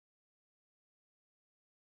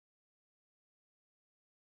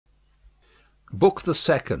Book the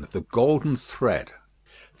Second, The Golden Thread.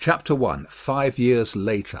 Chapter 1. 5 years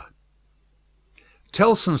later.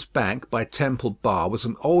 Tellson's Bank by Temple Bar was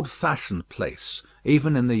an old-fashioned place,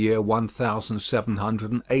 even in the year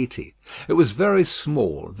 1780. It was very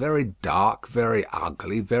small, very dark, very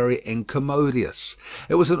ugly, very incommodious.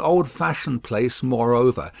 It was an old-fashioned place,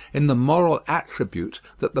 moreover, in the moral attribute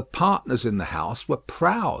that the partners in the house were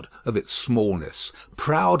proud of its smallness,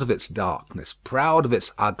 proud of its darkness, proud of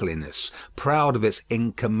its ugliness, proud of its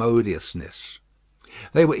incommodiousness.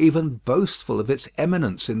 They were even boastful of its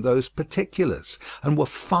eminence in those particulars, and were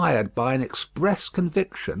fired by an express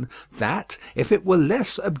conviction that, if it were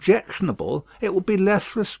less objectionable, it would be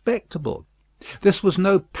less respectable. This was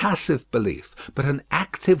no passive belief, but an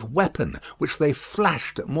active weapon which they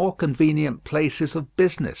flashed at more convenient places of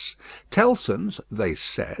business. Tellson's, they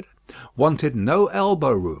said, wanted no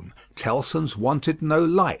elbow room. Tellson's wanted no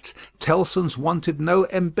light. Tellson's wanted no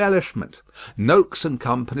embellishment. Noakes and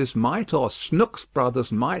Company's might, or Snooks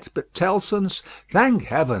Brothers might, but Tellson's, thank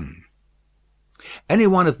heaven! Any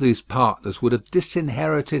one of these partners would have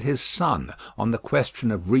disinherited his son on the question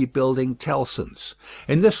of rebuilding Tellson's.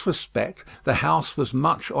 In this respect the house was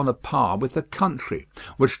much on a par with the country,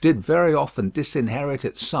 which did very often disinherit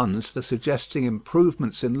its sons for suggesting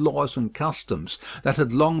improvements in laws and customs that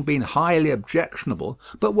had long been highly objectionable,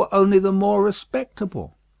 but were only the more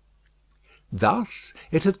respectable. Thus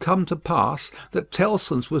it had come to pass that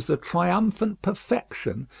Tellson's was the triumphant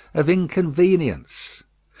perfection of inconvenience.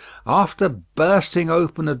 After bursting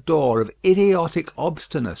open a door of idiotic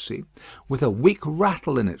obstinacy, with a weak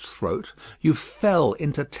rattle in its throat, you fell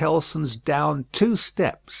into Tellson's down 2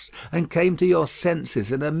 steps, and came to your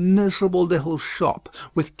senses in a miserable little shop,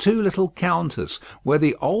 with 2 little counters, where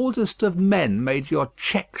the oldest of men made your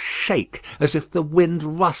cheque shake as if the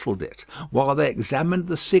wind rustled it, while they examined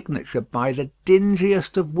the signature by the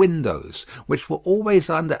dingiest of windows, which were always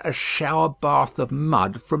under a shower bath of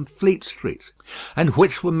mud from Fleet Street, and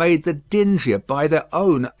which were made the dingier by their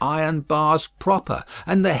own iron bars proper,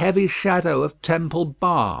 and the heavy shadow of Temple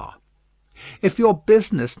Bar. If your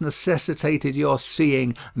business necessitated your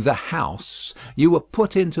seeing the house, you were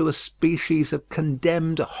put into a species of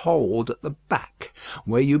condemned hold at the back,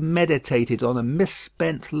 where you meditated on a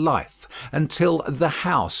misspent life, until the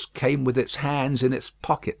house came with its hands in its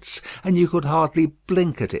pockets, and you could hardly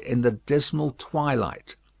blink at it in the dismal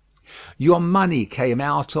twilight. Your money came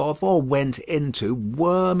out of, or went into,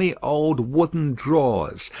 wormy old wooden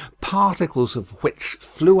drawers, particles of which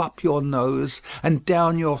flew up your nose and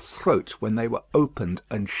down your throat when they were opened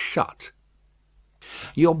and shut.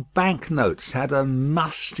 Your bank-notes had a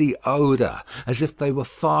musty odour, as if they were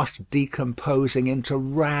fast decomposing into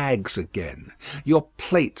rags again. Your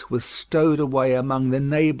plate was stowed away among the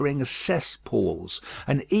neighbouring cesspools,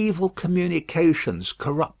 and evil communications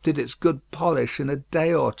corrupted its good polish in a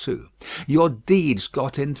day or two. Your deeds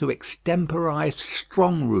got into extemporised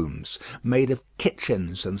strong-rooms, made of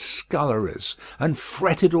kitchens and sculleries, and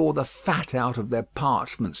fretted all the fat out of their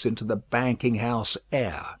parchments into the banking-house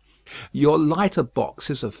air. Your lighter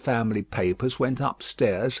boxes of family papers went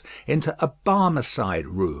upstairs into a Barmecide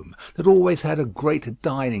room that always had a great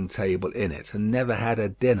dining table in it and never had a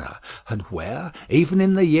dinner, and where, even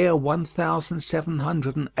in the year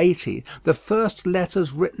 1780, the first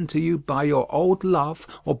letters written to you by your old love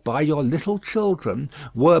or by your little children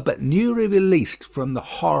were but newly released from the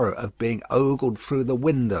horror of being ogled through the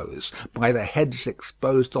windows by the heads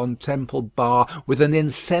exposed on Temple Bar with an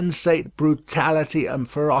insensate brutality and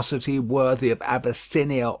ferocity worthy of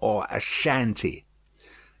Abyssinia or Ashanti.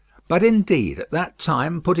 But indeed, at that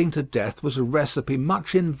time putting to death was a recipe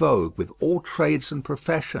much in vogue with all trades and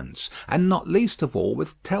professions, and not least of all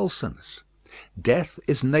with Tellson's. Death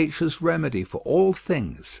is nature's remedy for all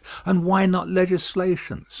things, and why not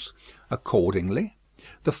legislation's? Accordingly,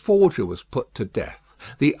 the forger was put to death,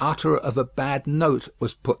 the utterer of a bad note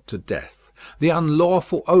was put to death, the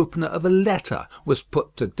unlawful opener of a letter was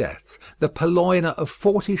put to death, the purloiner of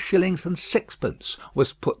 40 shillings and sixpence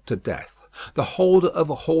was put to death, the holder of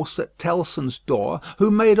a horse at Tellson's door, who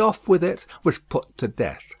made off with it, was put to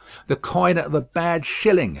death, the coiner of a bad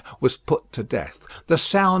shilling was put to death, the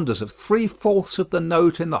sounders of 3/4 of the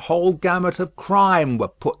note in the whole gamut of crime were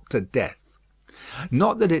put to death.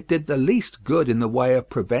 Not that it did the least good in the way of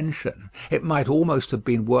prevention. It might almost have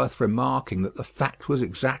been worth remarking that the fact was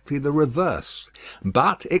exactly the reverse.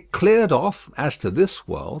 But it cleared off, as to this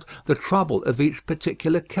world, the trouble of each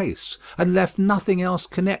particular case, and left nothing else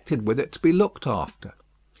connected with it to be looked after.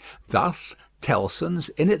 Thus Tellson's,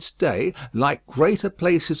 in its day, like greater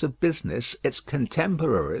places of business, its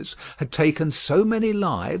contemporaries, had taken so many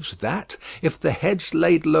lives that, if the heads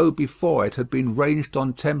laid low before it had been ranged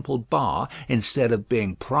on Temple Bar instead of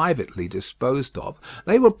being privately disposed of,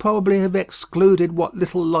 they would probably have excluded what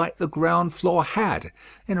little light the ground floor had,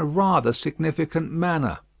 in a rather significant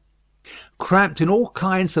manner. Cramped in all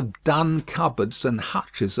kinds of dun cupboards and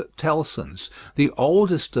hutches at Tellson's, the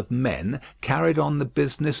oldest of men carried on the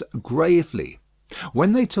business gravely.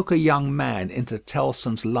 When they took a young man into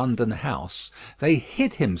Tellson's London house, they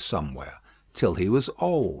hid him somewhere till he was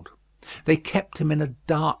old. They kept him in a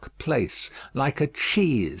dark place, like a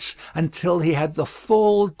cheese, until he had the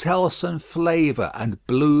full Tellson flavour and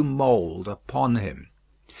blue mould upon him.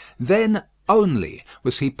 Then only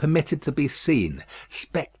was he permitted to be seen,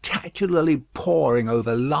 spectacularly poring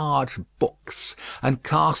over large books, and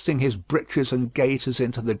casting his breeches and gaiters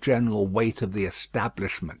into the general weight of the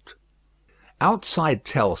establishment. Outside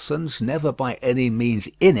Tellson's, never by any means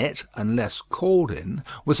in it, unless called in,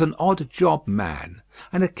 was an odd job man,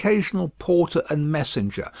 an occasional porter and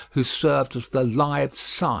messenger, who served as the live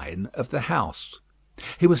sign of the house.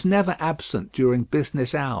 He was never absent during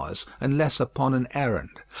business hours, unless upon an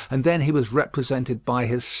errand, and then he was represented by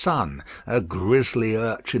his son, a grisly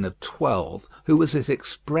urchin of 12, who was his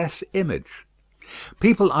express image.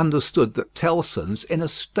 People understood that Tellson's, in a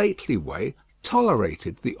stately way,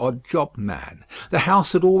 tolerated the odd job man. The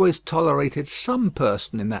house had always tolerated some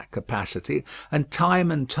person in that capacity, and time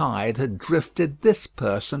and tide had drifted this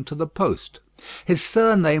person to the post. His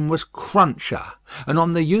surname was Cruncher, and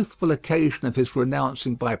on the youthful occasion of his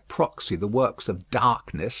renouncing by proxy the works of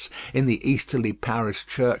darkness in the easterly parish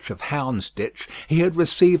church of Houndsditch, he had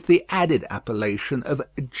received the added appellation of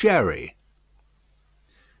Jerry.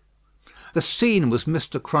 The scene was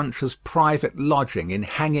Mr. Cruncher's private lodging in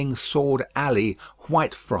Hanging Sword Alley,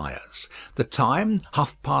 Whitefriars. The time,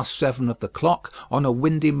 7:30 of the clock, on a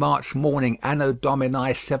windy March morning, Anno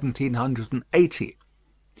Domini 1780.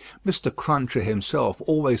 Mr. Cruncher himself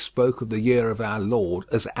always spoke of the year of our Lord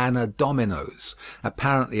as Anna Dominos,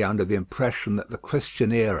 apparently under the impression that the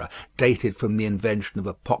Christian era dated from the invention of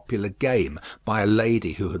a popular game by a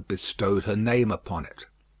lady who had bestowed her name upon it.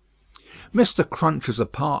 Mr. Cruncher's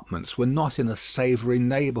apartments were not in a savoury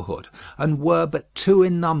neighbourhood, and were but 2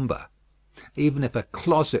 in number, even if a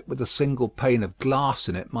closet with a single pane of glass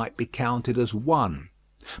in it might be counted as 1.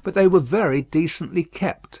 But they were very decently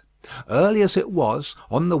kept. Early as it was,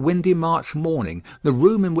 on the windy March morning, the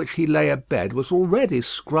room in which he lay abed was already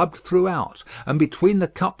scrubbed throughout, and between the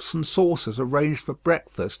cups and saucers arranged for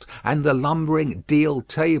breakfast and the lumbering deal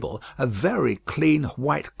table, a very clean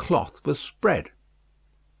white cloth was spread.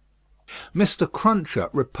 Mr. Cruncher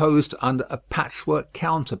reposed under a patchwork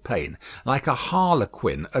counterpane, like a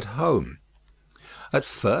harlequin at home. At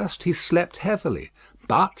first he slept heavily,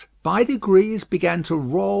 but by degrees began to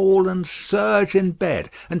roll and surge in bed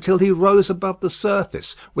until he rose above the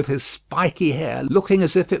surface, with his spiky hair looking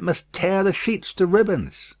as if it must tear the sheets to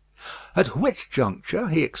ribbons. At which juncture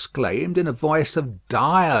he exclaimed in a voice of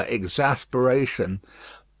dire exasperation,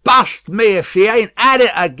 "Bust me if she ain't at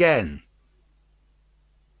it again!"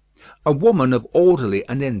 A woman of orderly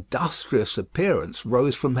and industrious appearance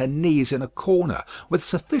rose from her knees in a corner, with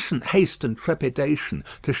sufficient haste and trepidation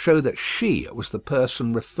to show that she was the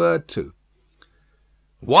person referred to.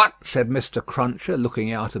 "What?" said Mr. Cruncher,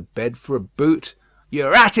 looking out of bed for a boot.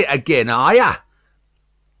 "You're at it again, are you?"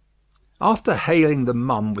 After hailing the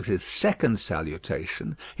mum with his second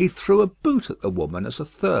salutation, he threw a boot at the woman as a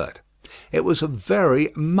third. It was a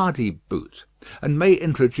very muddy boot, and may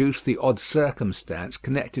introduce the odd circumstance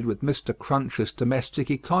connected with Mr. Cruncher's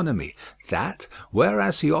domestic economy, that,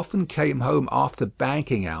 whereas he often came home after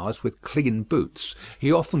banking hours with clean boots,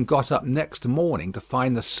 he often got up next morning to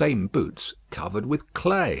find the same boots covered with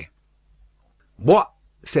clay. "What?"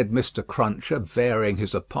 said Mr. Cruncher, varying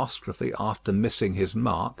his apostrophe after missing his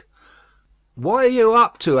mark. "What are you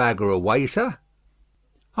up to, aggrawator?"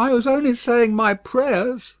 "I was only saying my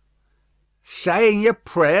prayers." "Saying your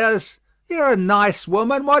prayers? You're a nice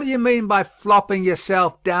woman. What do you mean by flopping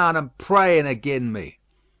yourself down and praying agin me?"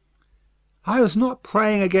 "I was not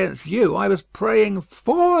praying against you. I was praying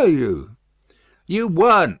for you." "You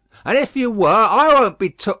weren't, and if you were, I won't be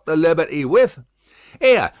took the liberty with.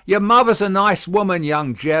 Here, your mother's a nice woman,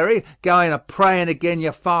 young Jerry, going a praying agin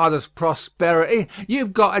your father's prosperity.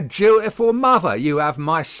 You've got a dutiful mother, you have,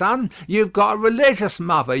 my son. You've got a religious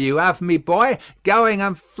mother, you have, me boy, going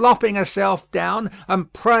and flopping herself down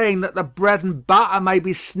and praying that the bread and butter may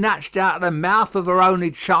be snatched out of the mouth of her only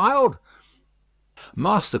child."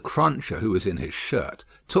 Master Cruncher, who was in his shirt,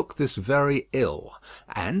 took this very ill,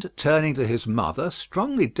 and, turning to his mother,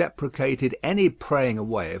 strongly deprecated any praying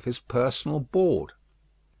away of his personal board.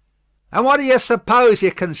 "And what do you suppose,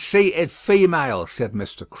 you conceited female," said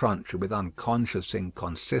Mr. Cruncher with unconscious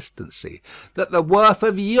inconsistency, "that the worth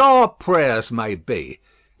of your prayers may be?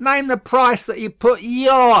 Name the price that you put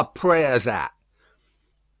your prayers at."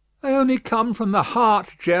 "They only come from the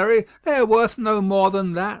heart, Jerry. They are worth no more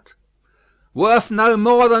than that." "Worth no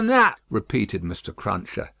more than that," repeated Mr.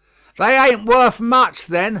 Cruncher. "They ain't worth much,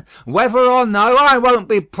 then. Whether or no, I won't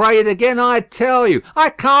be prayed again, I tell you. I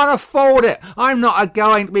can't afford it. I'm not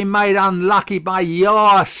a-going to be made unlucky by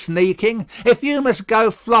your sneaking. If you must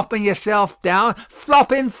go flopping yourself down,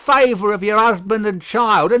 flop in favour of your husband and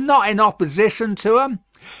child, and not in opposition to 'em.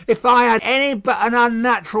 If I had any but an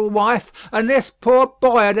unnatural wife, and this poor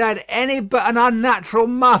boy had had any but an unnatural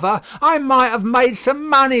mother, I might have made some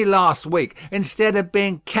money last week, instead of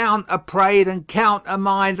being counter-prayed and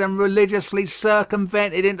countermined and religiously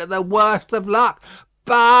circumvented into the worst of luck.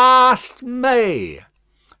 Blast me!"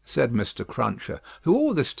 said Mr. Cruncher, who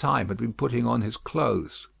all this time had been putting on his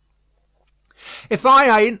clothes. "If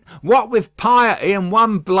I ain't, what with piety and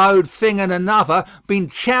one blowed thing and another, been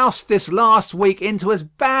choused this last week into as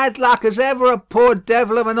bad luck as ever a poor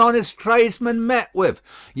devil of an honest tradesman met with.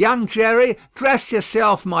 Young Jerry, dress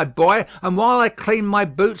yourself, my boy, and while I clean my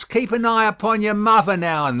boots, keep an eye upon your mother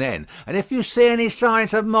now and then, and if you see any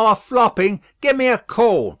signs of more flopping, give me a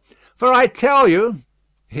call. For I tell you,"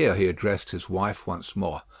 here he addressed his wife once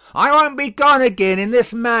more, "I won't be gone again in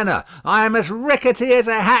this manner. I am as rickety as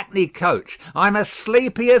a hackney coach. I'm as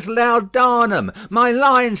sleepy as laudanum. My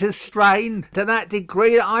lines is strained to that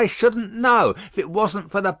degree that I shouldn't know, if it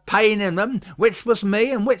wasn't for the pain in them, which was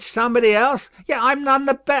me and which somebody else. Yet I'm none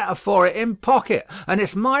the better for it in pocket, and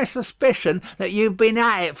it's my suspicion that you've been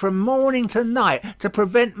at it from morning to night to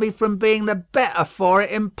prevent me from being the better for it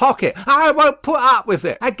in pocket. I won't put up with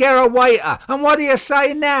it. I get a waiter, and what do you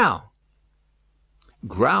say now?"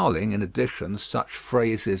 Growling in addition such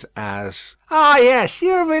phrases as, "Ah, yes,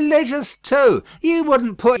 you're religious too. You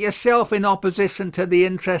wouldn't put yourself in opposition to the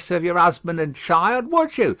interests of your husband and child,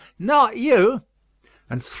 would you? Not you,"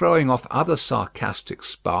 and throwing off other sarcastic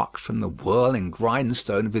sparks from the whirling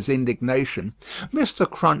grindstone of his indignation, Mr.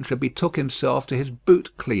 Cruncher betook himself to his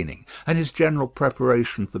boot cleaning and his general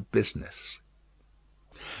preparation for business.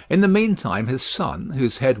 In the meantime his son,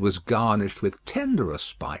 whose head was garnished with tenderer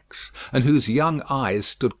spikes, and whose young eyes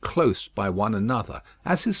stood close by one another,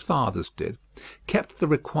 as his father's did, kept the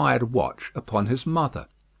required watch upon his mother.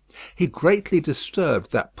 He greatly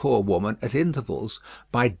disturbed that poor woman at intervals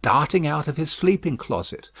by darting out of his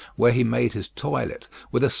sleeping-closet, where he made his toilet,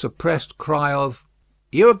 with a suppressed cry of,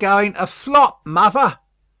 "You're going to flop, mother!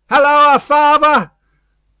 Halloa, father!"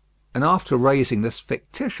 and after raising this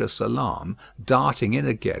fictitious alarm, darting in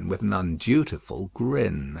again with an undutiful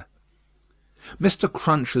grin. Mr.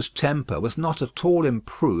 Cruncher's temper was not at all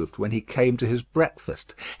improved when he came to his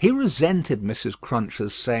breakfast. He resented Mrs.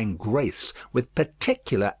 Cruncher's saying grace with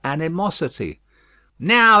particular animosity.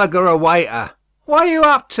 "Now, waiter, what are you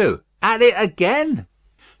up to? At it again?"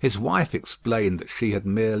 His wife explained that she had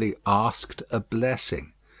merely asked a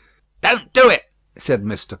blessing. "Don't do it," said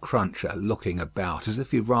Mr. Cruncher, looking about as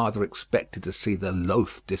if he rather expected to see the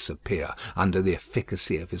loaf disappear under the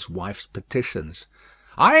efficacy of his wife's petitions.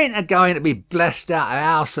 "I ain't a-going to be blessed out of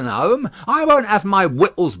house and home. I won't have my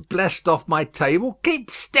wittles blessed off my table.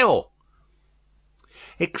 Keep still."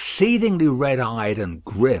 Exceedingly red-eyed and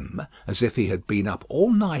grim, as if he had been up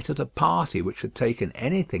all night at a party which had taken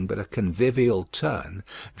anything but a convivial turn,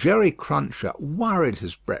 Jerry Cruncher worried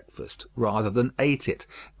his breakfast rather than ate it,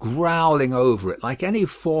 growling over it like any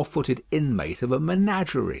four-footed inmate of a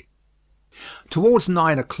menagerie. Towards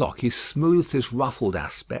 9 o'clock he smoothed his ruffled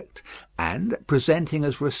aspect, and, presenting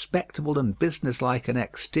as respectable and businesslike an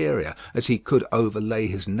exterior as he could overlay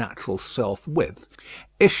his natural self with,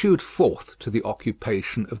 issued forth to the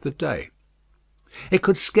occupation of the day. It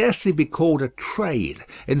could scarcely be called a trade,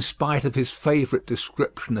 in spite of his favourite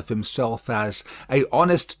description of himself as "a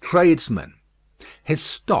honest tradesman." His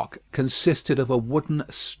stock consisted of a wooden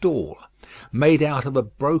stool, made out of a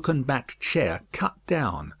broken-backed chair cut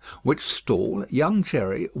down, which stool young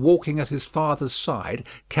Jerry, walking at his father's side,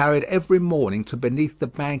 carried every morning to beneath the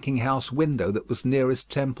banking-house window that was nearest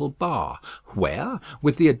Temple Bar, where,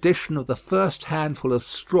 with the addition of the first handful of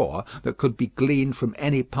straw that could be gleaned from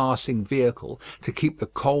any passing vehicle, to keep the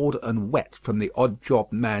cold and wet from the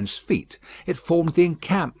odd-job man's feet, it formed the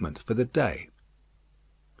encampment for the day.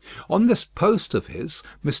 On this post of his,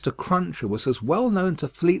 Mr. Cruncher was as well known to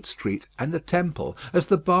Fleet Street and the Temple as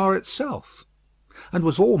the Bar itself. and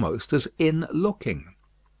was almost as in-looking.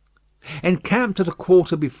 Encamped at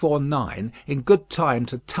 9:15, in good time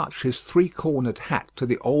to touch his three-cornered hat to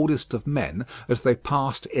the oldest of men as they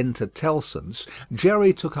passed into Tellson's,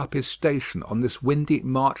 Jerry took up his station on this windy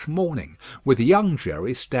March morning, with young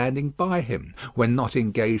Jerry standing by him, when not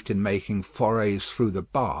engaged in making forays through the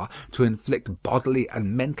bar to inflict bodily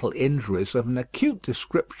and mental injuries of an acute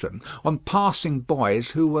description on passing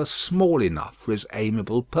boys who were small enough for his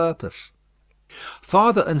amiable purpose.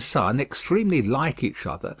 Father and son, extremely like each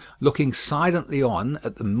other, looking silently on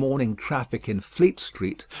at the morning traffic in Fleet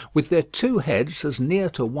Street, with their two heads as near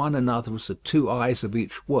to one another as the two eyes of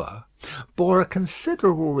each were, bore a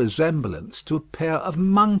considerable resemblance to a pair of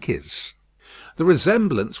monkeys. The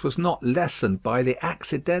resemblance was not lessened by the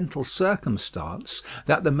accidental circumstance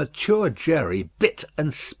that the mature Jerry bit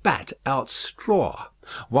and spat out straw,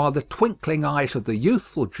 while the twinkling eyes of the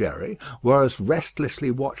youthful Jerry were as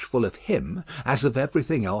restlessly watchful of him as of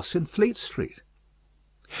everything else in Fleet Street.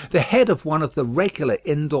 The head of one of the regular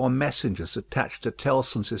indoor messengers attached to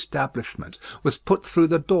Tellson's establishment was put through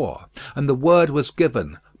the door, and the word was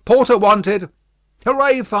given, "Porter wanted."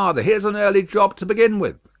 "Hooray, father! Here's an early job to begin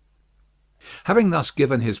with." Having thus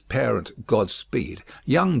given his parent Godspeed,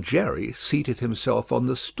 young Jerry seated himself on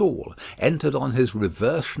the stool, entered on his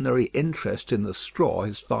reversionary interest in the straw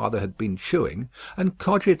his father had been chewing, and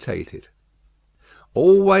cogitated.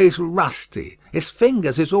 "Always rusty. His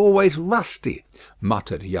fingers is always rusty,"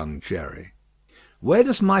 muttered young Jerry. "Where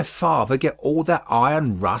does my father get all that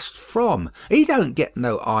iron rust from? He don't get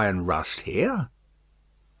no iron rust here."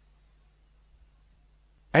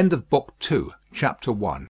 End of Book 2, Chapter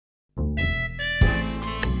 1.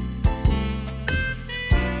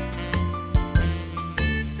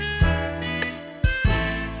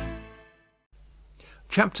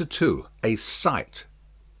 Chapter 2. A Sight.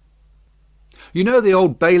 "You know the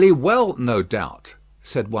Old Bailey well, no doubt,"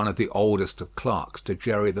 said one of the oldest of clerks to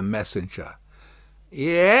Jerry the messenger.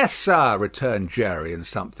 "Yes, sir," returned Jerry in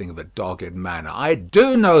something of a dogged manner. "I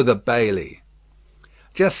do know the Bailey."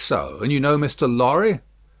 "Just so. And you know Mr. Lorry?"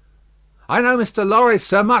 "I know Mr. Lorry,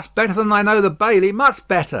 sir, much better than I know the Bailey, much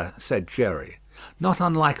better," said Jerry, not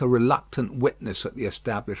unlike a reluctant witness at the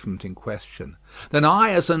establishment in question. "Then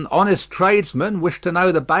I, as an honest tradesman, wish to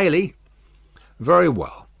know the Bailey." "Very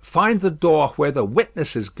well. Find the door where the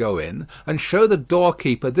witnesses go in, and show the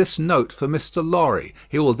doorkeeper this note for Mr. Lorry.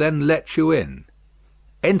 He will then let you in."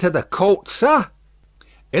 "Into the court, sir?"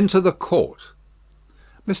 "Into the court."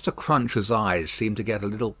 Mr. Cruncher's eyes seemed to get a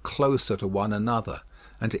little closer to one another,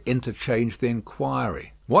 and to interchange the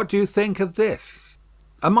inquiry. "What do you think of this?"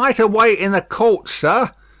 "Am I to wait in the court,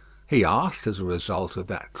 sir?" he asked as a result of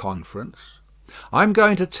that conference. "I'm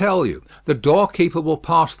going to tell you. The doorkeeper will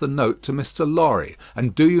pass the note to Mr. Lorry,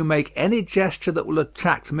 and do you make any gesture that will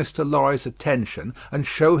attract Mr. Lorry's attention, and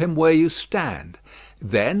show him where you stand.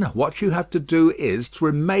 Then what you have to do is to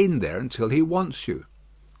remain there until he wants you."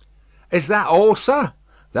 "Is that all, sir?"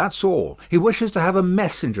 "That's all. He wishes to have a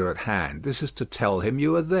messenger at hand. This is to tell him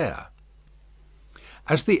you are there."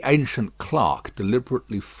 As the ancient clerk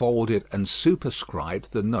deliberately folded and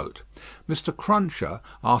superscribed the note, Mr. Cruncher,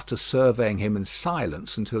 after surveying him in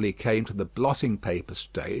silence until he came to the blotting paper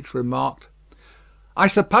stage, remarked, "I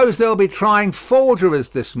suppose they'll be trying forgeries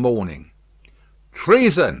this morning."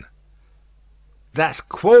 "Treason." "That's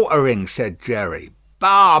quartering," said Jerry.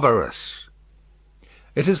 "Barbarous."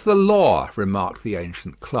 "It is the law," remarked the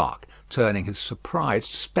ancient clerk, turning his surprised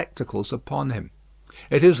spectacles upon him.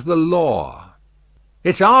 "It is the law."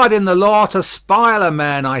 "It's hard in the law to spile a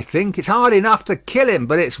man, I think. It's hard enough to kill him,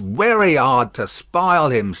 but it's very hard to spile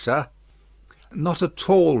him, sir." "Not at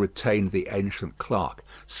all," retained the ancient clerk.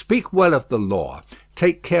 "Speak well of the law.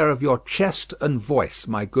 Take care of your chest and voice,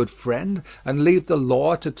 my good friend, and leave the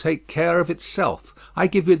law to take care of itself. I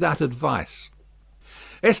give you that advice."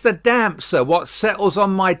 "It's the damp, sir, what settles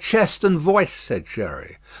on my chest and voice," said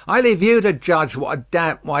Jerry. "I leave you to judge what a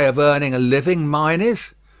damp way of earning a living mine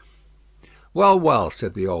is." "Well, well,"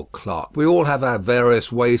 said the old clerk, "we all have our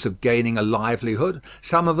various ways of gaining a livelihood.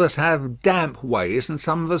 Some of us have damp ways, and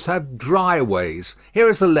some of us have dry ways. Here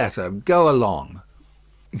is the letter. Go along."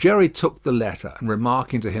 Jerry took the letter, and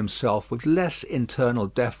remarking to himself with less internal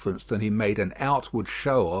deference than he made an outward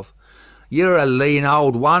show of, "You're a lean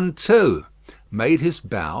old one, too," made his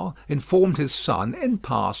bow, informed his son, in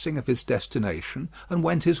passing, of his destination, and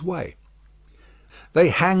went his way. They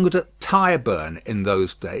hanged at Tyburn in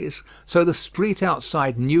those days, so the street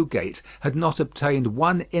outside Newgate had not obtained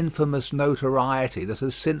one infamous notoriety that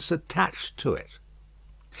has since attached to it.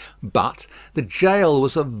 But the jail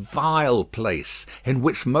was a vile place, in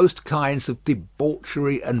which most kinds of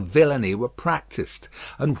debauchery and villainy were practised,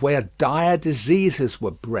 and where dire diseases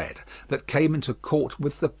were bred, that came into court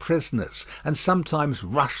with the prisoners, and sometimes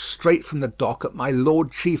rushed straight from the dock at my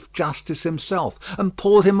Lord Chief Justice himself, and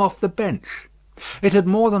pulled him off the bench. It had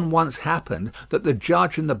more than once happened that the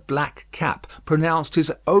judge in the black cap pronounced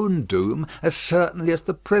his own doom as certainly as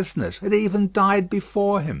the prisoners, and even died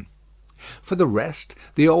before him. For the rest,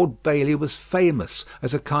 the Old Bailey was famous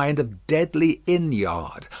as a kind of deadly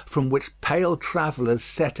inn-yard, from which pale travellers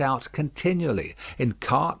set out continually, in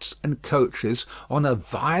carts and coaches, on a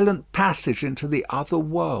violent passage into the other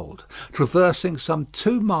world, traversing some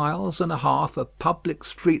 2 miles and a half of public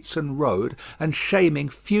streets and road, and shaming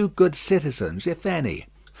few good citizens, if any.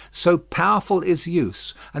 So powerful is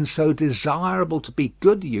use, and so desirable to be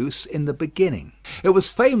good use in the beginning. It was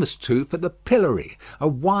famous too for the pillory, a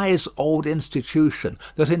wise old institution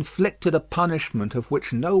that inflicted a punishment of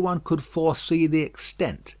which no one could foresee the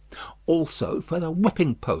extent. Also for the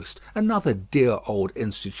whipping post, another dear old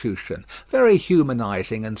institution, very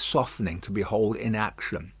humanizing and softening to behold in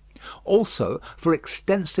action. Also for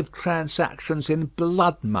extensive transactions in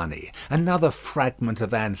blood money, another fragment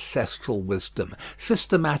of ancestral wisdom,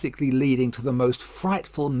 systematically leading to the most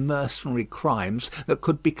frightful mercenary crimes that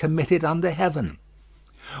could be committed under heaven.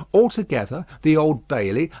 Altogether, the Old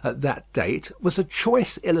Bailey, at that date, was a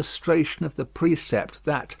choice illustration of the precept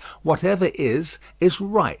that whatever is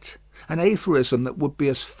right, an aphorism that would be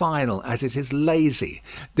as final as it is lazy,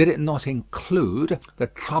 did it not include the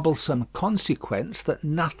troublesome consequence that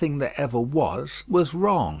nothing that ever was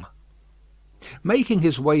wrong. Making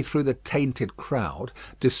his way through the tainted crowd,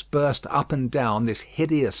 dispersed up and down this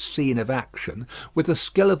hideous scene of action, with the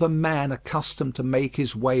skill of a man accustomed to make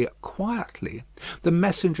his way quietly, the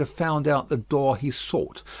messenger found out the door he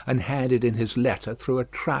sought, and handed in his letter through a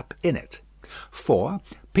trap in it. For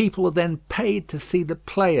people then paid to see the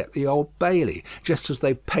play at the Old Bailey, just as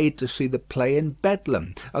they paid to see the play in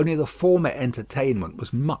Bedlam, only the former entertainment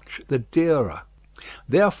was much the dearer.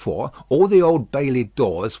 Therefore all the Old Bailey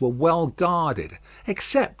doors were well guarded,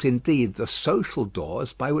 except indeed the social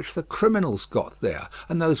doors by which the criminals got there,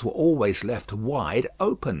 and those were always left wide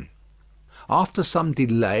open. After some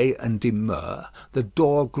delay and demur, the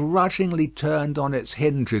door grudgingly turned on its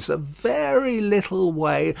hinges a very little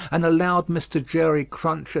way, and allowed Mr. Jerry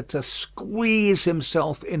Cruncher to squeeze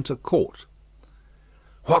himself into court.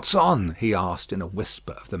 "What's on?" he asked in a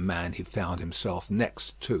whisper of the man he found himself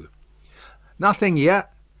next to. "Nothing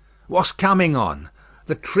yet. What's coming on?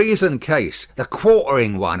 The treason case, the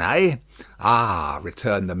quartering one, eh?" "Ah,"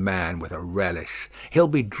 returned the man with a relish, "he'll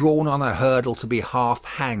be drawn on a hurdle to be half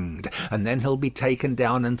hanged, and then he'll be taken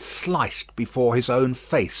down and sliced before his own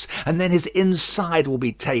face, and then his inside will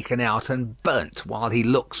be taken out and burnt while he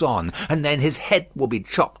looks on, and then his head will be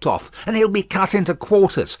chopped off, and he'll be cut into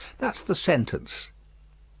quarters. That's the sentence."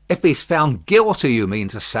 "If he's found guilty, you mean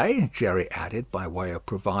to say?" Jerry added by way of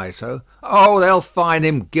proviso. "Oh, they'll find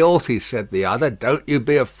him guilty," said the other. "Don't you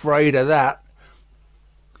be afraid of that."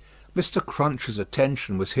 Mr. Cruncher's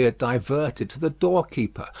attention was here diverted to the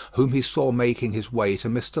doorkeeper, whom he saw making his way to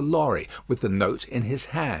Mr. Lorry, with the note in his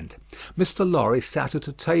hand. Mr. Lorry sat at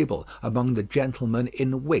a table among the gentlemen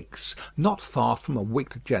in wigs, not far from a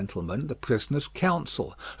wigged gentleman, the prisoner's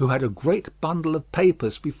counsel, who had a great bundle of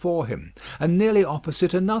papers before him, and nearly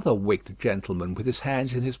opposite another wigged gentleman with his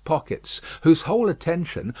hands in his pockets, whose whole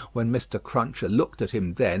attention, when Mr. Cruncher looked at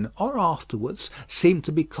him then or afterwards, seemed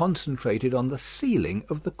to be concentrated on the ceiling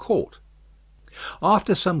of the court.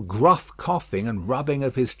 After some gruff coughing and rubbing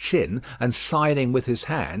of his chin, and signing with his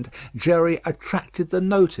hand, Jerry attracted the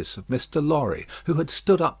notice of Mr. Lorry, who had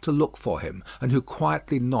stood up to look for him, and who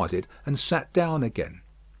quietly nodded and sat down again.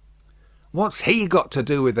 "What's he got to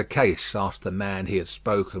do with the case?" asked the man he had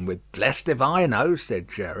spoken with. "Blest if I know," said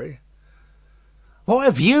Jerry. "What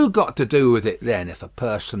have you got to do with it, then, if a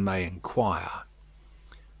person may inquire?"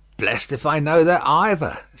 "Blest if I know that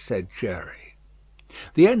either," said Jerry.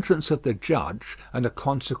 The entrance of the judge, and a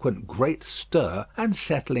consequent great stir and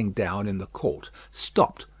settling down in the court,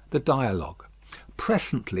 stopped the dialogue.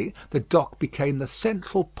 Presently the dock became the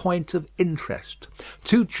central point of interest.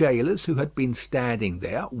 2 jailers who had been standing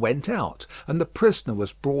there went out, and the prisoner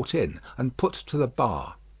was brought in and put to the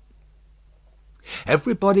bar.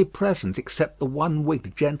 Everybody present, except the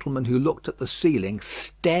one-wigged gentleman who looked at the ceiling,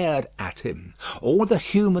 stared at him. All the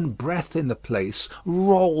human breath in the place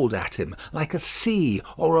rolled at him, like a sea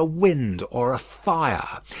or a wind or a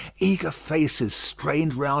fire. Eager faces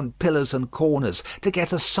strained round pillars and corners to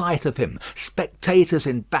get a sight of him. Spectators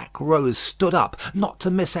in back rows stood up, not to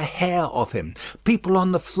miss a hair of him. People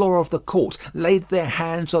on the floor of the court laid their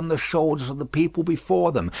hands on the shoulders of the people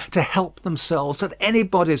before them, to help themselves at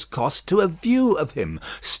anybody's cost to a view of him,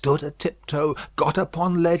 stood a tiptoe, got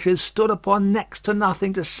upon ledges, stood upon next to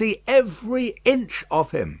nothing to see every inch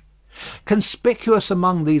of him. Conspicuous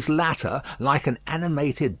among these latter, like an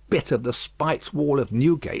animated bit of the spiked wall of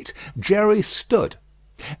Newgate, Jerry stood,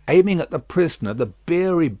 aiming at the prisoner the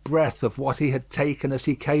beery breath of what he had taken as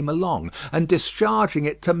he came along, and discharging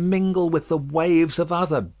it to mingle with the waves of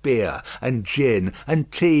other beer and gin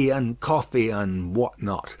and tea and coffee and what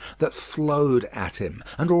not, that flowed at him,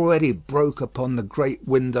 and already broke upon the great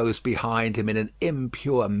windows behind him in an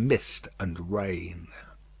impure mist and rain.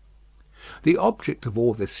 The object of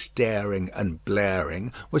all this staring and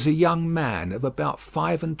blaring was a young man of about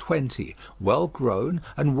 25, well grown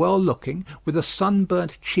and well looking, with a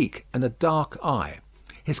sunburnt cheek and a dark eye.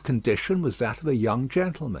 His condition was that of a young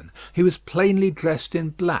gentleman. He was plainly dressed in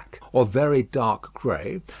black, or very dark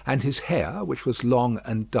grey, and his hair, which was long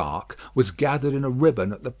and dark, was gathered in a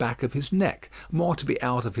ribbon at the back of his neck, more to be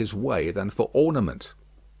out of his way than for ornament.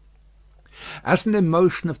 As an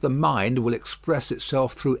emotion of the mind will express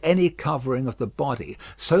itself through any covering of the body,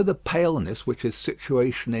 so the paleness which his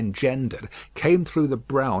situation engendered came through the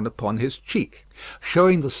brown upon his cheek,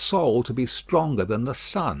 showing the soul to be stronger than the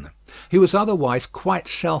sun. He was otherwise quite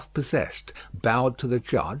self-possessed, bowed to the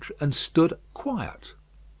judge, and stood quiet.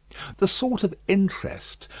 The sort of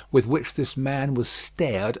interest with which this man was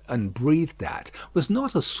stared and breathed at was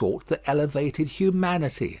not a sort that elevated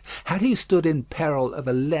humanity. Had he stood in peril of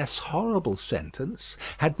a less horrible sentence,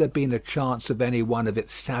 had there been a chance of any one of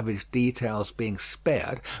its savage details being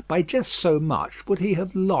spared, by just so much would he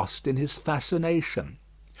have lost in his fascination.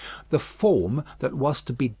 The form that was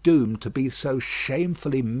to be doomed to be so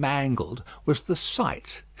shamefully mangled was the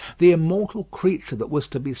sight. The immortal creature that was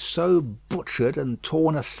to be so butchered and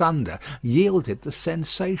torn asunder yielded the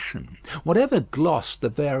sensation. Whatever gloss the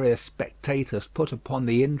various spectators put upon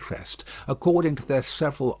the interest, according to their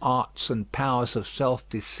several arts and powers of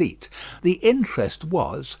self-deceit, the interest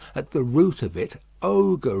was, at the root of it,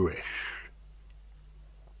 ogreish.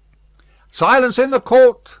 "Silence in the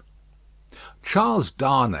court!" Charles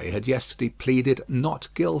Darnay had yesterday pleaded not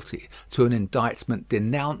guilty to an indictment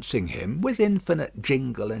denouncing him, with infinite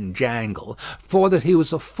jingle and jangle, for that he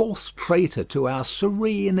was a false traitor to our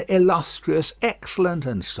serene, illustrious, excellent,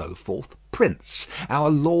 and so forth, Prince, our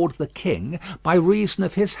Lord the King, by reason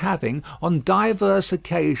of his having, on divers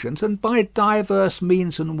occasions and by divers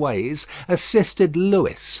means and ways, assisted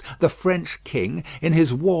Louis, the French King, in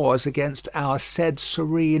his wars against our said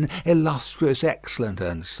serene, illustrious, excellent,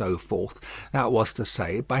 and so forth. That was to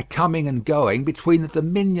say, by coming and going between the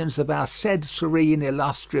dominions of our said serene,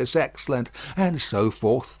 illustrious, excellent, and so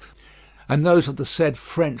forth, and those of the said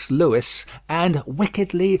French Louis, and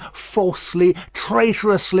wickedly, falsely,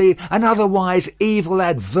 traitorously, and otherwise evil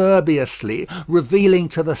adverbiously revealing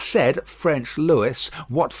to the said French Louis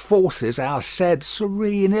what forces our said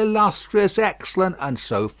serene, illustrious, excellent, and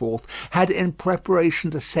so forth had in preparation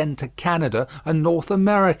to send to Canada and North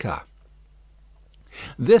America.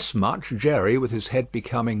 This much Jerry, with his head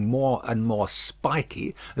becoming more and more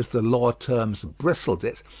spiky, as the law terms bristled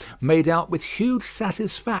it, made out with huge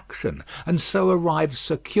satisfaction, and so arrived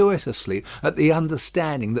circuitously at the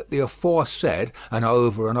understanding that the aforesaid, and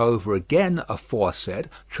over again aforesaid,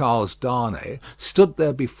 Charles Darnay stood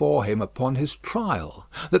there before him upon his trial,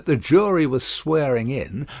 that the jury was swearing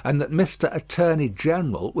in, and that Mr. Attorney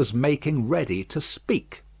General was making ready to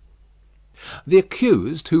speak. The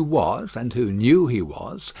accused, who was, and who knew he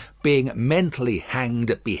was, being mentally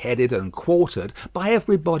hanged, beheaded, and quartered by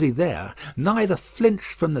everybody there, neither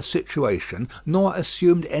flinched from the situation nor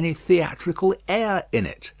assumed any theatrical air in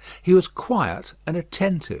it. He was quiet and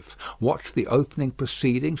attentive, watched the opening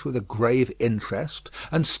proceedings with a grave interest,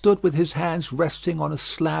 and stood with his hands resting on a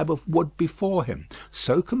slab of wood before him,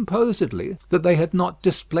 so composedly that they had not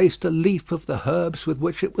displaced a leaf of the herbs with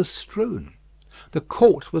which it was strewn. The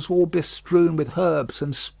court was all bestrewn with herbs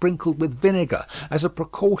and sprinkled with vinegar, as a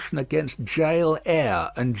precaution against jail air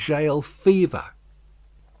and jail fever.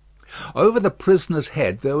 Over the prisoner's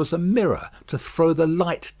head there was a mirror to throw the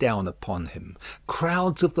light down upon him.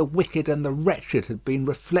 Crowds of the wicked and the wretched had been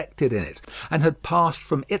reflected in it, and had passed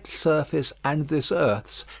from its surface and this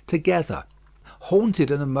earth's together.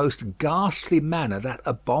 haunted in a most ghastly manner that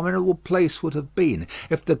abominable place would have been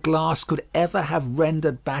if the glass could ever have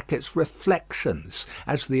rendered back its reflections,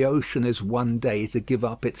 as the ocean is one day to give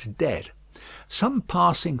up its dead. Some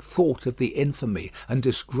passing thought of the infamy and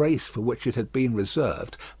disgrace for which it had been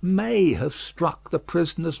reserved may have struck the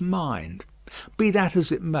prisoner's mind. Be that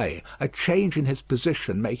as it may, a change in his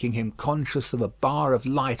position making him conscious of a bar of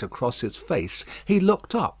light across his face, he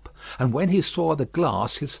looked up, and when he saw the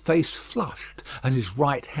glass his face flushed, and his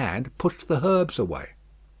right hand pushed the herbs away.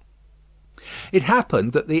 It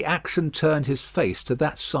happened that the action turned his face to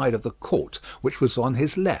that side of the court which was on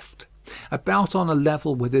his left. About on a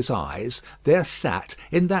level with his eyes, there sat,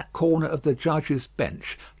 in that corner of the judge's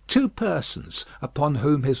bench, two persons upon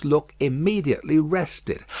whom his look immediately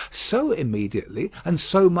rested, so immediately and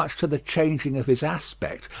so much to the changing of his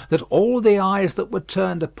aspect, that all the eyes that were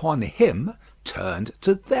turned upon him turned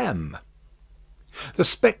to them. The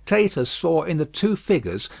spectators saw in the two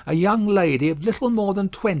figures a young lady of little more than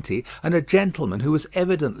 20, and a gentleman who was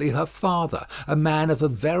evidently her father, a man of a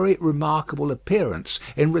very remarkable appearance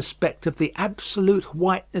in respect of the absolute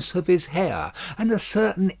whiteness of his hair, and a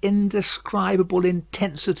certain indescribable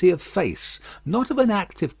intensity of face, not of an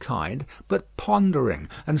active kind, but pondering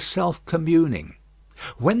and self-communing.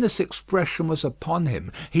 When this expression was upon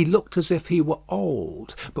him, he looked as if he were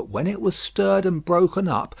old, but when it was stirred and broken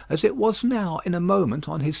up, as it was now in a moment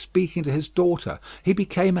on his speaking to his daughter, he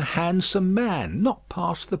became a handsome man, not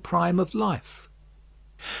past the prime of life.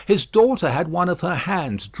 His daughter had one of her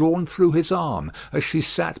hands drawn through his arm as she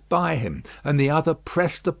sat by him, and the other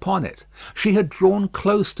pressed upon it. She had drawn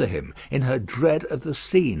close to him in her dread of the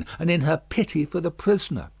scene and in her pity for the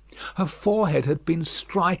prisoner. Her forehead had been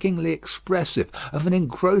strikingly expressive of an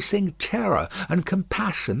engrossing terror and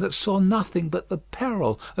compassion that saw nothing but the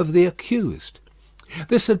peril of the accused.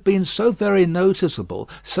 This had been so very noticeable,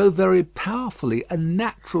 so very powerfully and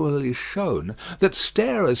naturally shown, that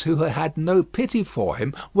starers who had had no pity for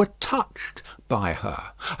him were touched by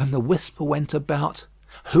her, and the whisper went about,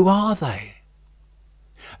 "Who are they?"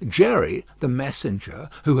 Jerry, the messenger,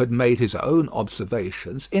 who had made his own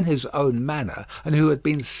observations in his own manner, and who had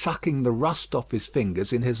been sucking the rust off his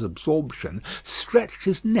fingers in his absorption, stretched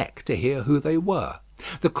his neck to hear who they were.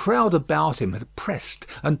 The crowd about him had pressed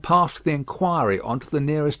and passed the inquiry on to the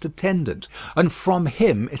nearest attendant, and from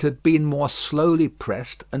him it had been more slowly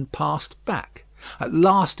pressed and passed back. At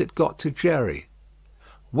last it got to Jerry.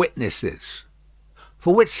 "Witnesses."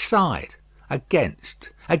 "For which side?"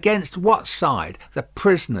 "Against." "Against what side?" "The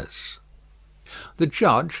prisoners." The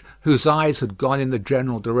judge, whose eyes had gone in the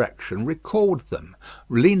general direction, recalled them,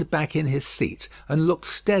 leaned back in his seat, and looked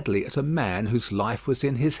steadily at a man whose life was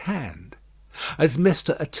in his hand. As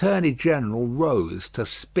Mr. Attorney General rose to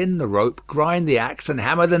spin the rope, grind the axe, and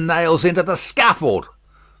hammer the nails into the scaffold.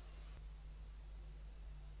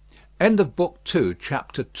 End of Book 2,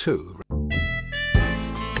 Chapter 2.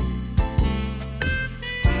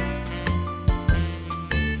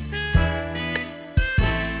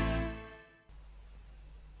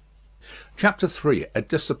 Chapter 3. A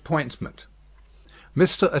Disappointment.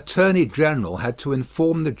 Mr. Attorney General had to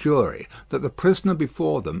inform the jury that the prisoner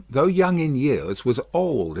before them, though young in years, was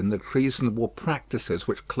old in the treasonable practices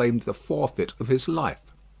which claimed the forfeit of his life.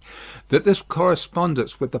 That this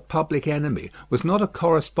correspondence with the public enemy was not a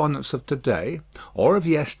correspondence of today, or of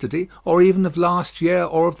yesterday, or even of last year,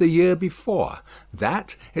 or of the year before.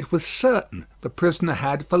 That, it was certain, the prisoner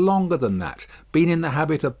had, for longer than that, been in the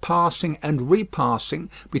habit of passing and repassing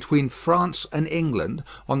between France and England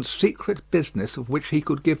on secret business of which he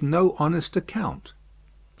could give no honest account.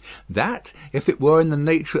 That, if it were in the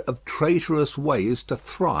nature of traitorous ways to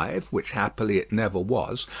thrive, which happily it never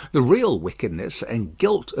was, the real wickedness and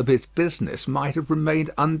guilt of his business might have remained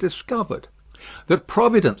undiscovered. That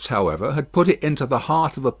Providence, however, had put it into the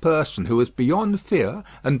heart of a person who was beyond fear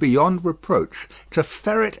and beyond reproach to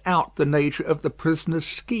ferret out the nature of the prisoner's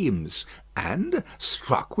schemes, and,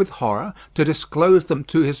 struck with horror, to disclose them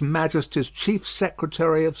to his Majesty's Chief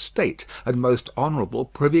Secretary of State and most honourable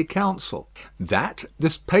Privy Council. That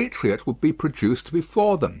this patriot would be produced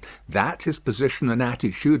before them. That his position and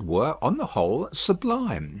attitude were, on the whole,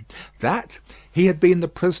 sublime. That he had been the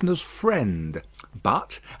prisoner's friend,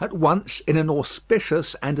 but at once in an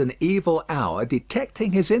auspicious and an evil hour,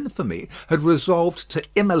 detecting his infamy, had resolved to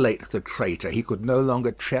immolate the traitor he could no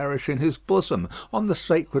longer cherish in his bosom on the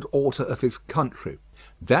sacred altar of his country.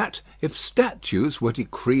 That if statues were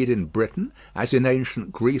decreed in Britain, as in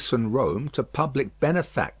ancient Greece and Rome, to public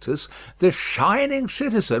benefactors, the shining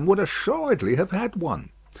citizen would assuredly have had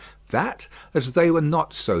one. That, as they were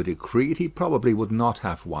not so decreed, he probably would not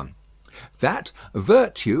have one. That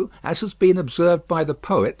virtue, as has been observed by the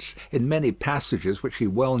poets in many passages which he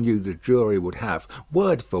well knew the jury would have,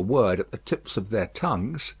 word for word, at the tips of their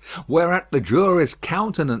tongues, whereat the jury's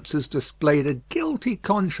countenances displayed a guilty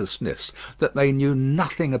consciousness that they knew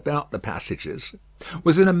nothing about the passages,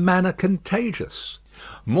 was in a manner contagious,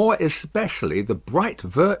 more especially the bright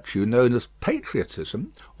virtue known as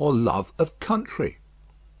patriotism or love of country.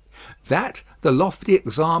 That the lofty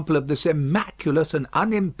example of this immaculate and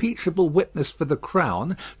unimpeachable witness for the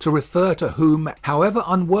crown, to refer to whom, however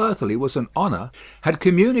unworthily, was an honour, had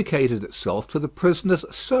communicated itself to the prisoner's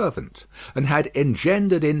servant, and had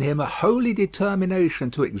engendered in him a holy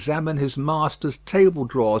determination to examine his master's table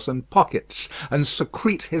drawers and pockets, and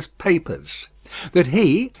secrete his papers. That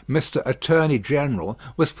he, Mr. Attorney General,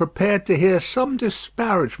 was prepared to hear some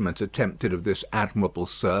disparagement attempted of this admirable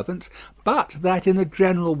servant, but that in a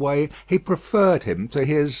general way he preferred him to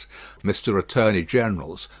his, Mr. Attorney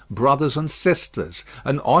General's, brothers and sisters,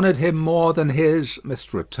 and honoured him more than his,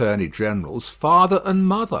 Mr. Attorney General's, father and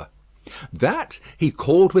mother. That he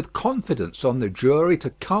called with confidence on the jury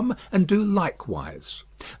to come and do likewise.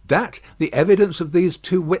 That the evidence of these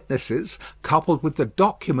two witnesses, coupled with the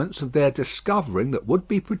documents of their discovering that would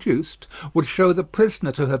be produced, would show the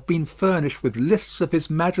prisoner to have been furnished with lists of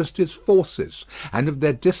his Majesty's forces, and of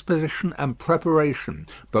their disposition and preparation,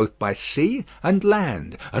 both by sea and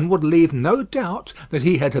land, and would leave no doubt that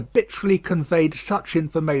he had habitually conveyed such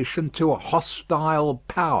information to a hostile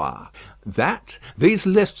power. That these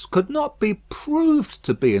lists could not be proved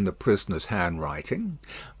to be in the prisoner's handwriting,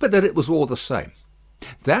 but that it was all the same.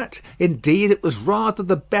 That, indeed, it was rather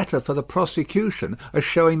the better for the prosecution, as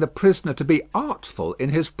showing the prisoner to be artful in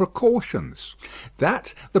his precautions.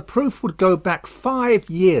 That the proof would go back 5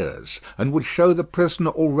 years, and would show the prisoner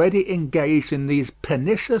already engaged in these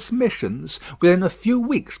pernicious missions within a few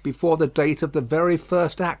weeks before the date of the very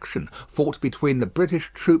first action fought between the British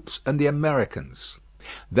troops and the Americans.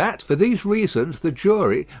 That for these reasons the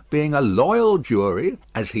jury, being a loyal jury,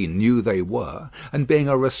 as he knew they were, and being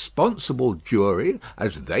a responsible jury,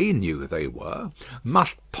 as they knew they were,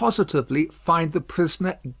 must positively find the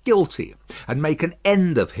prisoner guilty, and make an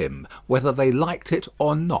end of him, whether they liked it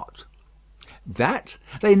or not. That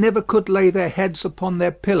they never could lay their heads upon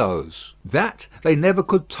their pillows. That they never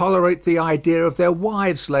could tolerate the idea of their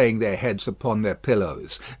wives laying their heads upon their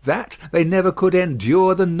pillows. That they never could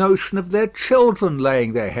endure the notion of their children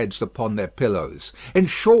laying their heads upon their pillows. In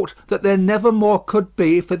short, that there never more could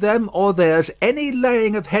be, for them or theirs, any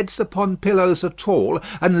laying of heads upon pillows at all,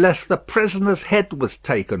 unless the prisoner's head was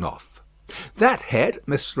taken off. That head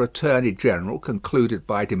Mr. Attorney General concluded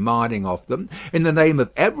by demanding of them, in the name of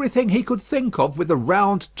everything he could think of with a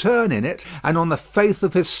round turn in it, and on the faith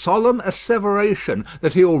of his solemn asseveration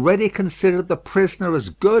that he already considered the prisoner as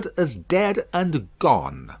good as dead and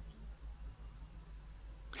gone.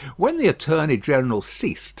 When the Attorney General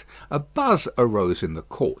ceased, a buzz arose in the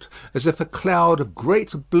court, as if a cloud of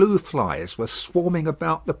great blue flies were swarming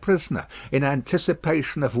about the prisoner, in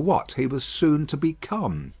anticipation of what he was soon to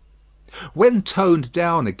become. When toned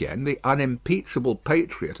down again, the unimpeachable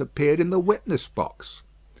patriot appeared in the witness box.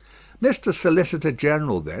 Mr. Solicitor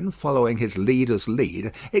General then, following his leader's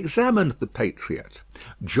lead, examined the patriot.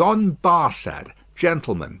 John Barsad,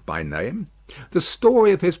 gentleman by name. The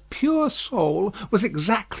story of his pure soul was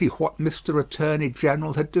exactly what Mr. Attorney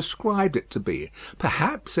General had described it to be,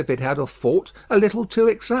 perhaps, if it had a fault, a little too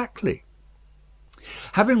exactly.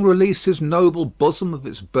 Having released his noble bosom of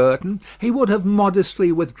its burden, he would have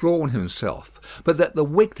modestly withdrawn himself, but that the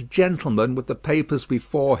wigged gentleman with the papers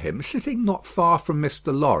before him, sitting not far from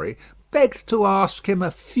Mr. Lorry, begged to ask him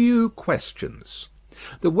a few questions.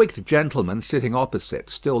 The wigged gentleman sitting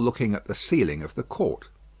opposite, still looking at the ceiling of the court.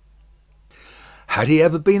 Had he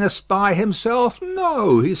ever been a spy himself?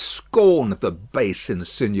 No, he scorned the base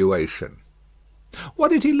insinuation. What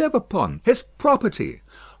did he live upon? His property.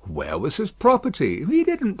 Where was his property? He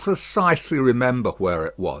didn't precisely remember where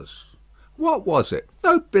it was. What was it?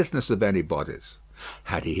 No business of anybody's.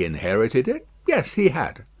 Had he inherited it? Yes, he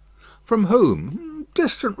had. From whom?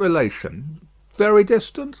 Distant relation. Very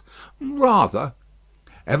distant? Rather.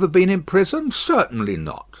 Ever been in prison? Certainly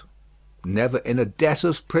not. Never in a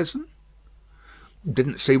debtor's prison?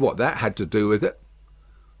 Didn't see what that had to do with it.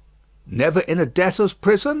 Never in a debtor's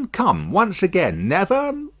prison? Come, once again.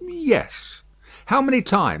 Never? Yes. How many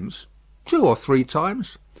times? 2 or 3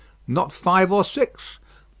 times. Not 5 or 6?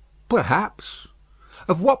 Perhaps.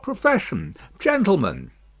 Of what profession?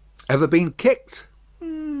 Gentleman. Ever been kicked?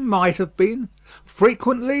 Might have been.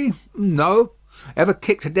 Frequently? No. Ever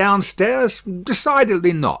kicked downstairs?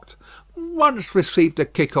 Decidedly not. Once received a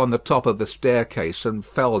kick on the top of the staircase and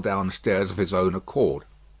fell downstairs of his own accord.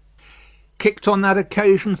 kicked on that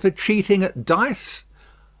occasion for cheating at dice?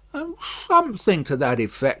 Something to that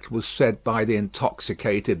effect was said by the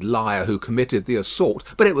intoxicated liar who committed the assault,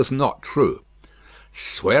 but it was not true.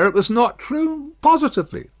 Swear it was not true?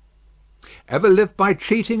 Positively. Ever lived by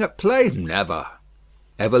cheating at play? Never.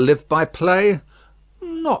 Ever lived by play?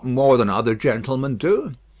 Not more than other gentlemen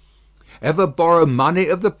do. Ever borrow money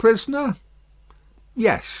of the prisoner?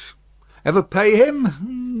 Yes. Ever pay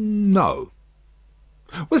him? No.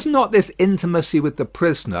 Was not this intimacy with the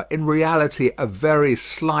prisoner in reality a very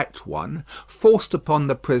slight one, forced upon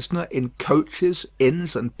the prisoner in coaches,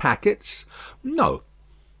 inns, and packets? No.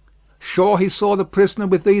 Sure he saw the prisoner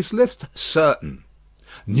with these lists? Certain.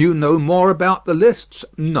 Knew no more about the lists?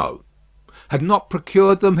 No. Had not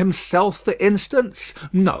procured them himself, for instance?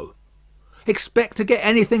 No. Expect to get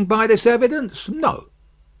anything by this evidence? No.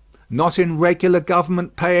 Not in regular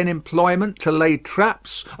government pay and employment to lay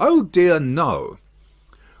traps? Oh dear, no.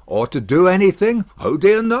 Or to do anything? Oh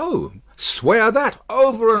dear, no. Swear that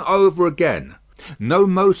over and over again. No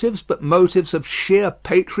motives but motives of sheer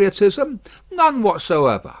patriotism? None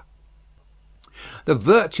whatsoever. The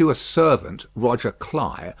virtuous servant, Roger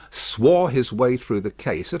Cly, swore his way through the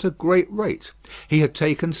case at a great rate. He had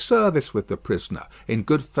taken service with the prisoner, in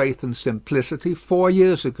good faith and simplicity, 4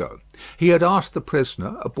 years ago. He had asked the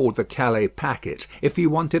prisoner, aboard the Calais packet, if he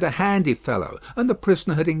wanted a handy fellow, and the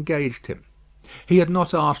prisoner had engaged him. He had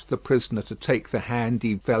not asked the prisoner to take the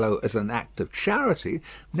handy fellow as an act of charity,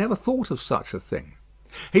 never thought of such a thing.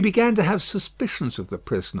 He began to have suspicions of the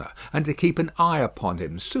prisoner, and to keep an eye upon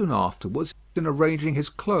him soon afterwards in arranging his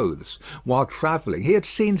clothes. While travelling he had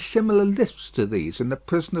seen similar lists to these in the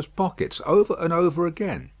prisoner's pockets over and over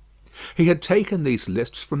again. He had taken these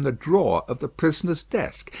lists from the drawer of the prisoner's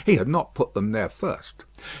desk. He had not put them there first.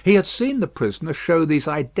 He had seen the prisoner show these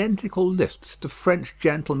identical lists to French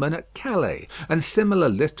gentlemen at Calais, and similar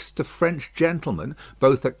lists to French gentlemen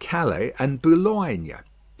both at Calais and Boulogne.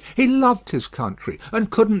 He loved his country, and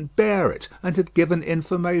couldn't bear it, and had given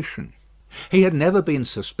information. He had never been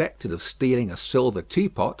suspected of stealing a silver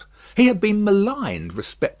teapot. He had been maligned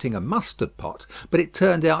respecting a mustard pot, but it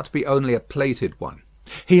turned out to be only a plated one.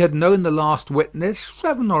 He had known the last witness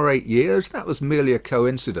 7 or 8 years. That was merely a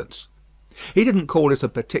coincidence. He didn't call it a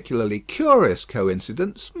particularly curious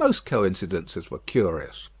coincidence. Most coincidences were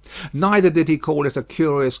curious. Neither did he call it a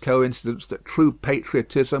curious coincidence that true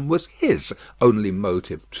patriotism was his only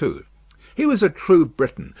motive too. He was a true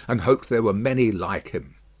Briton, and hoped there were many like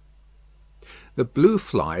him. The blue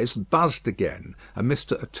flies buzzed again, and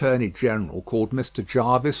Mr. Attorney General called Mr.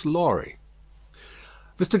 Jarvis Lorry.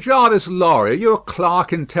 "Mr. Jarvis Lorry, are you a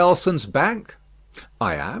clerk in Tellson's Bank?"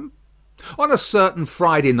 "I am." "On a certain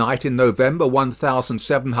Friday night in November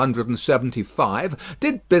 1775,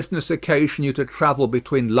 did business occasion you to travel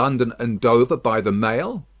between London and Dover by the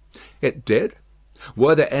mail?" "It did."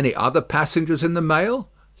 "Were there any other passengers in the mail?"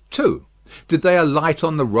 "2. Did they alight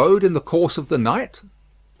on the road in the course of the night?"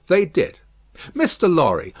 "They did." "Mr.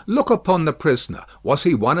 Lorry, look upon the prisoner. Was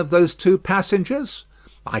he one of those 2 passengers?"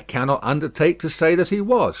 "I cannot undertake to say that he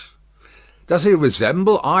was." "Does he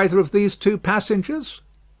resemble either of these 2 passengers?"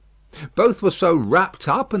 "Both were so wrapped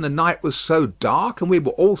up, and the night was so dark, and we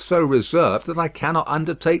were all so reserved, that I cannot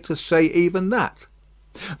undertake to say even that."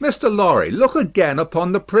 "Mr. Lorry, look again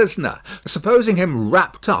upon the prisoner. Supposing him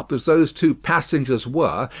wrapped up as those 2 passengers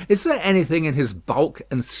were, is there anything in his bulk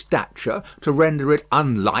and stature to render it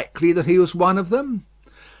unlikely that he was one of them?"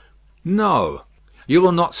 "No." "You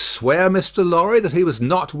will not swear, Mr. Lorry, that he was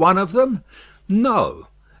not one of them?" "No."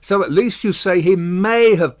 "So at least you say he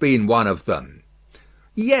may have been one of them?"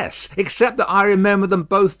 "Yes, except that I remember them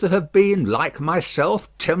both to have been, like myself,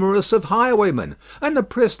 timorous of highwaymen, and the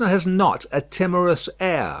prisoner has not a timorous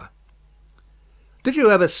air." "Did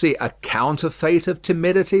you ever see a counterfeit of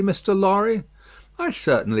timidity, Mr. Lorry?" "I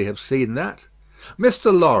certainly have seen that."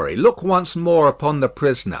 "Mr. Lorry, look once more upon the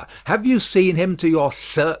prisoner. Have you seen him, to your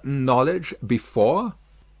certain knowledge, before?"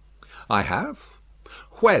 "I have."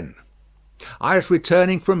 "When?" "I was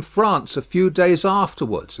returning from France a few days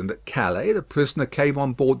afterwards, and at Calais the prisoner came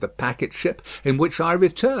on board the packet ship in which I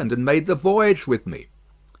returned, and made the voyage with me."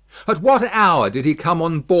 "At what hour did he come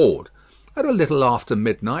on board?" "At a little after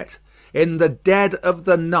midnight." "In the dead of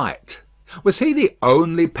the night. Was he the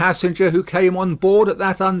only passenger who came on board at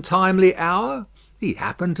that untimely hour?" "He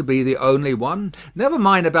happened to be the only one." "Never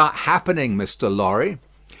mind about happening, Mr. Lorry.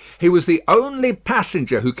 He was the only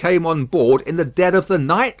passenger who came on board in the dead of the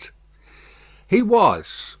night?" "He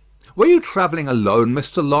was." "Were you travelling alone,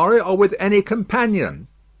 Mr. Lorry, or with any companion?"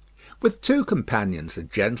 "With 2 companions, a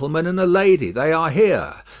gentleman and a lady. They are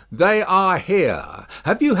here." "They are here.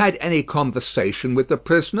 Have you had any conversation with the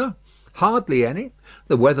prisoner?" "Hardly any.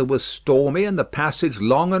 The weather was stormy and the passage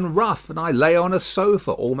long and rough, and I lay on a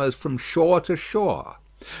sofa almost from shore to shore."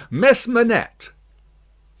 "Miss Manette."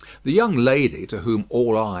 The young lady, to whom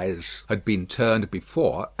all eyes had been turned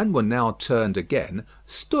before, and were now turned again,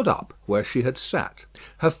 stood up where she had sat.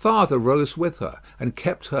 Her father rose with her, and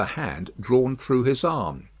kept her hand drawn through his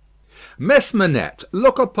arm. "Miss Manette,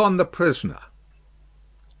 look upon the prisoner."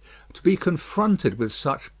 To be confronted with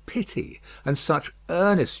such pity and such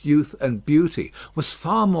earnest youth and beauty was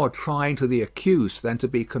far more trying to the accused than to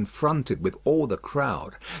be confronted with all the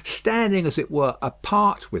crowd, standing as it were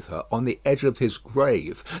apart with her on the edge of his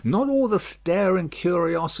grave. Not all the staring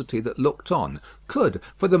curiosity that looked on could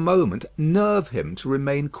for the moment nerve him to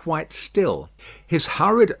remain quite still. His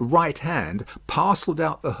hurried right hand parcelled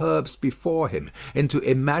out the herbs before him into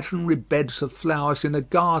imaginary beds of flowers in a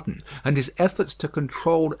garden, and his efforts to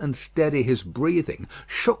control and steady his breathing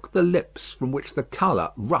shook the lips from which the colour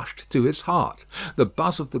rushed to his heart. The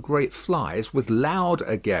buzz of the great flies was loud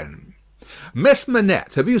again. "Miss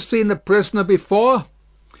Manette, have you seen the prisoner before?"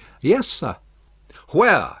 "Yes, sir."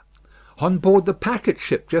 "Where?" "On board the packet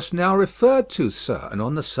ship just now referred to, sir, and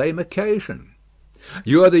on the same occasion."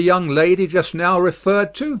 "You are the young lady just now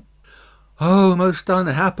referred to?" "Oh, most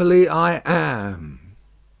unhappily I am."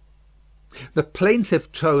 The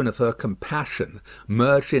plaintive tone of her compassion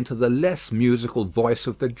merged into the less musical voice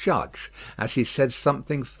of the judge, as he said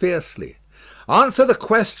something fiercely. "Answer the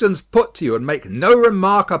questions put to you, and make no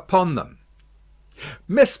remark upon them.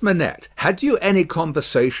 Miss Manette, had you any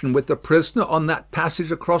conversation with the prisoner on that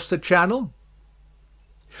passage across the channel?"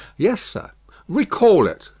 "Yes, sir." "Recall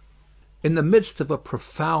it." In the midst of a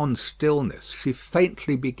profound stillness, she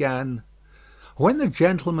faintly began, "When the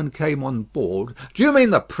gentleman came on board—" "Do you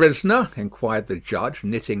mean the prisoner?" inquired the judge,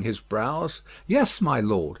 knitting his brows. "Yes, my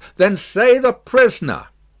lord." "Then say the prisoner."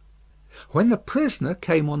 "When the prisoner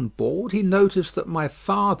came on board, he noticed that my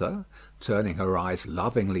father," turning her eyes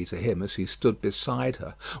lovingly to him as he stood beside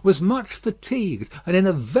her, "was much fatigued and in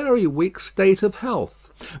a very weak state of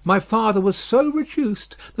health. My father was so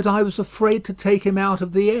reduced that I was afraid to take him out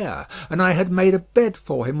of the air, and I had made a bed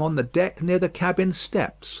for him on the deck near the cabin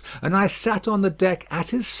steps, and I sat on the deck at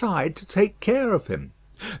his side to take care of him.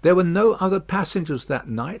 There were no other passengers that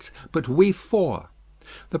night but we four.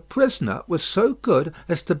 The prisoner was so good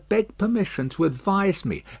as to beg permission to advise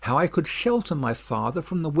me how I could shelter my father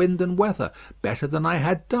from the wind and weather better than I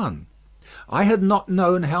had done. I had not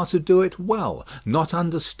known how to do it well, not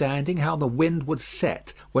understanding how the wind would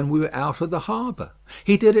set when we were out of the harbour.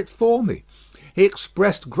 He did it for me. He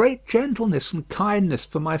expressed great gentleness and kindness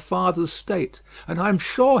for my father's state, and I am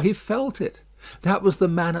sure he felt it. That was the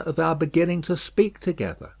manner of our beginning to speak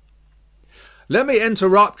together." "Let me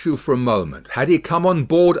interrupt you for a moment. Had he come on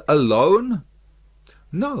board alone?"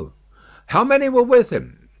 "No." "How many were with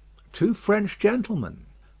him?" "2 French gentlemen."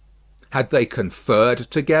 "Had they conferred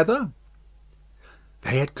together?"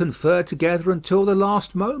 "They had conferred together until the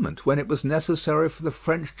last moment, when it was necessary for the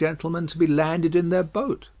French gentlemen to be landed in their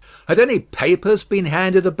boat." "Had any papers been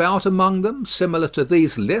handed about among them, similar to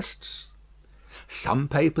these lists?" "Some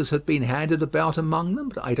papers had been handed about among them,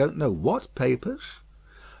 but I don't know what papers."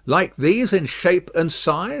 "Like these in shape and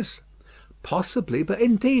size?" "Possibly, but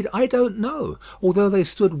indeed I don't know, although they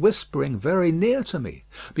stood whispering very near to me,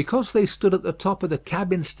 because they stood at the top of the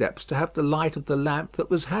cabin steps to have the light of the lamp that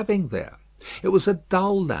was having there. It was a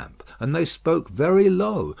dull lamp, and they spoke very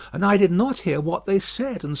low, and I did not hear what they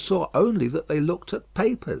said, and saw only that they looked at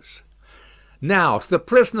papers." "Now to the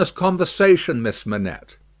prisoner's conversation, Miss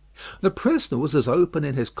Manette." "The prisoner was as open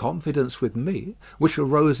in his confidence with me, which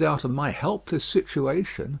arose out of my helpless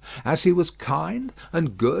situation, as he was kind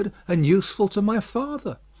and good and useful to my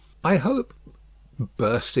father. I hope,"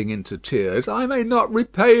 bursting into tears, "I may not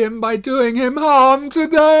repay him by doing him harm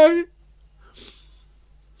to-day."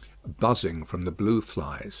 Buzzing from the blue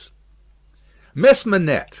flies. "Miss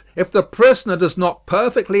Manette, if the prisoner does not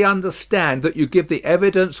perfectly understand that you give the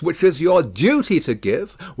evidence which is your duty to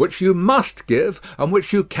give, which you must give, and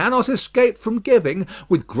which you cannot escape from giving,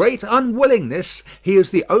 with great unwillingness, he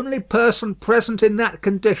is the only person present in that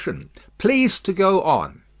condition. Please to go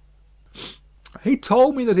on." "He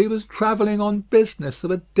told me that he was travelling on business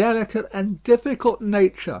of a delicate and difficult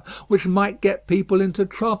nature, which might get people into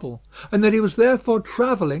trouble, and that he was therefore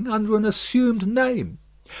travelling under an assumed name.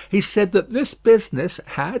 He said that this business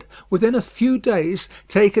had, within a few days,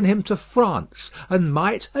 taken him to France, and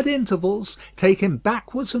might, at intervals, take him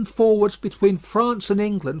backwards and forwards between France and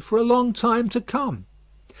England for a long time to come."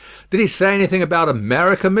 "Did he say anything about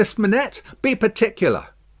America, Miss Manette? Be particular."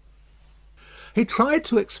 He tried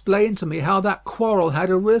to explain to me how that quarrel had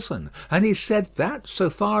arisen, and he said that, so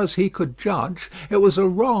far as he could judge, it was a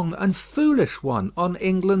wrong and foolish one on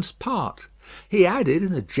England's part. He added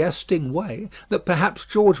in a jesting way that perhaps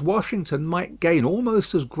George Washington might gain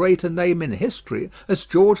almost as great a name in history as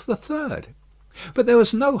George III. But there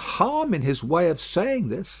was no harm in his way of saying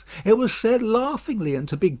this. It was said laughingly and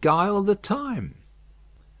to beguile the time.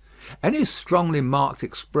 Any strongly marked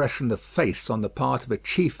expression of face on the part of a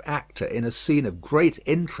chief actor in a scene of great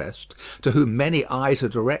interest, to whom many eyes are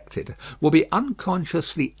directed, will be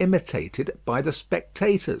unconsciously imitated by the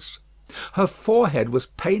spectators. Her forehead was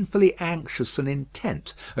painfully anxious and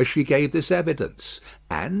intent as she gave this evidence,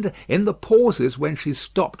 and, in the pauses when she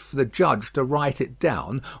stopped for the judge to write it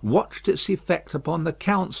down, watched its effect upon the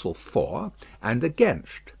counsel for and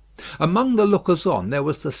against. Among the lookers-on there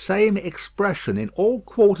was the same expression in all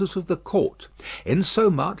quarters of the court,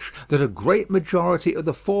 insomuch that a great majority of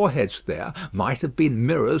the foreheads there might have been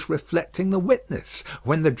mirrors reflecting the witness,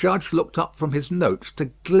 when the judge looked up from his notes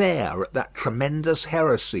to glare at that tremendous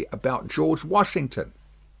heresy about George Washington.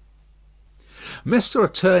 Mr.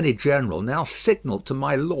 Attorney General now signalled to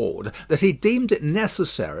my lord that he deemed it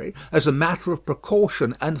necessary, as a matter of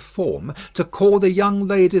precaution and form, to call the young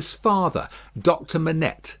lady's father, Dr.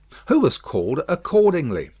 Manette, who was called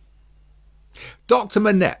accordingly. "Dr.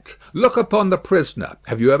 Manette, look upon the prisoner.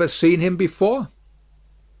 Have you ever seen him before?"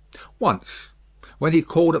 "Once, when he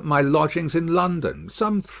called at my lodgings in London,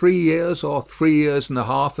 some 3 years or 3 years and a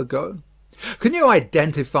half ago." "Can you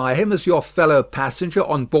identify him as your fellow passenger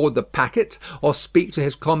on board the packet, or speak to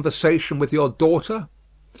his conversation with your daughter?"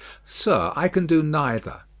 "Sir, I can do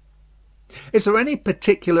neither." "Is there any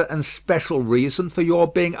particular and special reason for your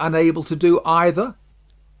being unable to do either?"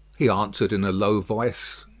 He answered in a low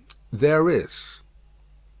voice, "There is."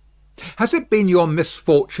 "Has it been your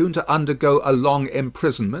misfortune to undergo a long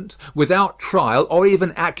imprisonment, without trial or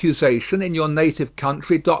even accusation, in your native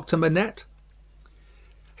country, Dr. Manette?"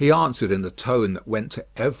 He answered in a tone that went to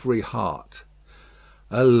every heart,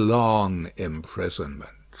 "A long imprisonment."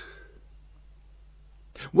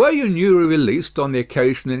 "Were you newly released on the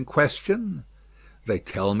occasion in question?" "They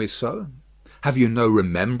tell me so." "Have you no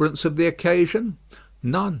remembrance of the occasion?"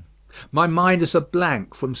 "None. My mind is a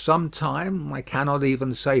blank from some time, I cannot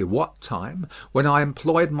even say what time, when I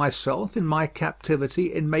employed myself in my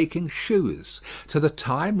captivity in making shoes, to the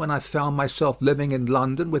time when I found myself living in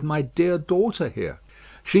London with my dear daughter here.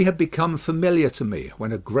 She had become familiar to me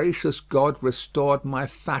when a gracious God restored my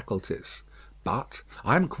faculties. But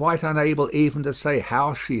I am quite unable even to say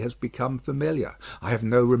how she has become familiar. I have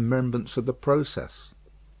no remembrance of the process."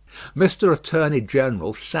 Mr. Attorney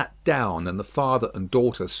General sat down, and the father and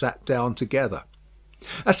daughter sat down together.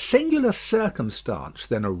 A singular circumstance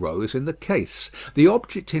then arose in the case, the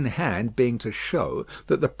object in hand being to show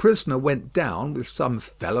that the prisoner went down with some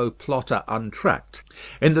fellow plotter untracked,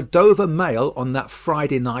 in the Dover mail on that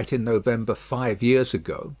Friday night in November 5 years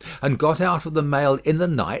ago, and got out of the mail in the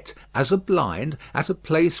night, as a blind, at a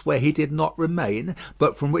place where he did not remain,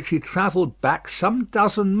 but from which he travelled back some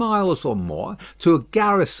dozen miles or more to a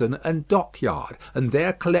garrison and dockyard, and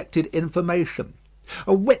there collected information.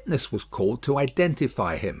 A witness was called to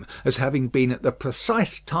identify him as having been at the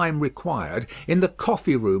precise time required in the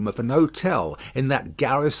coffee room of an hotel in that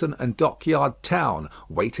garrison and dockyard town,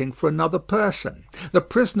 waiting for another person. The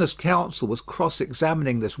prisoner's counsel was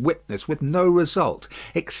cross-examining this witness with no result,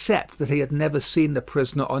 except that he had never seen the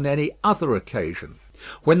prisoner on any other occasion.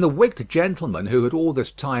 When the wigged gentleman, who had all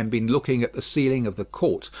this time been looking at the ceiling of the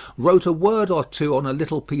court, wrote a word or two on a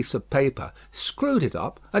little piece of paper, screwed it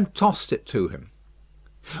up, and tossed it to him.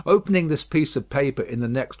 Opening this piece of paper in the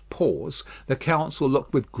next pause, the counsel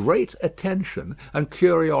looked with great attention and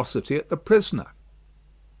curiosity at the prisoner.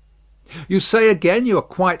 "You say again you are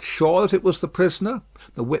quite sure that it was the prisoner?"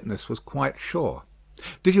 The witness was quite sure.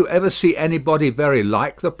 "Did you ever see anybody very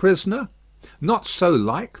like the prisoner?" "Not so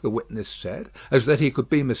like," the witness said, "as that he could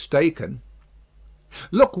be mistaken."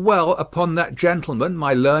 "Look well upon that gentleman,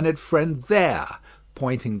 my learned friend, there,"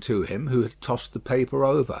 pointing to him who had tossed the paper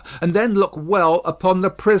over, "and then look well upon the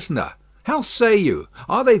prisoner. How say you?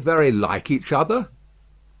 Are they very like each other?"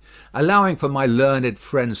 Allowing for my learned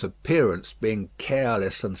friend's appearance being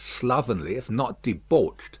careless and slovenly, if not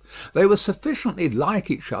debauched, they were sufficiently like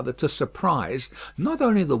each other to surprise not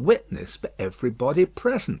only the witness but everybody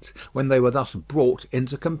present, when they were thus brought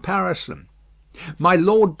into comparison. My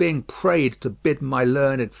lord being prayed to bid my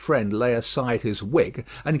learned friend lay aside his wig,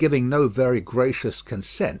 and giving no very gracious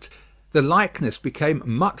consent, the likeness became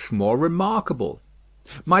much more remarkable.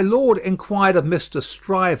 My lord inquired of Mr.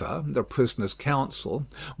 Stryver, the prisoner's counsel,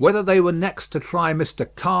 whether they were next to try Mr.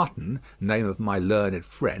 Carton, name of my learned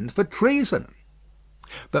friend, for treason.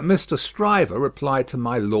 But Mr. Stryver replied to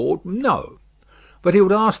my lord, no, but he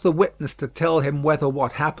would ask the witness to tell him whether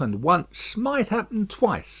what happened once might happen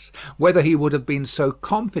twice, whether he would have been so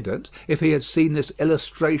confident if he had seen this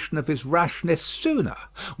illustration of his rashness sooner,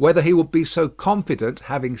 whether he would be so confident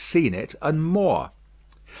having seen it and more.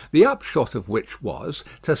 The upshot of which was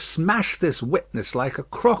to smash this witness like a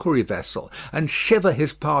crockery vessel, and shiver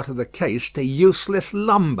his part of the case to useless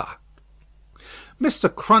lumber.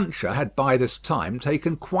 Mr. Cruncher had by this time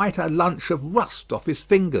taken quite a lunch of rust off his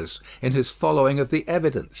fingers in his following of the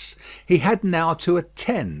evidence. He had now to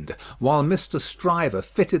attend, while Mr. Stryver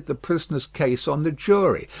fitted the prisoner's case on the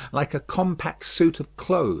jury, like a compact suit of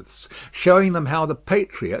clothes, showing them how the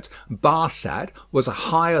patriot, Barsad, was a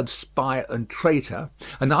hired spy and traitor,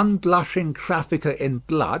 an unblushing trafficker in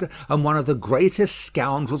blood, and one of the greatest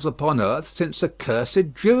scoundrels upon earth since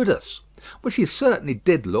accursed Judas, which he certainly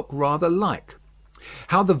did look rather like.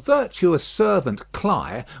 How the virtuous servant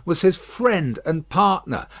Cly was his friend and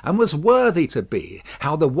partner, and was worthy to be.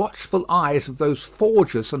 How the watchful eyes of those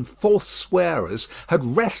forgers and false swearers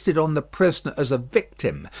had rested on the prisoner as a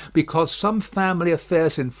victim, because some family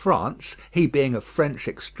affairs in France, he being of French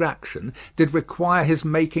extraction, did require his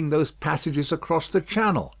making those passages across the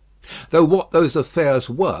Channel. Though what those affairs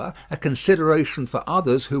were, a consideration for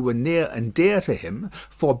others who were near and dear to him,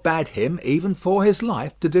 forbade him, even for his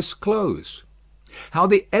life, to disclose. How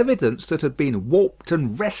the evidence that had been warped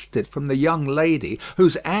and wrested from the young lady,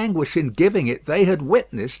 whose anguish in giving it they had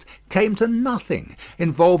witnessed, came to nothing,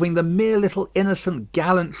 involving the mere little innocent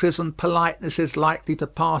gallantries and politenesses likely to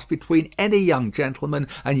pass between any young gentleman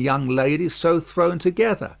and young lady so thrown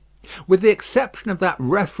together. With the exception of that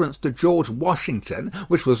reference to George Washington,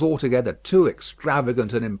 which was altogether too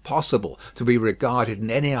extravagant and impossible to be regarded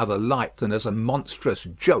in any other light than as a monstrous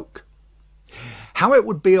joke. How it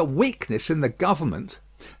would be a weakness in the government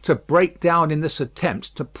to break down in this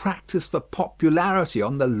attempt to practise for popularity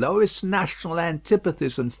on the lowest national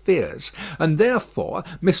antipathies and fears, and therefore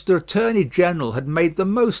Mr. Attorney General had made the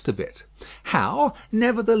most of it. How,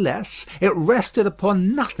 nevertheless, it rested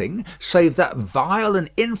upon nothing save that vile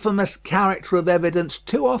and infamous character of evidence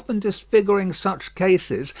too often disfiguring such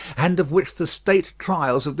cases, and of which the state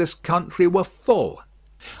trials of this country were full.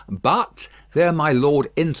 But there my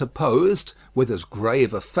lord interposed, with as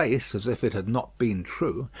grave a face as if it had not been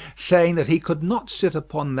true, saying that he could not sit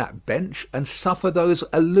upon that bench and suffer those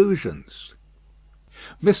allusions.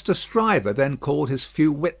 Mr. Stryver then called his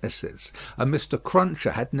few witnesses, and Mr.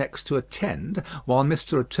 Cruncher had next to attend, while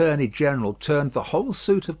Mr. Attorney General turned the whole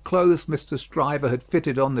suit of clothes Mr. Stryver had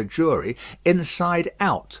fitted on the jury inside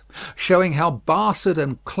out, showing how Barsad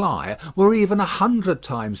and Cly were even 100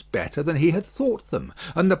 times better than he had thought them,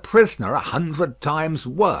 and the prisoner 100 times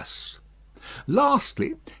worse.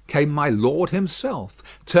 Lastly came my lord himself,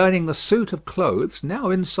 turning the suit of clothes, now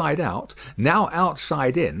inside out, now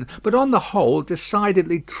outside in, but on the whole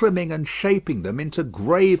decidedly trimming and shaping them into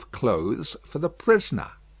grave clothes for the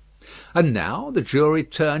prisoner. And now the jury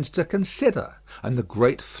turned to consider, and the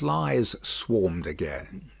great flies swarmed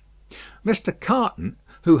again. Mr. Carton,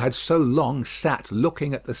 who had so long sat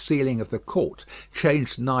looking at the ceiling of the court,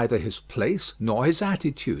 changed neither his place nor his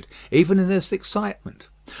attitude, even in this excitement,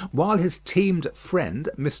 while his teamed friend,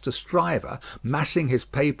 Mr. Stryver, massing his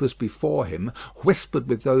papers before him, whispered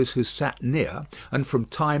with those who sat near, and from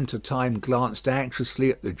time to time glanced anxiously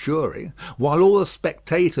at the jury, while all the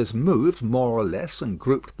spectators moved more or less and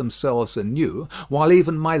grouped themselves anew, while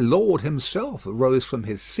even my lord himself rose from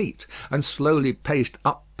his seat and slowly paced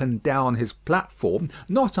up and down his platform,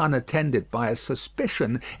 not unattended by a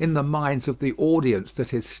suspicion in the minds of the audience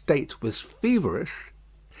that his state was feverish.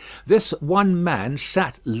 This one man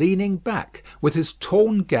sat leaning back, with his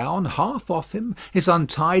torn gown half off him, his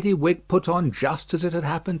untidy wig put on just as it had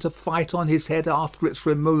happened to fight on his head after its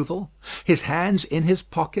removal, his hands in his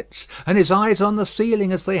pockets, and his eyes on the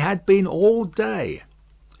ceiling as they had been all day.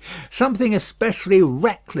 Something especially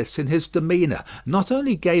reckless in his demeanour not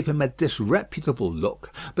only gave him a disreputable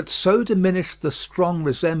look, but so diminished the strong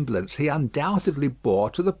resemblance he undoubtedly bore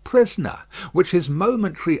to the prisoner, which his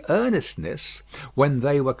momentary earnestness, when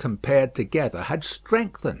they were compared together, had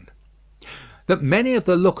strengthened. That many of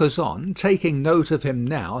the lookers-on, taking note of him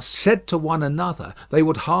now, said to one another they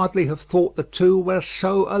would hardly have thought the two were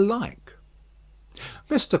so alike.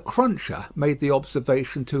 Mr. Cruncher made the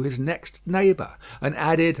observation to his next neighbour, and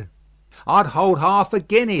added, "I'd hold half a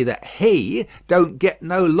guinea that he don't get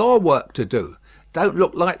no law work to do. Don't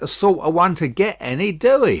look like the sort of one to get any,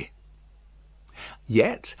 do he?"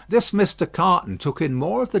 Yet this Mr. Carton took in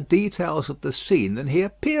more of the details of the scene than he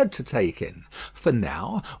appeared to take in; for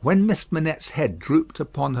now, when Miss Manette's head drooped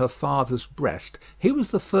upon her father's breast, he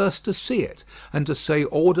was the first to see it, and to say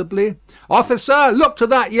audibly, "Officer, look to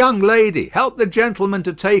that young lady. Help the gentleman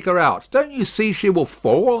to take her out. Don't you see she will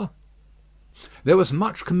fall?" There was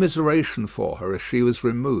much commiseration for her as she was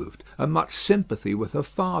removed, and much sympathy with her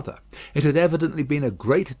father. It had evidently been a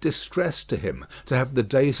great distress to him to have the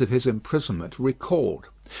days of his imprisonment recalled.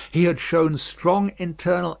 He had shown strong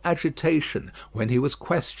internal agitation when he was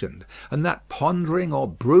questioned, and that pondering or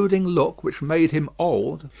brooding look which made him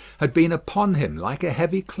old had been upon him like a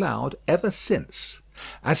heavy cloud ever since.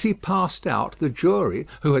 As he passed out, the jury,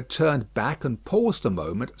 who had turned back and paused a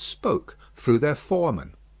moment, spoke through their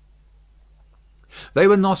foreman. They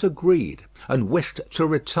were not agreed, and wished to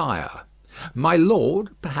retire. My lord,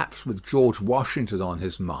 perhaps with George Washington on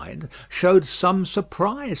his mind, showed some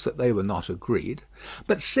surprise that they were not agreed,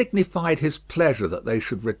 but signified his pleasure that they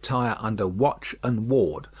should retire under watch and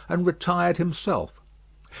ward, and retired himself.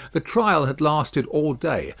 The trial had lasted all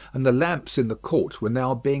day, and the lamps in the court were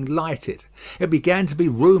now being lighted. It began to be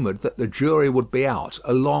rumoured that the jury would be out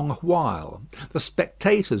a long while. The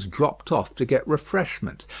spectators dropped off to get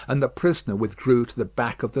refreshment, and the prisoner withdrew to the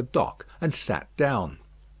back of the dock and sat down.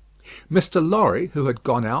 Mr. Lorry, who had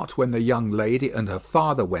gone out when the young lady and her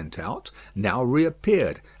father went out, now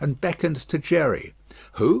reappeared and beckoned to Jerry,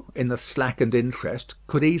 who, in the slackened interest,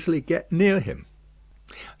 could easily get near him.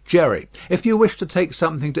 "Jerry, if you wish to take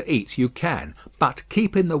something to eat, you can, but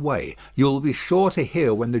keep in the way. You will be sure to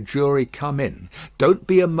hear when the jury come in. Don't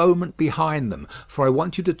be a moment behind them, for I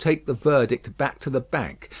want you to take the verdict back to the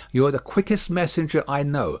bank. You are the quickest messenger I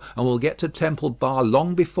know, and will get to Temple Bar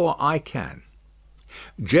long before I can."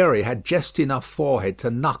 Jerry had just enough forehead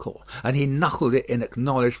to knuckle, and he knuckled it in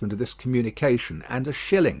acknowledgment of this communication and a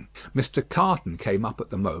shilling. Mr. Carton came up at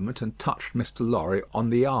the moment and touched Mr. Lorry on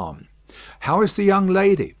the arm. "How is the young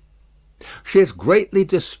lady?" "She is greatly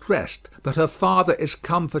distressed, but her father is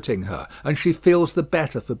comforting her, and she feels the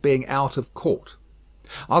better for being out of court.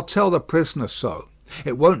 I'll tell the prisoner so.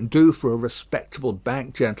 It won't do for a respectable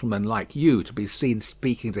bank gentleman like you to be seen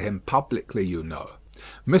speaking to him publicly, you know."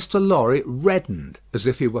 Mr. Lorry reddened, as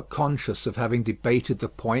if he were conscious of having debated the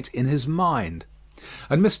point in his mind,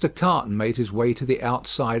 and Mr. Carton made his way to the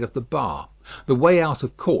outside of the bar. The way out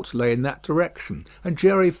of court lay in that direction, and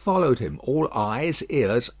Jerry followed him, all eyes,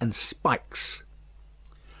 ears, and spikes.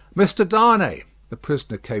 "Mr. Darnay," the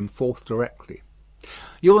prisoner came forth directly,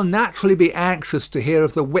 "you will naturally be anxious to hear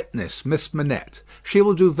of the witness, Miss Manette. She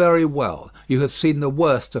will do very well. You have seen the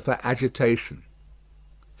worst of her agitation."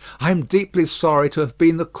 "I am deeply sorry to have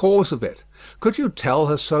been the cause of it. Could you tell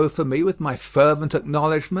her so for me with my fervent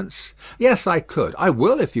acknowledgments?" "Yes, I could. I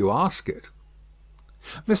will if you ask it."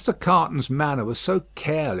 Mr. Carton's manner was so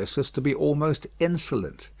careless as to be almost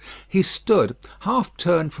insolent. He stood, half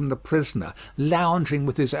turned from the prisoner, lounging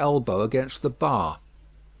with his elbow against the bar.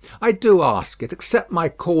 "I do ask it. Accept my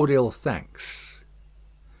cordial thanks."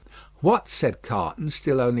 "What," said Carton,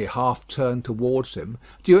 still only half turned towards him,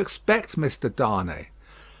 "do you expect, Mr. Darnay?"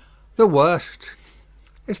 "The worst.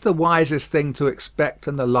 It's the wisest thing to expect,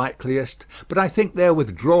 and the likeliest. But I think their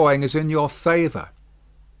withdrawing is in your favour."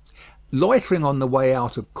 Loitering on the way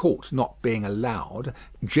out of court not being allowed,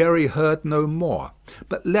 Jerry heard no more,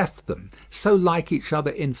 but left them, so like each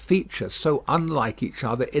other in feature, so unlike each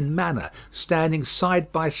other in manner, standing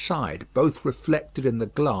side by side, both reflected in the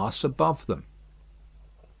glass above them.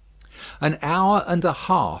 An hour and a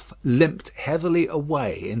half limped heavily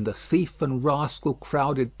away in the thief and rascal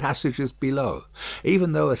crowded passages below,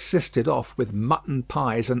 even though assisted off with mutton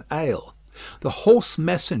pies and ale. The horse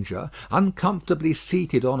messenger, uncomfortably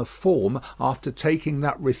seated on a form after taking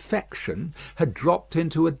that refection, had dropped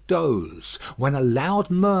into a doze, when a loud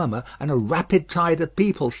murmur and a rapid tide of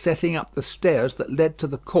people setting up the stairs that led to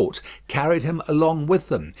the court carried him along with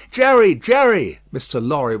them. "Jerry! Jerry!" Mr.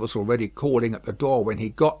 Lorry was already calling at the door when he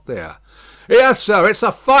got there. "Yes, sir. It's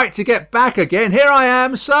a fight to get back again. Here I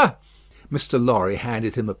am, sir." Mr. Lorry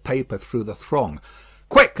handed him a paper through the throng.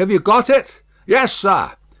 "Quick, have you got it?" "Yes,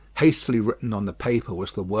 sir." Hastily written on the paper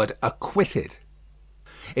was the word "acquitted."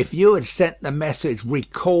 "If you had sent the message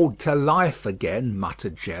 'recalled to life' again,"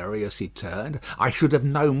 muttered Jerry as he turned, "I should have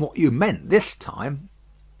known what you meant this time."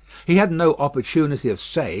 He had no opportunity of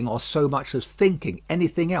saying, or so much as thinking,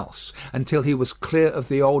 anything else, until he was clear of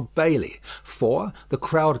the Old Bailey, for the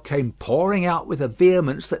crowd came pouring out with a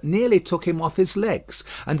vehemence that nearly took him off his legs,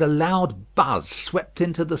 and a loud buzz swept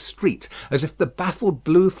into the street, as if the baffled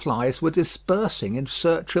blue flies were dispersing in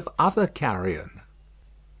search of other carrion.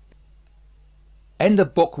 End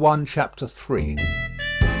of Book 1, Chapter 3.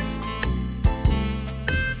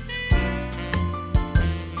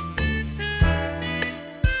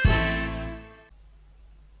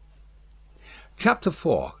 Chapter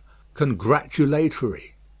 4.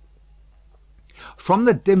 Congratulatory. From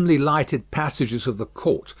the dimly lighted passages of the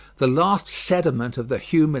court, the last sediment of the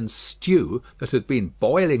human stew that had been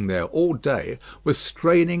boiling there all day was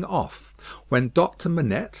straining off, when Dr.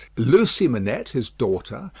 Manette, Lucy Manette, his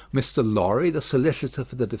daughter, Mr. Lorry, the solicitor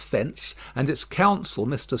for the defence, and its counsel,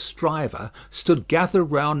 Mr. Stryver, stood gathered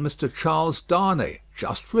round Mr. Charles Darnay,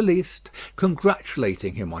 just released,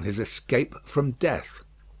 congratulating him on his escape from death.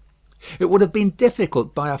 It would have been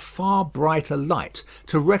difficult by a far brighter light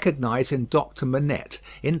to recognise in Dr. Manette,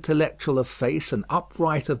 intellectual of face and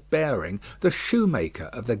upright of bearing, the shoemaker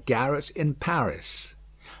of the garret in Paris.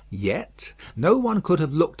 Yet no one could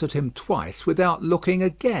have looked at him twice without looking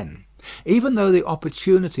again, even though the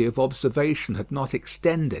opportunity of observation had not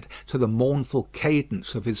extended to the mournful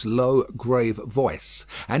cadence of his low, grave voice,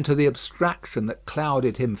 and to the abstraction that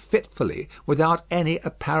clouded him fitfully without any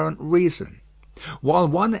apparent reason. While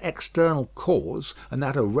one external cause, and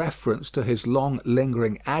that a reference to his long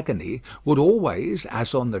lingering agony, would always,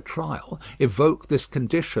 as on the trial, evoke this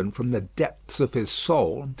condition from the depths of his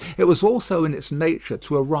soul, it was also in its nature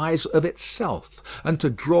to arise of itself, and to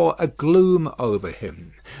draw a gloom over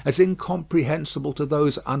him, as incomprehensible to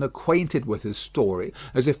those unacquainted with his story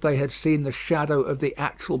as if they had seen the shadow of the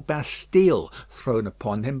actual Bastille thrown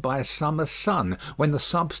upon him by a summer sun, when the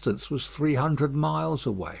substance was 300 miles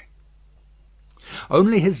away.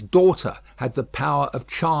 Only his daughter had the power of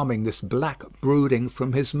charming this black brooding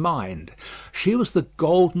from his mind. She was the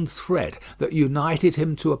golden thread that united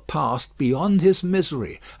him to a past beyond his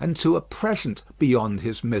misery, and to a present beyond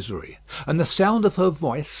his misery; and the sound of her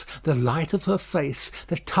voice, the light of her face,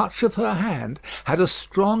 the touch of her hand, had a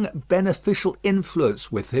strong beneficial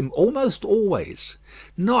influence with him almost always.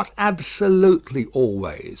 Not absolutely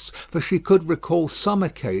always, for she could recall some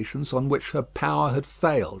occasions on which her power had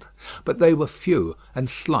failed, but they were few and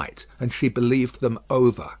slight, and she believed them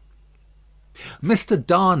over. Mr.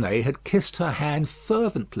 Darnay had kissed her hand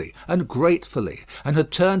fervently and gratefully, and had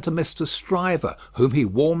turned to Mr. Stryver, whom he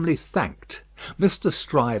warmly thanked. Mr.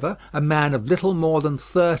 Stryver, a man of little more than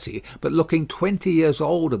 30, but looking 20 years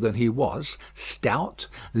older than he was, stout,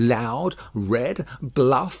 loud, red,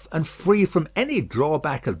 bluff, and free from any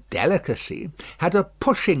drawback of delicacy, had a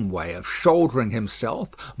pushing way of shouldering himself,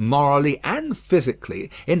 morally and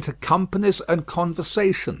physically, into companies and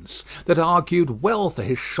conversations, that argued well for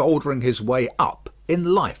his shouldering his way up in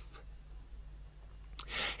life.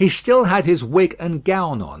 He still had his wig and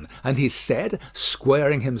gown on, and he said,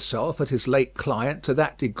 squaring himself at his late client to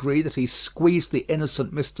that degree that he squeezed the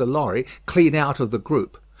innocent Mr. Lorry clean out of the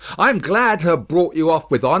group, "I'm glad to have brought you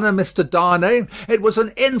off with honour, Mr. Darnay. It was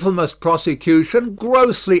an infamous prosecution,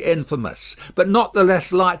 grossly infamous, but not the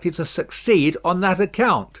less likely to succeed on that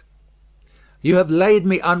account. You have laid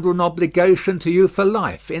me under an obligation to you for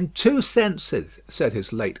life, in 2 senses," said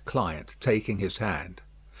his late client, taking his hand.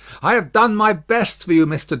 "I have done my best for you,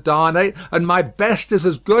 Mr. Darnay, and my best is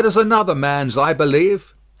as good as another man's, I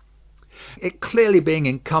believe." It clearly being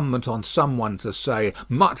incumbent on some one to say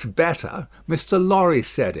 "much better," Mr. Lorry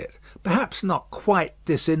said it, perhaps not quite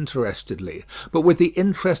disinterestedly, but with the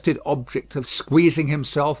interested object of squeezing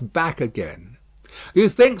himself back again. "You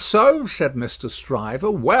think so?" said Mr.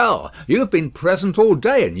 Stryver. "Well, you've been present all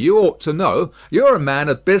day, and you ought to know. You're a man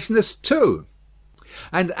of business too."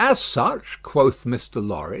 "And as such," quoth Mr.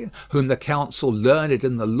 Lorry, whom the counsel learned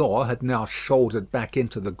in the law had now shouldered back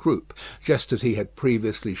into the group, just as he had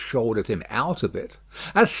previously shouldered him out of it,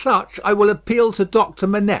 "as such I will appeal to Dr.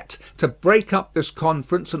 Manette to break up this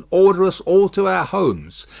conference and order us all to our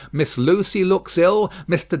homes. Miss Lucy looks ill.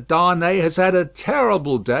 Mr. Darnay has had a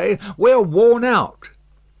terrible day. We're worn out."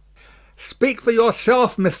 "Speak for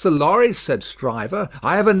yourself, Mr. Lorry," said Stryver.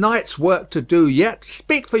 "I have a night's work to do yet.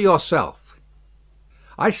 Speak for yourself."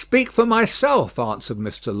 "I speak for myself," answered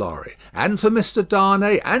Mr. Lorry, "and for Mr.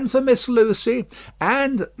 Darnay, and for Miss Lucy,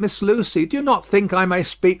 and, Miss Lucy, do you not think I may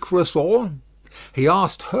speak for us all?" He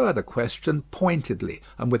asked her the question pointedly,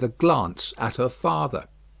 and with a glance at her father.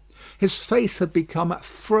 His face had become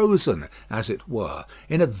frozen, as it were,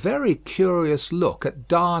 in a very curious look at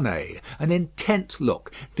Darnay, an intent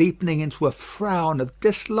look, deepening into a frown of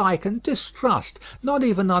dislike and distrust, not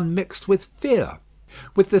even unmixed with fear.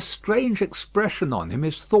 With this strange expression on him,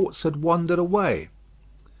 his thoughts had wandered away.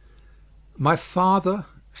 "My father,"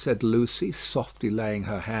 said Lucy, softly laying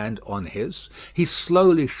her hand on his. He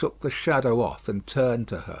slowly shook the shadow off and turned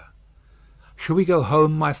to her. "Shall we go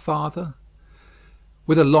home, my father?"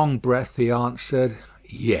 With a long breath he answered,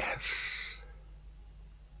 "Yes."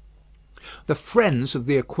 The friends of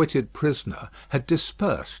the acquitted prisoner had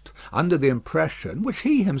dispersed, under the impression, which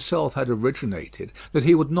he himself had originated, that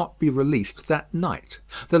he would not be released that night.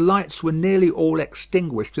 The lights were nearly all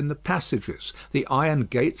extinguished in the passages, the iron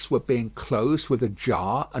gates were being closed with a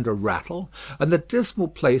jar and a rattle, and the dismal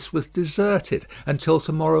place was deserted until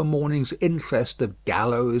tomorrow morning's interest of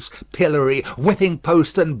gallows, pillory, whipping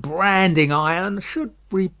post, and branding iron should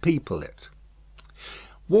repeople it.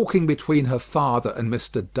 Walking between her father and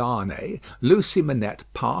Mr. Darnay, Lucy Manette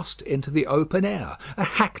passed into the open air. A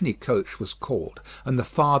hackney coach was called, and the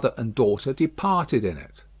father and daughter departed in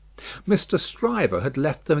it. Mr. Stryver had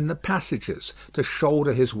left them in the passages to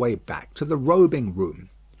shoulder his way back to the robing room.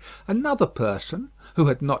 Another person, who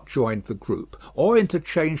had not joined the group, or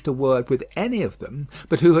interchanged a word with any of them,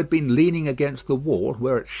 but who had been leaning against the wall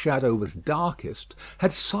where its shadow was darkest,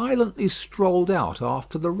 had silently strolled out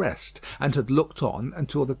after the rest, and had looked on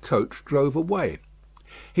until the coach drove away.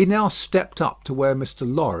 He now stepped up to where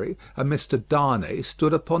Mr. Lorry and Mr. Darnay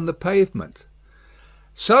stood upon the pavement.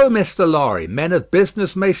 "So, Mr. Lorry, men of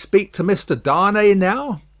business may speak to Mr. Darnay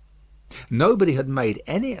now?" Nobody had made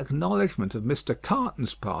any acknowledgment of Mr.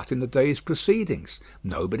 Carton's part in the day's proceedings.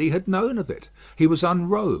 Nobody had known of it. He was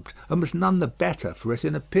unrobed, and was none the better for it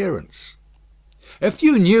in appearance. "If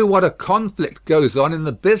you knew what a conflict goes on in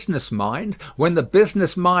the business mind, when the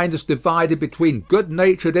business mind is divided between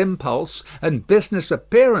good-natured impulse and business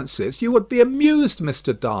appearances, you would be amused,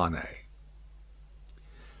 Mr. Darnay."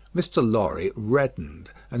 Mr. Lorry reddened,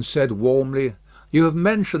 and said warmly, "You have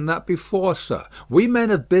mentioned that before, sir. We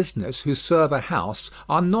men of business who serve a house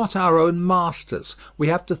are not our own masters. We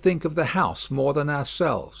have to think of the house more than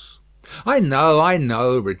ourselves." I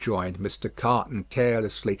know," rejoined Mr. Carton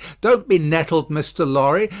carelessly. "Don't be nettled, Mr.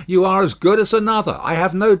 Lorry. You are as good as another, I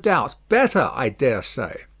have no doubt. Better, I dare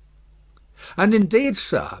say." "And indeed,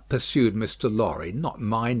 sir," pursued Mr. Lorry, not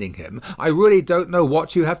minding him, "I really don't know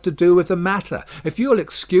what you have to do with the matter. If you'll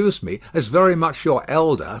excuse me, as very much your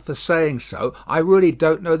elder, for saying so, I really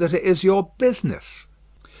don't know that it is your business."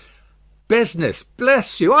 "Business!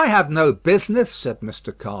 Bless you, I have no business," said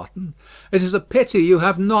Mr. Carton. "It is a pity you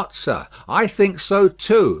have not, sir. I think so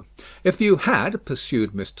too. If you had,"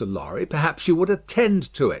 pursued Mr. Lorry, "perhaps you would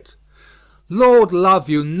attend to it." "Lord love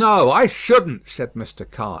you, no, I shouldn't," said Mr.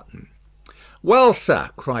 Carton. "Well,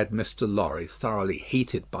 sir," cried Mr. Lorry, thoroughly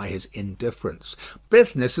heated by his indifference,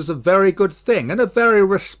 "business is a very good thing, and a very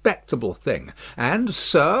respectable thing; and,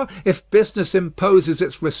 sir, if business imposes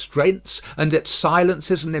its restraints and its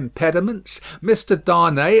silences and impediments, Mr.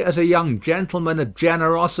 Darnay, as a young gentleman of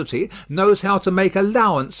generosity, knows how to make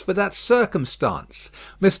allowance for that circumstance.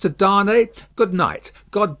 Mr. Darnay, good night.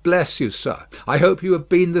 God bless you, sir. I hope you have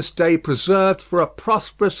been this day preserved for a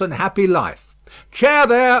prosperous and happy life. Chair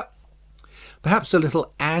there!" Perhaps a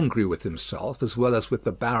little angry with himself as well as with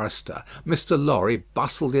the barrister, Mr. Lorry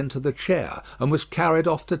bustled into the chair, and was carried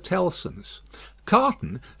off to Tellson's.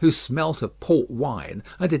 Carton, who smelt of port wine,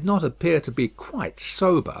 and did not appear to be quite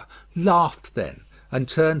sober, laughed then, and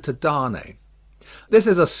turned to Darnay. "This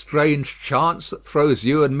is a strange chance that throws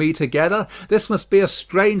you and me together. This must be a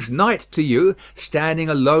strange night to you, standing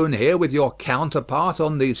alone here with your counterpart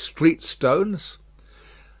on these street stones."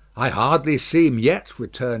 "I hardly seem yet,"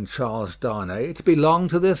 returned Charles Darnay, "to belong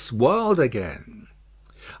to this world again."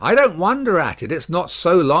 "I don't wonder at it. It's not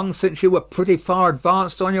so long since you were pretty far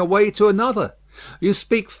advanced on your way to another. You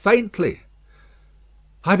speak faintly."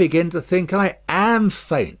 "I begin to think I am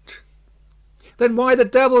faint." "Then why the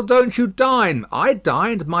devil don't you dine? I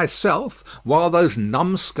dined myself, while those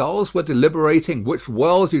numbskulls were deliberating which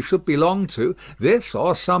world you should belong to, this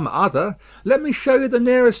or some other. Let me show you the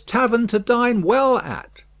nearest tavern to dine well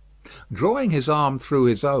at." Drawing his arm through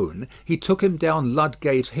his own, he took him down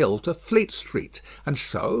Ludgate Hill to Fleet Street, and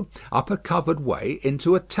so up a covered way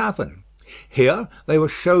into a tavern. Here they were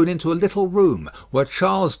shown into a little room, where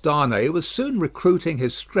Charles Darnay was soon recruiting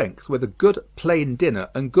his strength with a good plain dinner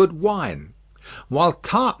and good wine, while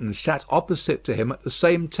Carton sat opposite to him at the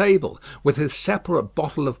same table, with his separate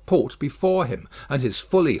bottle of port before him, and his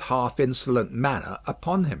fully half-insolent manner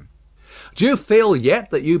upon him. "Do you feel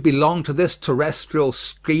yet that you belong to this terrestrial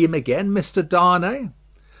scheme again, Mr. Darnay?"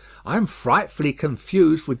 "I am frightfully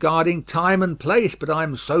confused regarding time and place, but I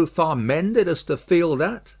am so far mended as to feel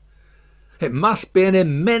that." "It must be an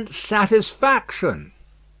immense satisfaction."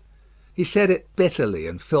 He said it bitterly,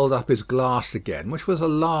 and filled up his glass again, which was a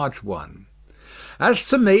large one. "As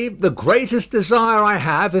to me, the greatest desire I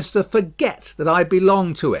have is to forget that I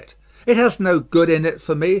belong to it. It has no good in it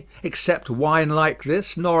for me, except wine like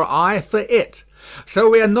this, nor I for it. So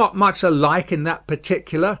we are not much alike in that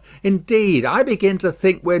particular. Indeed, I begin to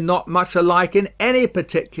think we're not much alike in any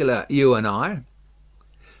particular, you and I."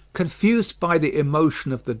 Confused by the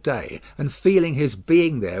emotion of the day, and feeling his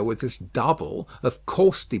being there with this double of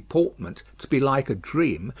coarse deportment to be like a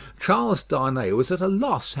dream, Charles Darnay was at a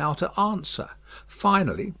loss how to answer.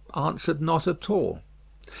 Finally answered not at all.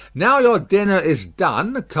 "Now your dinner is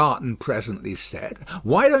done," Carton presently said,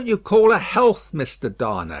 "why don't you call a health, Mr.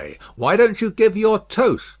 Darnay? Why don't you give your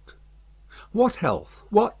toast?" "What health?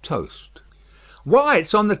 What toast?" "Why,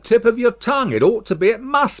 it's on the tip of your tongue. It ought to be. It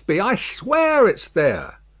must be. I swear it's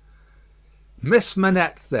there." "Miss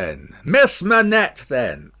Manette, then. Miss Manette,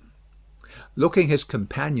 then." Looking his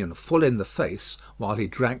companion full in the face while he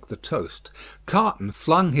drank the toast, Carton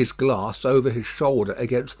flung his glass over his shoulder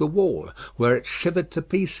against the wall, where it shivered to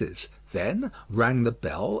pieces, then rang the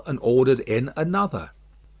bell and ordered in another.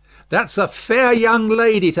 "That's a fair young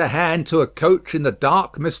lady to hand to a coach in the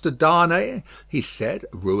dark, Mr. Darnay," he said,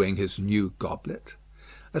 rueing his new goblet.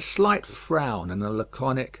 A slight frown and a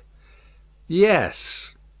laconic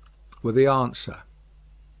 "Yes," were the answer.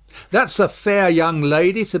 "That's a fair young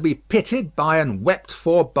lady to be pitied by and wept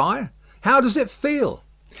for by. How does it feel?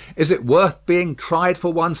 Is it worth being tried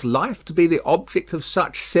for one's life to be the object of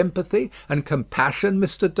such sympathy and compassion,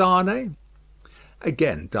 Mr. Darnay?"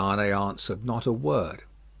 Again Darnay answered not a word.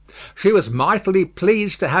 "She was mightily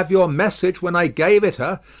pleased to have your message when I gave it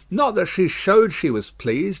her. Not that she showed she was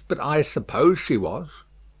pleased, but I suppose she was."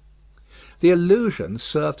 The allusion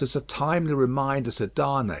served as a timely reminder to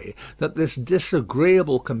Darnay that this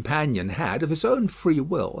disagreeable companion had, of his own free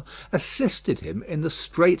will, assisted him in the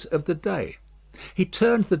strait of the day. He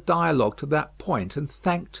turned the dialogue to that point and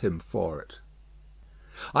thanked him for it.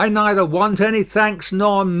 "I neither want any thanks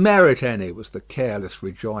nor merit any," was the careless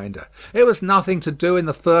rejoinder. "It was nothing to do in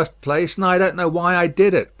the first place, and I don't know why I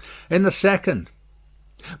did it. In the second,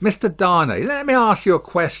 Mr. Darnay, let me ask you a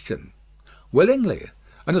question." "Willingly,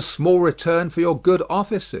 and a small return for your good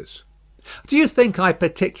offices. Do you think I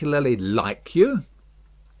particularly like you?"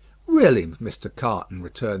 "Really, Mr. Carton,"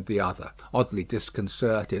 returned the other, oddly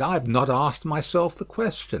disconcerted, "I have not asked myself the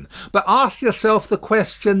question." "But ask yourself the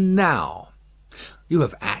question now." "You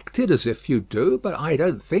have acted as if you do, but I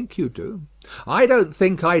don't think you do." "I don't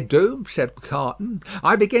think I do," said Carton.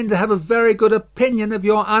 "I begin to have a very good opinion of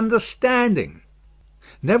your understanding."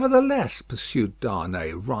 "Nevertheless," pursued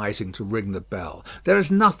Darnay, rising to ring the bell, "there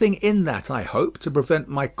is nothing in that, I hope, to prevent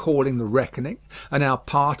my calling the reckoning, and our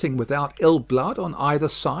parting without ill blood on either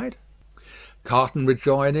side?" Carton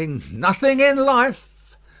rejoining, "Nothing in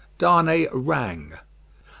life," Darnay rang.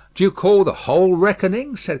 "Do you call the whole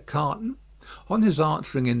reckoning?" said Carton. On his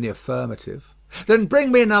answering in the affirmative, "Then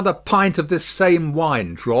bring me another pint of this same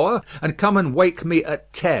wine, drawer, and come and wake me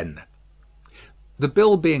at 10." The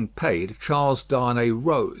bill being paid, Charles Darnay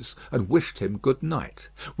rose and wished him good night.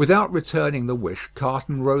 Without returning the wish,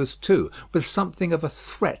 Carton rose too, with something of a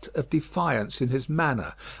threat of defiance in his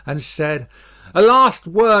manner, and said, "A last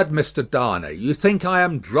word, Mr. Darnay. You think I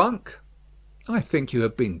am drunk?" "I think you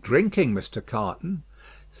have been drinking, Mr. Carton."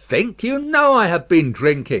 "Think! You know I have been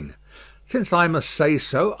drinking." "Since I must say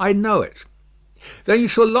so, I know it." "Then you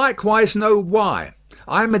shall likewise know why.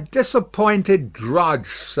 I am a disappointed drudge,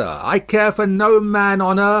 sir. I care for no man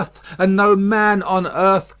on earth, and no man on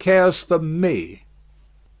earth cares for me."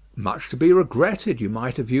 "Much to be regretted. You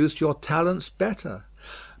might have used your talents better."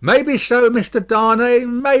 "Maybe so, Mr. Darnay,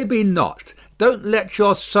 maybe not. Don't let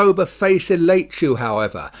your sober face elate you,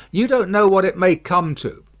 however. You don't know what it may come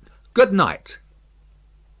to. Good night."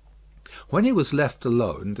 When he was left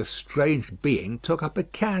alone, the strange being took up a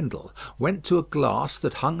candle, went to a glass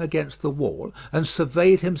that hung against the wall, and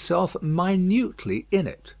surveyed himself minutely in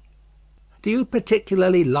it. "Do you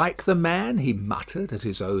particularly like the man?" he muttered at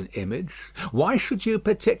his own image. "Why should you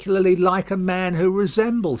particularly like a man who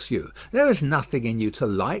resembles you? There is nothing in you to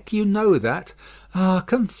like, you know that. Ah,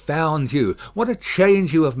 confound you! What a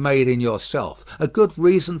change you have made in yourself! A good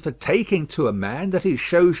reason for taking to a man, that he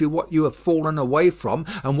shows you what you have fallen away from,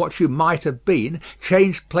 and what you might have been.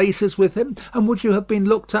 Change places with him, and would you have been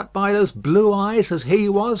looked at by those blue eyes as he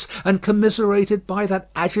was, and commiserated by that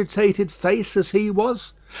agitated face as he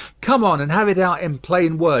was? Come on, and have it out in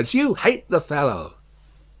plain words. You hate the fellow."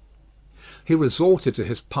 He resorted to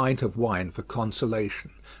his pint of wine for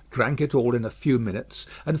consolation, drank it all in a few minutes,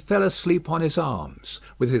 and fell asleep on his arms,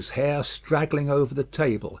 with his hair straggling over the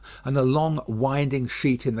table, and a long winding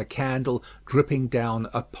sheet in the candle dripping down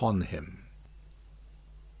upon him.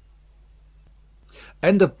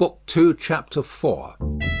 End of Book 2, Chapter 4.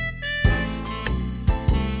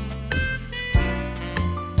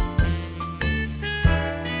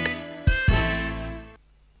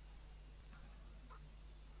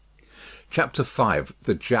 Chapter 5.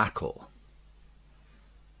 The Jackal.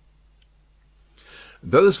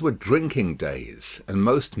 Those were drinking days, and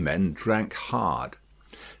most men drank hard.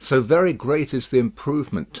 So very great is the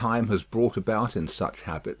improvement time has brought about in such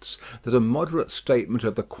habits, that a moderate statement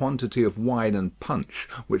of the quantity of wine and punch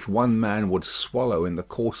which one man would swallow in the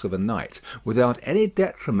course of a night, without any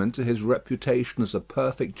detriment to his reputation as a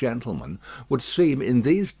perfect gentleman, would seem in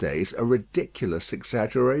these days a ridiculous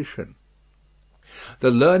exaggeration.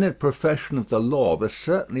 The learned profession of the law was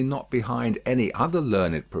certainly not behind any other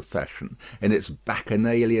learned profession in its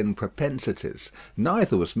bacchanalian propensities,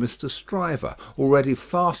 neither was Mr. Stryver, already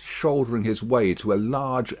fast shouldering his way to a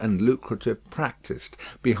large and lucrative practice,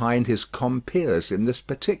 behind his compeers in this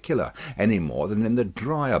particular, any more than in the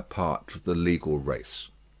drier parts of the legal race.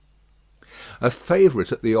 A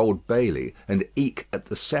favourite at the Old Bailey, and eke at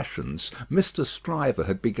the Sessions, Mr. Stryver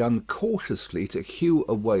had begun cautiously to hew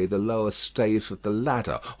away the lower staves of the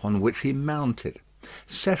ladder on which he mounted.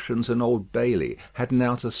 Sessions and Old Bailey had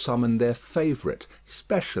now to summon their favourite,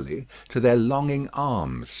 specially, to their longing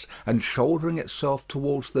arms, and shouldering itself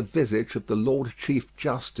towards the visage of the Lord Chief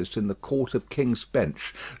Justice in the Court of King's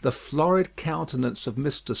Bench, the florid countenance of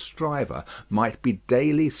Mr. Stryver might be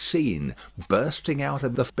daily seen, bursting out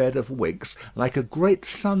of the bed of wigs like a great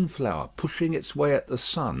sunflower pushing its way at the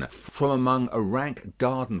sun from among a rank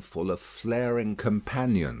gardenful of flaring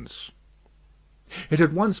companions. It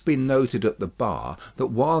had once been noted at the bar that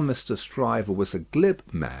while Mr. Stryver was a glib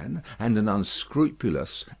man, and an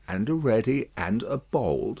unscrupulous, and a ready, and a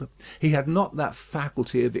bold, he had not that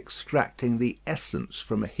faculty of extracting the essence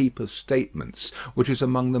from a heap of statements which is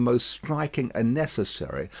among the most striking and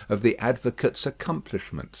necessary of the advocate's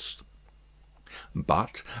accomplishments.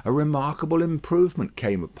 But a remarkable improvement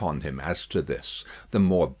came upon him as to this. The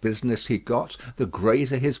more business he got, the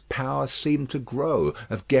greater his power seemed to grow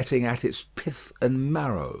of getting at its pith and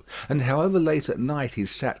marrow; and however late at night he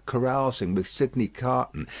sat carousing with Sidney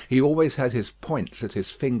Carton, he always had his points at his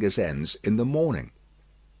fingers' ends in the morning.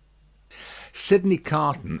 Sidney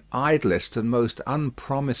Carton, idlest and most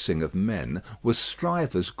unpromising of men, was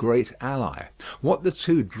Stryver's great ally. What the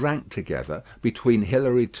two drank together, between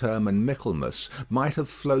Hilary Term and Michaelmas, might have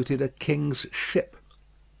floated a king's ship.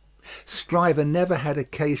 Stryver never had a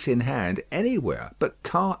case in hand anywhere, but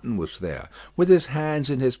Carton was there, with his hands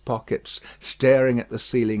in his pockets, staring at the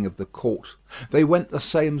ceiling of the court. They went the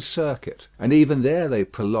same circuit, and even there they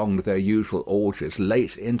prolonged their usual orgies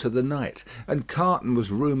late into the night, and Carton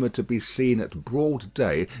was rumoured to be seen at broad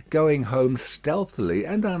day going home stealthily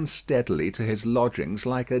and unsteadily to his lodgings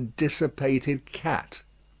like a dissipated cat.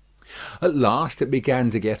 At last it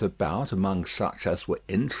began to get about, among such as were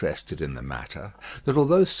interested in the matter, that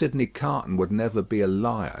although Sidney Carton would never be a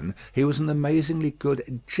lion, he was an amazingly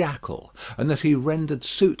good jackal, and that he rendered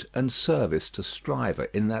suit and service to Stryver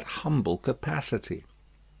in that humble capacity.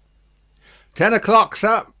 10 o'clock,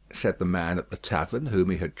 sir," said the man at the tavern, whom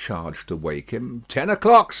he had charged to wake him. 10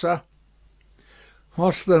 o'clock, sir."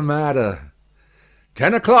 "What's the matter?"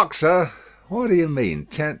 10 o'clock, sir." "What do you mean?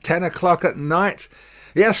 10 o'clock at night?"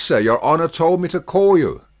 "Yes, sir. Your honour told me to call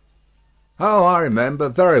you." "Oh, I remember.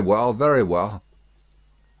 Very well, very well."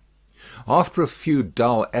 After a few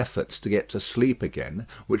dull efforts to get to sleep again,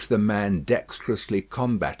 which the man dexterously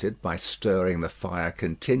combated by stirring the fire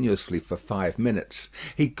continuously for 5 minutes,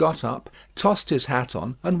 he got up, tossed his hat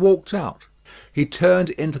on, and walked out. He turned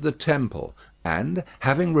into the Temple, and,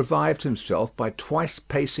 having revived himself by twice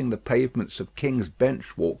pacing the pavements of King's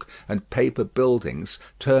Bench Walk and Paper Buildings,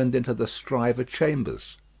 turned into the Stryver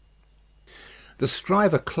chambers. The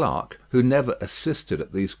Stryver clerk, who never assisted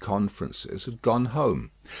at these conferences, had gone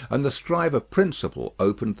home, and the Stryver principal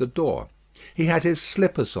opened the door. He had his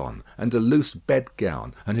slippers on, and a loose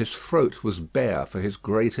bedgown, and his throat was bare for his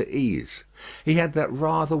greater ease. He had that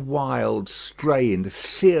rather wild, strained,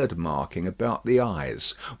 seared marking about the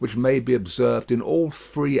eyes, which may be observed in all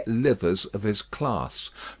free livers of his class,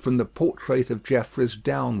 from the portrait of Jeffreys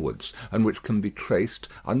downwards, and which can be traced,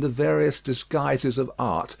 under various disguises of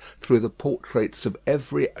art, through the portraits of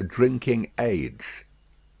every drinking age.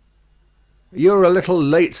 "You're a little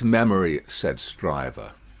late, Memory," said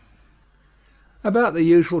Stryver. "About the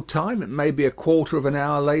usual time. It may be a quarter of an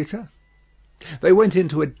hour later." They went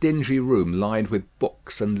into a dingy room lined with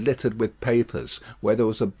books and littered with papers, where there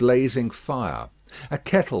was a blazing fire. A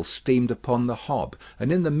kettle steamed upon the hob,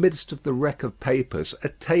 and in the midst of the wreck of papers a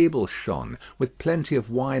table shone, with plenty of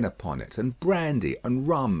wine upon it, and brandy, and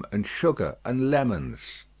rum, and sugar, and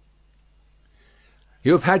lemons.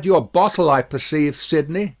 "You have had your bottle, I perceive,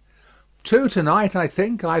 Sidney." "2 to-night, I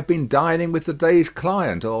think. I have been dining with the day's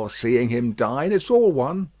client, or seeing him dine. It's all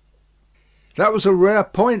one." "That was a rare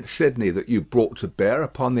point, Sidney, that you brought to bear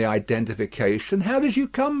upon the identification. How did you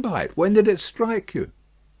come by it? When did it strike you?"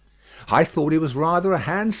 I thought he was rather a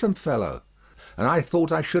handsome fellow, and I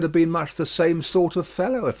thought I should have been much the same sort of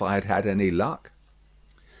fellow if I had had any luck."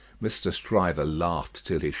 Mr. Stryver laughed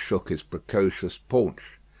till he shook his precocious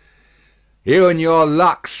paunch. "You and your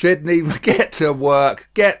luck, Sidney. Get to work,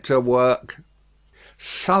 get to work."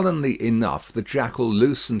 Sullenly enough the Jackal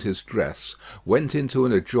loosened his dress, went into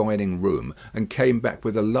an adjoining room, and came back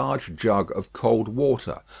with a large jug of cold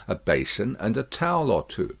water, a basin, and a towel or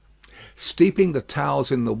two. Steeping the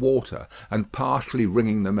towels in the water, and partially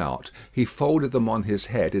wringing them out, he folded them on his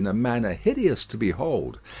head in a manner hideous to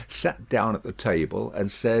behold, sat down at the table,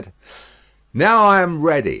 and said, "Now I am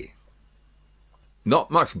ready."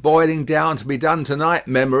 "Not much boiling down to be done to-night,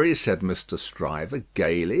 Memory," said Mr. Stryver,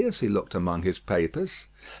 gaily, as he looked among his papers.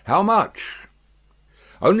 "How much?"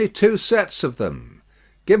 "Only 2 sets of them.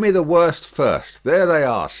 Give me the worst first. There they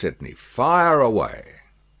are, Sidney. Fire away."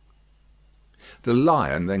 The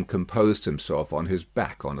lion then composed himself on his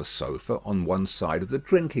back on a sofa on one side of the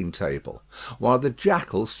drinking table, while the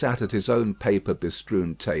Jackal sat at his own paper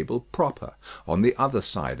bestrewn table proper, on the other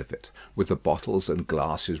side of it, with the bottles and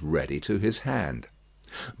glasses ready to his hand.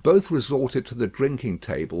 Both resorted to the drinking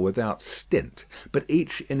table without stint, but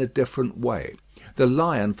each in a different way, the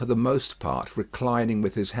lion for the most part reclining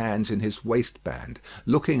with his hands in his waistband,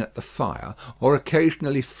 looking at the fire, or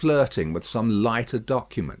occasionally flirting with some lighter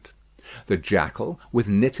document. The Jackal, with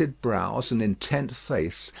knitted brows and intent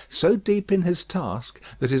face, so deep in his task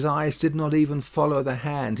that his eyes did not even follow the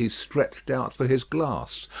hand he stretched out for his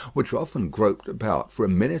glass, which often groped about for a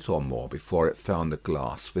minute or more before it found the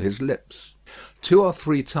glass for his lips. 2 or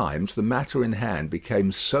 3 times the matter in hand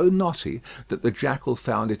became so knotty that the Jackal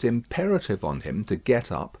found it imperative on him to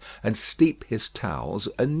get up and steep his towels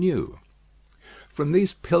anew. From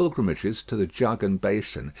these pilgrimages to the jug and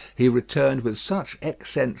basin he returned with such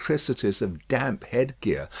eccentricities of damp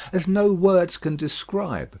headgear as no words can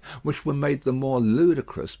describe, which were made the more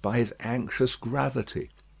ludicrous by his anxious gravity.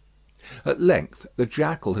 At length the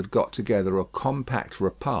Jackal had got together a compact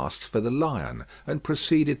repast for the lion, and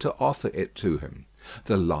proceeded to offer it to him.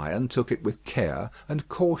 The lion took it with care and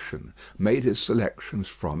caution, made his selections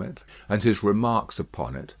from it, and his remarks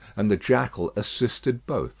upon it, and the Jackal assisted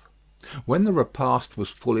both. When the repast was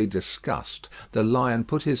fully discussed, the lion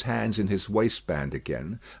put his hands in his waistband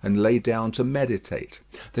again, and lay down to meditate.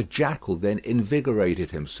 The Jackal then invigorated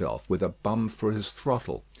himself with a bum for his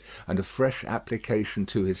throttle, and a fresh application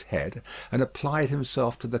to his head, and applied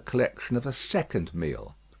himself to the collection of a second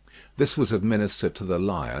meal. This was administered to the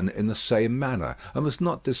lion in the same manner, and was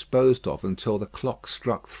not disposed of until the clock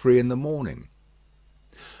struck 3 in the morning.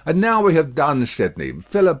 "And now we have done, Sidney,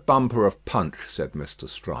 fill a bumper of punch," said Mr.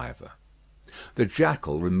 Stryver. The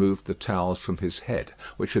Jackal removed the towels from his head,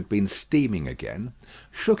 which had been steaming again,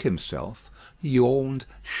 shook himself, yawned,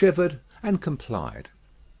 shivered, and complied.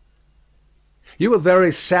 "You were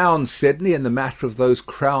very sound, Sidney, in the matter of those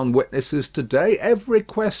Crown witnesses to-day. Every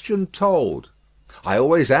question told." "I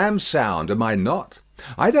always am sound, am I not?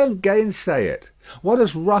 I don't gainsay it. What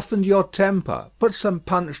has roughened your temper? Put some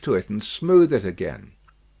punch to it and smooth it again."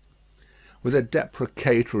 With a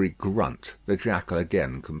deprecatory grunt, the Jackal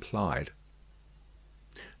again complied.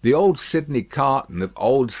 "The old Sidney Carton of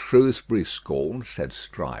old Shrewsbury School," said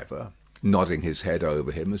Stryver, nodding his head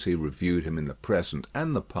over him as he reviewed him in the present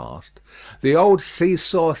and the past. "The old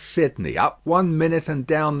seesaw Sidney, up one minute and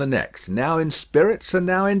down the next, now in spirits and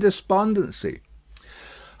now in despondency."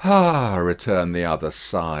 "Ah," returned the other,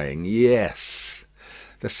 sighing, "yes.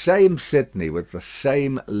 The same Sidney with the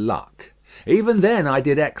same luck. Even then I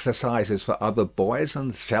did exercises for other boys,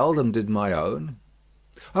 and seldom did my own."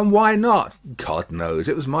 "And why not?" "God knows.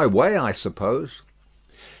 It was my way, I suppose."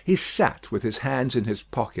 He sat with his hands in his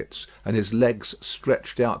pockets and his legs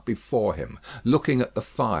stretched out before him, looking at the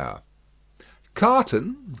fire.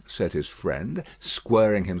 "Carton," said his friend,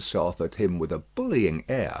 squaring himself at him with a bullying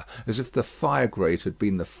air, as if the fire-grate had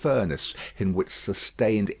been the furnace in which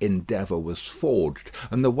sustained endeavour was forged,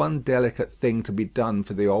 and the one delicate thing to be done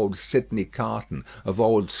for the old Sidney Carton of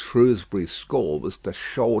old Shrewsbury School was to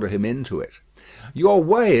shoulder him into it. "Your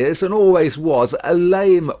way is, and always was, a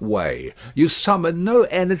lame way. You summon no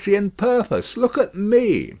energy and purpose. Look at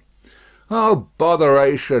me." "Oh,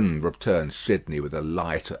 botheration," returned Sidney with a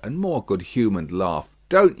lighter and more good-humoured laugh.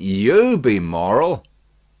 "Don't you be moral."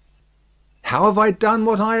 "How have I done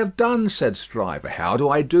what I have done?" said Stryver. "How do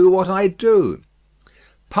I do what I do?"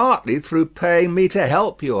 "Partly through paying me to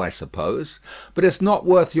help you, I suppose. But it's not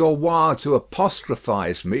worth your while to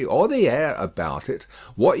apostrophise me or the air about it.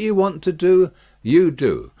 What you want to do, you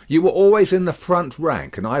do. You were always in the front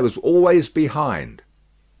rank, and I was always behind.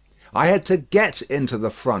 I had to get into the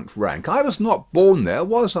front rank. I was not born there,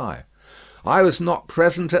 was I? "I was not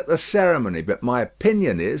present at the ceremony, but my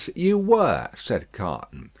opinion is you were," said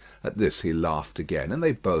Carton. At this he laughed again, and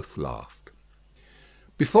they both laughed.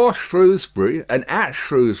 "Before Shrewsbury, and at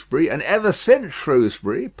Shrewsbury, and ever since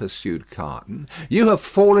Shrewsbury," pursued Carton, "you have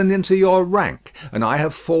fallen into your rank, and I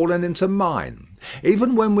have fallen into mine.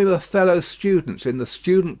 Even when we were fellow students in the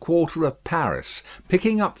student quarter of Paris,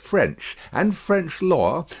 picking up French, and French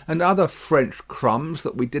law, and other French crumbs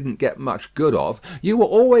that we didn't get much good of, you were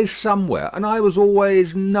always somewhere, and I was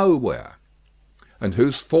always nowhere." "And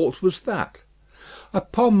whose fault was that?"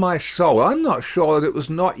 "Upon my soul, I'm not sure that it was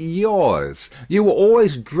not yours. You were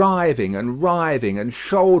always driving and riving and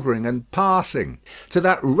shouldering and passing, to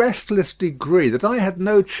that restless degree that I had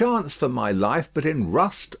no chance for my life but in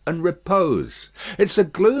rust and repose. It's a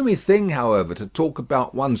gloomy thing, however, to talk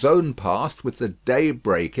about one's own past with the day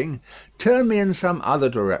breaking. Turn me in some other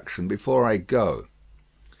direction before I go."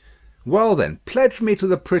 "Well, then, pledge me to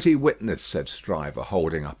the pretty witness," said Stryver,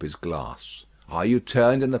 holding up his glass. "Are you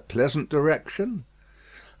turned in a pleasant direction?"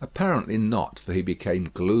 Apparently not, for he became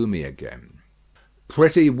gloomy again.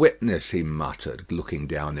 "Pretty witness," he muttered, looking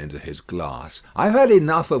down into his glass. "I've had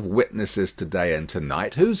enough of witnesses to-day and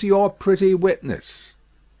to-night. Who's your pretty witness?"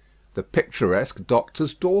 "The picturesque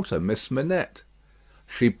doctor's daughter, Miss Manette."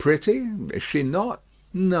 "She pretty? Is she not?"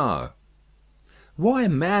 "No." "Why,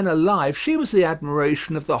 man alive, she was the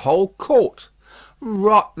admiration of the whole court."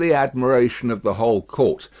 "Rot the admiration of the whole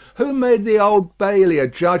court. Who made the Old Bailey a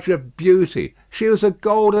judge of beauty? She was a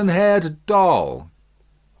golden-haired doll."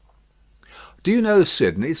 "Do you know,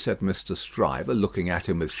 Sidney," said Mr. Stryver, looking at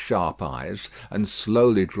him with sharp eyes, and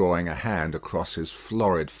slowly drawing a hand across his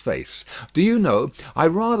florid face, "do you know, I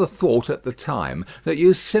rather thought at the time that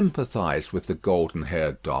you sympathised with the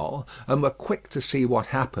golden-haired doll, and were quick to see what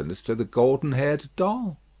happened to the golden-haired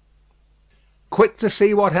doll?" "Quick to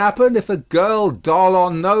see what happened? If a girl, doll or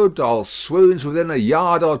no doll, swoons within a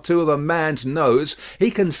yard or two of a man's nose, he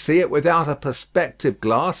can see it without a perspective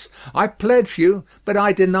glass. I pledge you, but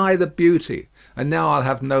I deny the beauty. And now I'll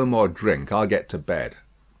have no more drink. I'll get to bed."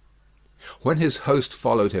 When his host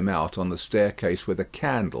followed him out on the staircase with a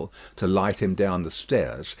candle to light him down the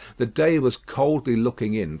stairs, the day was coldly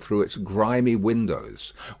looking in through its grimy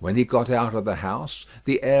windows. When he got out of the house,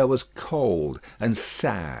 the air was cold and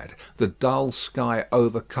sad, the dull sky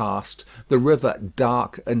overcast, the river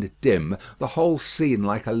dark and dim, the whole scene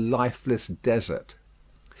like a lifeless desert.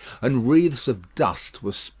 And wreaths of dust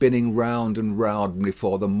were spinning round and round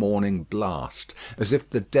before the morning blast, as if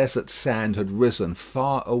the desert sand had risen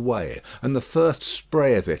far away, and the first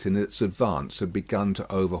spray of it in its advance had begun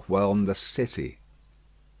to overwhelm the city.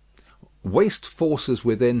 Waste forces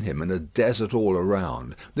within him and a desert all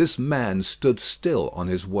around, this man stood still on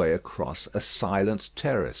his way across a silent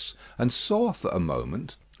terrace, and saw for a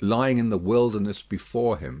moment, lying in the wilderness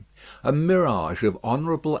before him, a mirage of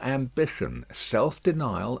honourable ambition,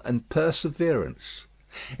 self-denial, and perseverance.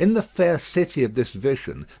 In the fair city of this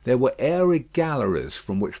vision there were airy galleries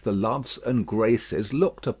from which the loves and graces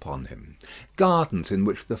looked upon him, gardens in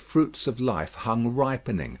which the fruits of life hung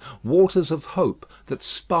ripening, waters of hope that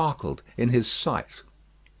sparkled in his sight.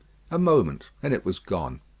 A moment, and it was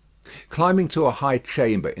gone. Climbing to a high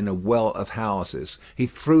chamber in a well of houses, he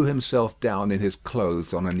threw himself down in his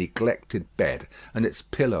clothes on a neglected bed, and its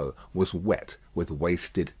pillow was wet with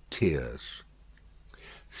wasted tears.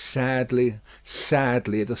 Sadly,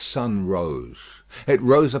 sadly the sun rose. It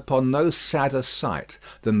rose upon no sadder sight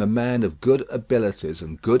than the man of good abilities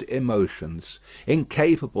and good emotions,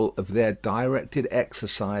 incapable of their directed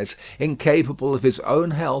exercise, incapable of his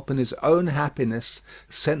own help and his own happiness,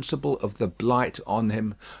 sensible of the blight on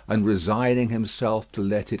him, and resigning himself to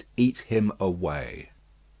let it eat him away.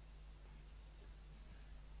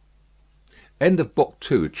 End of Book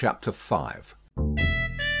 2, Chapter 5.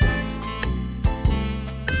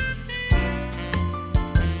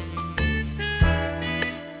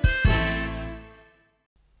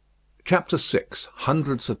 Chapter 6.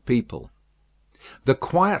 Hundreds of People. The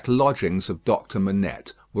quiet lodgings of Dr.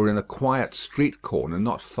 Manette were in a quiet street corner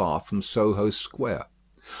not far from Soho Square.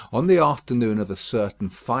 On the afternoon of a certain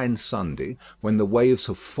fine Sunday, when the waves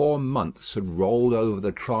of 4 months had rolled over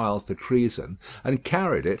the trial for treason, and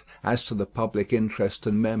carried it, as to the public interest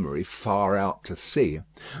and memory, far out to sea,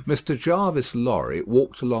 Mr. Jarvis Lorry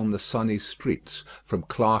walked along the sunny streets from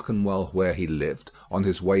Clerkenwell, where he lived, on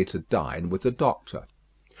his way to dine with the doctor.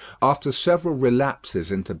 After several relapses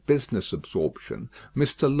into business absorption,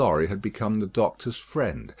 Mr. Lorry had become the doctor's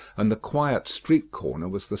friend, and the quiet street corner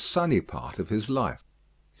was the sunny part of his life.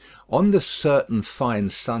 On this certain fine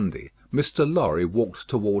Sunday, Mr. Lorry walked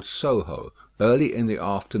towards Soho, early in the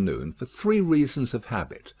afternoon for 3 reasons of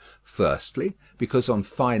habit. Firstly, because on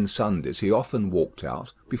fine Sundays he often walked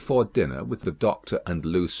out, before dinner, with the doctor and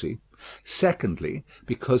Lucy. Secondly,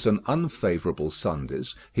 because on unfavourable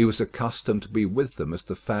Sundays he was accustomed to be with them as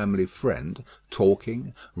the family friend,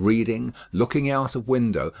 talking, reading, looking out of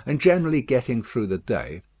window, and generally getting through the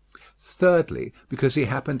day. Thirdly, because he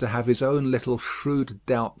happened to have his own little shrewd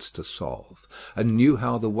doubts to solve, and knew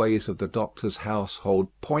how the ways of the doctor's household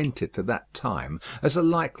pointed to that time as a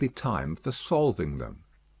likely time for solving them.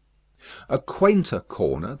 A quainter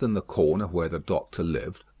corner than the corner where the doctor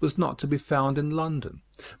lived was not to be found in London.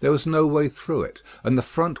 There was no way through it, and the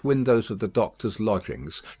front windows of the doctor's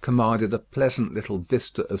lodgings commanded a pleasant little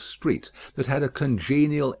vista of street that had a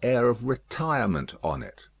congenial air of retirement on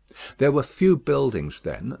it. There were few buildings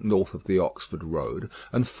then, north of the Oxford Road,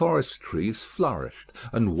 and forest trees flourished,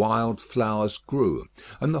 and wild flowers grew,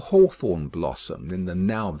 and the hawthorn blossomed in the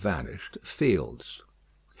now vanished fields.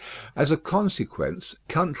 As a consequence,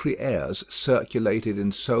 country airs circulated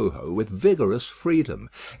in Soho with vigorous freedom,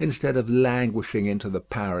 instead of languishing into the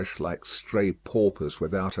parish like stray paupers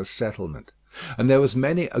without a settlement; and there was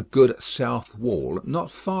many a good south wall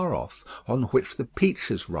not far off, on which the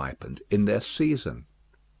peaches ripened in their season.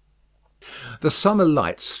 The summer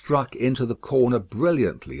light struck into the corner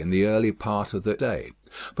brilliantly in the early part of the day;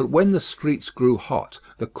 but when the streets grew hot,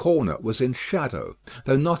 the corner was in shadow,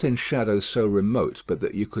 though not in shadow so remote but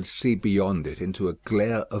that you could see beyond it into a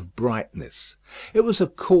glare of brightness. It was a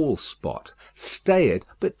cool spot, staid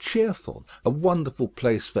but cheerful, a wonderful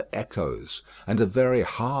place for echoes, and a very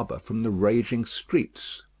harbour from the raging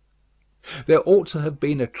streets. There ought to have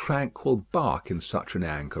been a tranquil bark in such an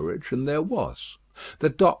anchorage, and there was. The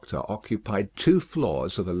doctor occupied 2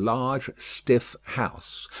 floors of a large stiff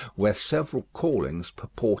house, where several callings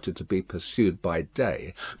purported to be pursued by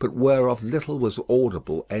day, but whereof little was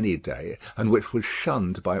audible any day, and which was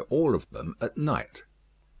shunned by all of them at night.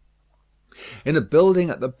 In a building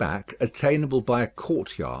at the back, attainable by a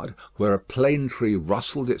courtyard, where a plane tree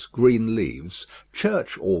rustled its green leaves,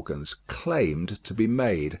 church organs claimed to be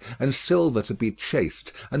made, and silver to be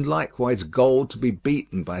chased, and likewise gold to be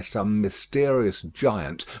beaten by some mysterious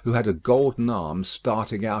giant who had a golden arm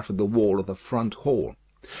starting out of the wall of the front hall,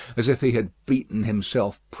 as if he had beaten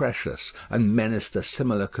himself precious, and menaced a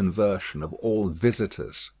similar conversion of all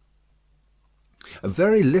visitors. A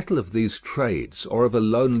very little of these trades, or of a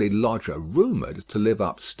lonely lodger rumoured to live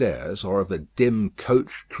upstairs, or of a dim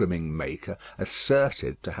coach-trimming maker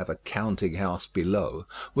asserted to have a counting-house below,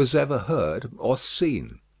 was ever heard or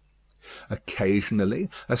seen. Occasionally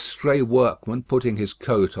a stray workman putting his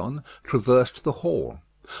coat on traversed the hall,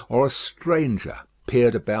 or a stranger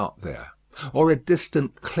peered about there, or a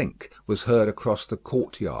distant clink was heard across the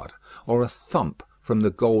courtyard, or a thump from the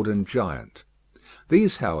golden giant.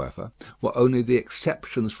 These, however, were only the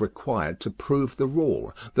exceptions required to prove the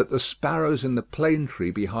rule, that the sparrows in the plane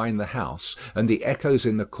tree behind the house, and the echoes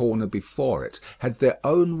in the corner before it, had their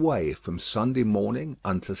own way from Sunday morning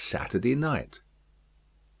unto Saturday night.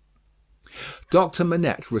 Dr.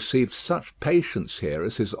 Manette received such patience here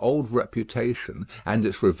as his old reputation, and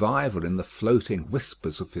its revival in the floating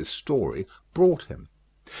whispers of his story, brought him.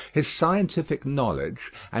 His scientific knowledge,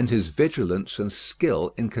 and his vigilance and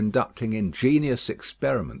skill in conducting ingenious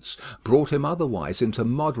experiments, brought him otherwise into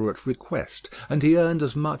moderate request, and he earned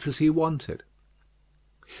as much as he wanted.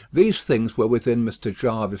 These things were within Mr.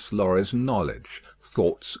 Jarvis Lorry's knowledge,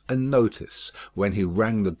 thoughts, and notice, when he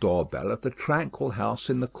rang the door-bell of the tranquil house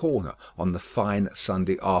in the corner on the fine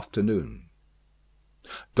Sunday afternoon.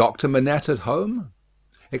 Dr. Manette at home?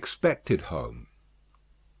 Expected home.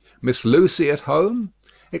 Miss Lucy at home?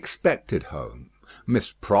 Expected home.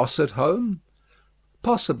 Miss Pross at home?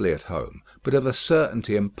 Possibly at home, but of a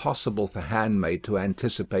certainty impossible for handmaid to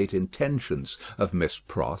anticipate intentions of Miss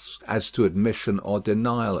Pross as to admission or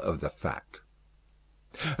denial of the fact.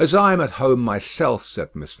 "As I am at home myself,"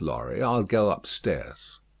 said Miss Lorry, "I'll go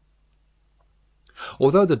upstairs."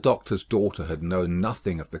 Although the doctor's daughter had known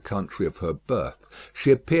nothing of the country of her birth,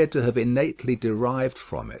 she appeared to have innately derived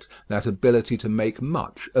from it that ability to make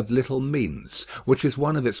much of little means, which is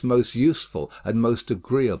one of its most useful and most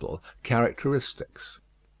agreeable characteristics.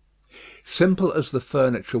 Simple as the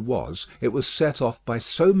furniture was, it was set off by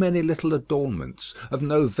so many little adornments, of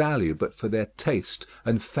no value but for their taste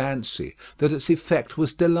and fancy, that its effect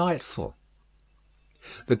was delightful.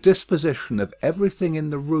 The disposition of everything in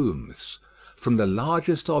the rooms, from the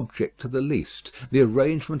largest object to the least, the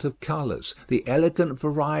arrangement of colours, the elegant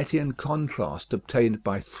variety and contrast obtained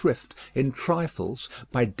by thrift in trifles,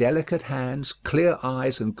 by delicate hands, clear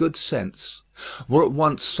eyes, and good sense, were at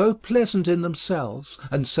once so pleasant in themselves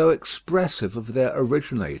and so expressive of their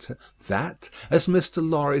originator, that, as Mr.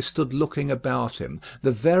 Lorry stood looking about him,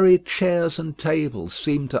 the very chairs and tables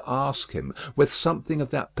seemed to ask him, with something of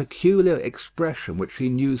that peculiar expression which he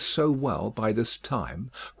knew so well by this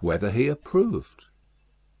time, whether he approved.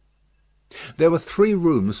 There were 3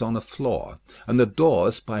 rooms on a floor, and the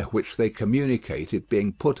doors by which they communicated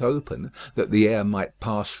being put open, that the air might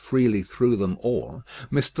pass freely through them all,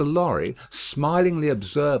 Mr. Lorry, smilingly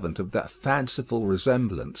observant of that fanciful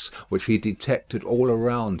resemblance which he detected all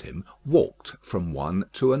around him, walked from one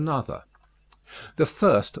to another. The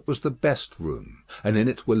first was the best room, and in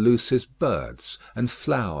it were Lucy's birds, and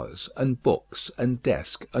flowers, and books, and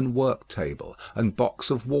desk, and work-table, and box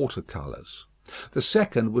of water-colours. The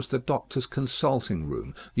second was the doctor's consulting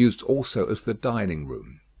room, used also as the dining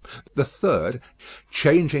room. The third,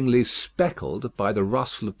 changingly speckled by the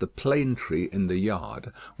rustle of the plane tree in the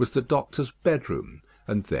yard, was the doctor's bedroom,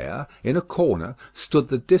 and there, in a corner, stood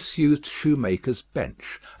the disused shoemaker's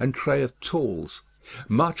bench and tray of tools,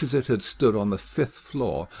 much as it had stood on the 5th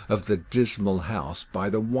floor of the dismal house by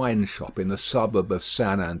the wine-shop in the suburb of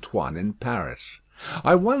Saint Antoine in Paris.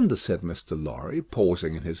 "I wonder," said Mr. Lorry,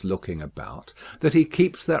 pausing in his looking about, "that he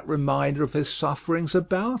keeps that reminder of his sufferings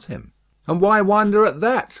about him." "And why wonder at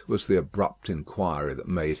that?" was the abrupt inquiry that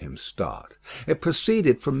made him start. It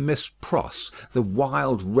proceeded from Miss Pross, the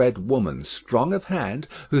wild red woman, strong of hand,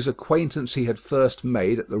 whose acquaintance he had first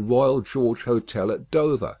made at the Royal George Hotel at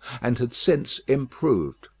Dover, and had since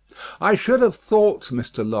improved. "I should have thought,"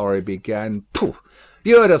 Mr. Lorry began. "Pooh!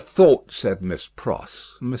 You'd have thought," said Miss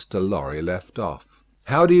Pross. Mr. Lorry left off.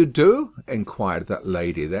 "How do you do?" inquired that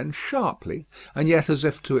lady then, sharply, and yet as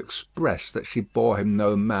if to express that she bore him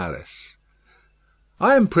no malice.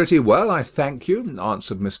 "I am pretty well, I thank you,"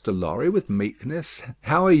 answered Mr. Lorry, with meekness.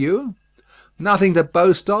 "How are you?" "Nothing to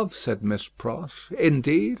boast of," said Miss Pross.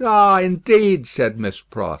 "Indeed?" "Ah, indeed," said Miss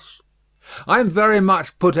Pross. "I am very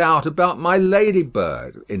much put out about my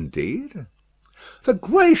ladybird." "Indeed?" "For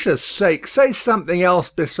gracious sake, say something else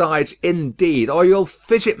besides 'indeed,' or you'll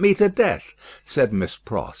fidget me to death," said Miss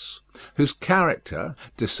Pross, whose character,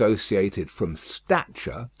 dissociated from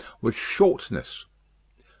stature, was shortness.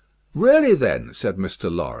 "Really, then," said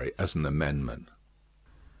Mr. Lorry, as an amendment.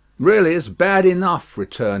 "Really is bad enough,"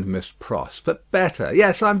 returned Miss Pross, "but better.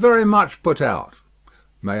 Yes, I'm very much put out."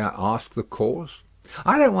 "May I ask the cause?"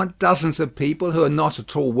 "I don't want dozens of people who are not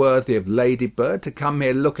at all worthy of Ladybird to come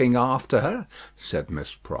here looking after her," said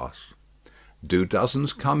Miss Pross. "Do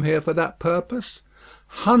dozens come here for that purpose?"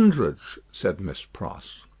 "Hundreds," said Miss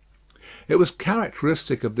Pross. It was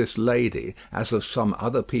characteristic of this lady, as of some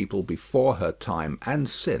other people before her time and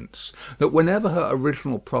since, that whenever her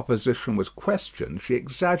original proposition was questioned, she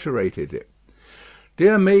exaggerated it.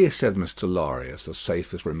 "Dear me," said Mr. Lorry, as the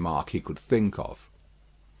safest remark he could think of,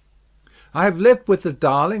 "I have lived with the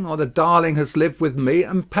darling, or the darling has lived with me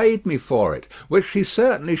and paid me for it, which she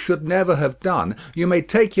certainly should never have done. You may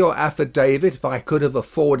take your affidavit if I could have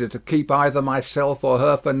afforded to keep either myself or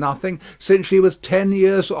her for nothing, since she was 10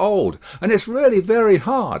 years old, and it's really very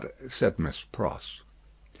hard," said Miss Pross.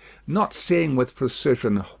 Not seeing with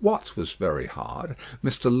precision what was very hard,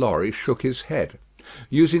 Mr. Lorry shook his head,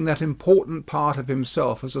 using that important part of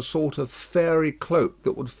himself as a sort of fairy cloak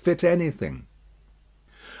that would fit anything.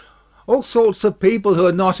 "All sorts of people who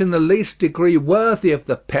are not in the least degree worthy of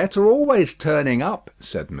the pet are always turning up,"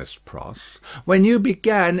 said Miss Pross. "When you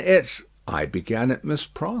began it—" "I began it, Miss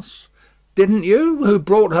Pross." "Didn't you, who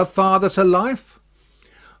brought her father to life?"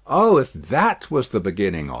 "Oh, if that was the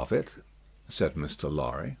beginning of it," said Mr.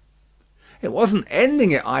 Lorry. "It wasn't ending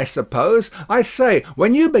it, I suppose. I say,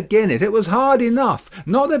 when you begin it, it was hard enough.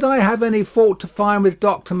 Not that I have any fault to find with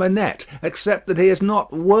Dr. Manette, except that he is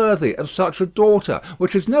not worthy of such a daughter,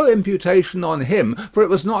 which is no imputation on him, for it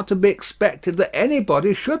was not to be expected that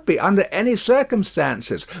anybody should be under any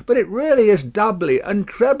circumstances. But it really is doubly and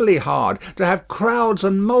trebly hard to have crowds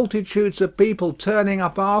and multitudes of people turning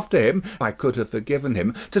up after him, if I could have forgiven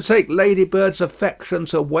him, to take Ladybird's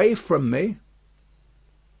affections away from me."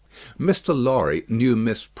 Mr. Lorry knew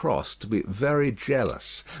Miss Pross to be very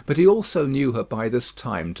jealous, but he also knew her by this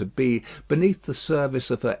time to be, beneath the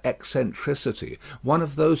surface of her eccentricity, one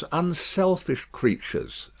of those unselfish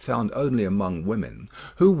creatures, found only among women,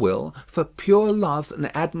 who will, for pure love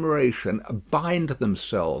and admiration, bind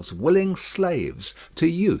themselves, willing slaves, to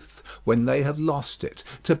youth when they have lost it,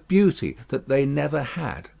 to beauty that they never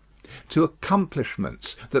had, to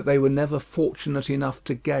accomplishments that they were never fortunate enough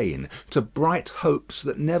to gain, to bright hopes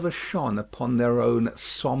that never shone upon their own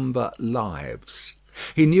sombre lives.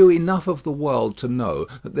 He knew enough of the world to know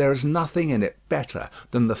that there is nothing in it better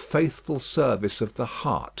than the faithful service of the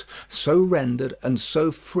heart, so rendered and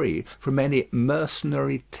so free from any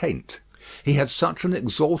mercenary taint. He had such an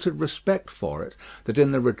exalted respect for it, that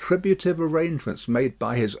in the retributive arrangements made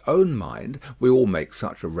by his own mind (we all make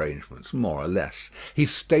such arrangements, more or less), he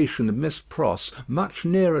stationed Miss Pross much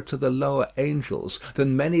nearer to the lower angels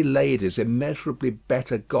than many ladies immeasurably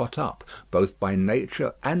better got up, both by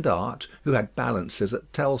nature and art, who had balances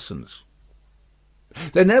at Tellson's.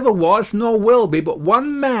 "There never was nor will be but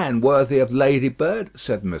one man worthy of Ladybird,"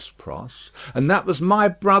 said Miss Pross, "and that was my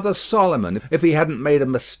brother Solomon, if he hadn't made a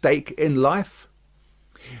mistake in life."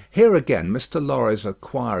 Here again Mr. Lorry's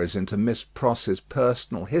enquiries into Miss Pross's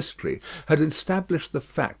personal history had established the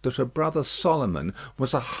fact that her brother Solomon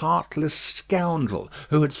was a heartless scoundrel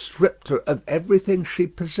who had stripped her of everything she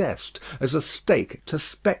possessed as a stake to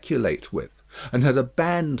speculate with, and had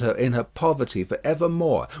abandoned her in her poverty for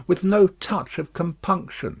evermore, with no touch of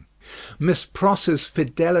compunction. Miss Pross's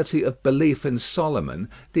fidelity of belief in Solomon,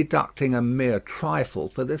 deducting a mere trifle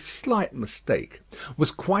for this slight mistake,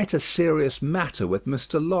 was quite a serious matter with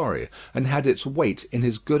Mr. Lorry, and had its weight in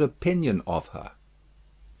his good opinion of her.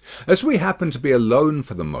 "As we happen to be alone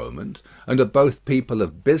for the moment, and are both people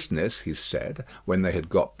of business," he said, when they had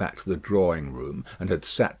got back to the drawing-room, and had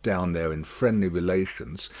sat down there in friendly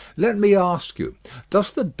relations, "let me ask you,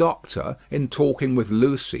 does the doctor, in talking with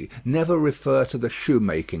Lucy, never refer to the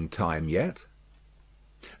shoemaking time yet?"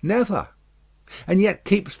 "Never." "And yet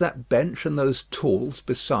keeps that bench and those tools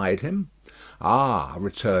beside him?" "Ah,"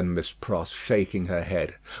 returned Miss Pross, shaking her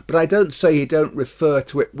head, "but I don't say he don't refer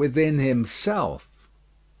to it within himself."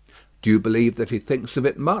 "Do you believe that he thinks of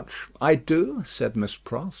it much?" "I do," said Miss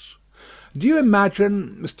Pross. "Do you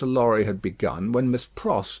imagine—" Mr. Lorry had begun, when Miss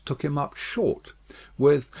Pross took him up short,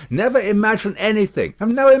 with "Never imagine anything.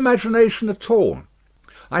 Have no imagination at all."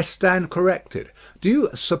 "I stand corrected. Do you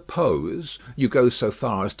suppose— you go so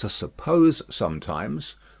far as to suppose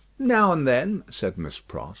sometimes?" "Now and then," said Miss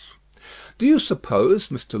Pross. "Do you suppose,"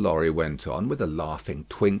 Mr. Lorry went on, with a laughing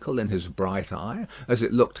twinkle in his bright eye, as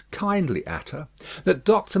it looked kindly at her, "that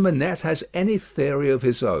Doctor Manette has any theory of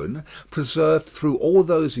his own, preserved through all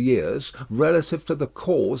those years, relative to the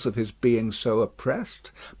cause of his being so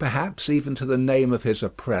oppressed, perhaps even to the name of his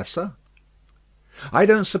oppressor?" "I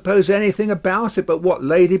don't suppose anything about it but what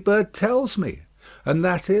Ladybird tells me, and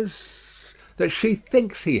that is, that she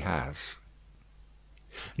thinks he has."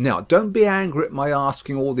 "Now, don't be angry at my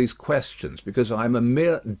asking all these questions, because I am a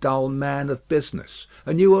mere dull man of business,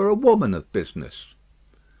 and you are a woman of business."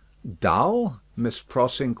 "Dull?" Miss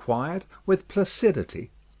Pross inquired, with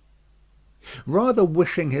placidity. Rather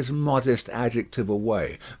wishing his modest adjective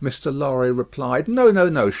away, Mr. Lorry replied,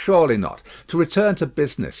 No, surely not. To return to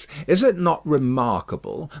business, is it not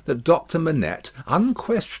remarkable that Doctor Manette,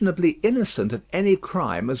 unquestionably innocent of any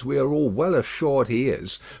crime, as we are all well assured he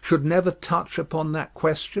is, should never touch upon that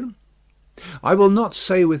question? I will not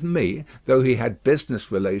say with me, though he had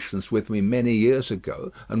business relations with me many years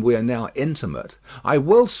ago, and we are now intimate, I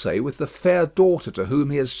will say with the fair daughter to whom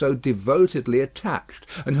he is so devotedly attached,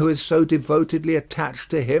 and who is so devotedly attached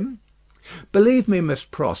to him. Believe me, Miss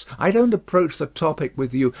Pross, I don't approach the topic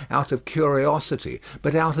with you out of curiosity,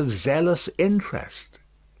 but out of zealous interest."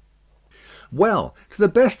 "Well, to the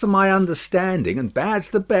best of my understanding, and bad's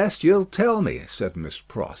the best, you'll tell me," said Miss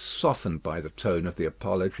Pross, softened by the tone of the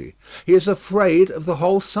apology. "He is afraid of the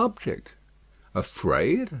whole subject."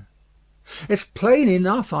 "Afraid?" "It's plain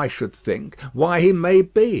enough, I should think, why he may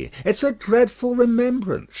be. It's a dreadful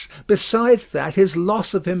remembrance. Besides that, his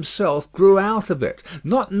loss of himself grew out of it.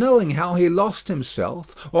 Not knowing how he lost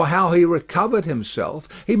himself, or how he recovered himself,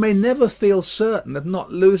 he may never feel certain of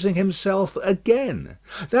not losing himself again.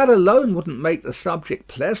 That alone wouldn't make the subject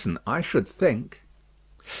pleasant, I should think."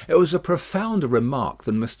 It was a profounder remark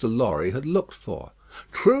than Mr. Lorry had looked for.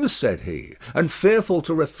 "True," said he, "and fearful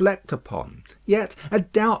to reflect upon. Yet a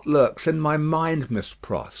doubt lurks in my mind, Miss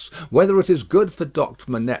Pross, whether it is good for Doctor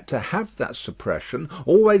Manette to have that suppression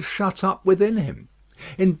always shut up within him.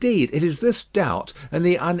 Indeed, it is this doubt, and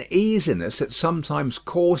the uneasiness it sometimes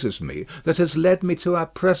causes me, that has led me to our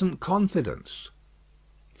present confidence."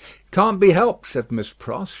 "Can't be helped," said Miss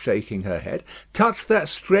Pross, shaking her head. "Touch that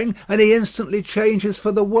string, and he instantly changes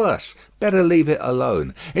for the worse. Better leave it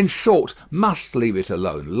alone. In short, must leave it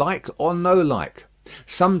alone, like or no like.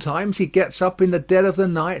 Sometimes he gets up in the dead of the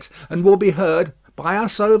night, and will be heard by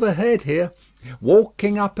us overhead here,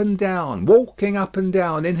 walking up and down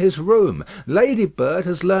in his room. Ladybird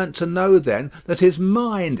has learnt to know then that his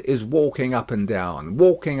mind is walking up and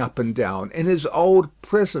down in his old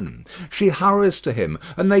prison. She hurries to him,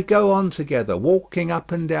 and they go on together, walking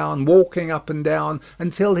up and down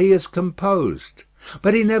until he is composed.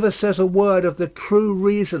 But he never says a word of the true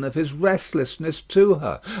reason of his restlessness to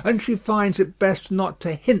her, and she finds it best not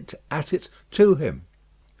to hint at it to him.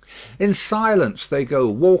 In silence they go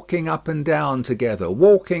walking up and down together,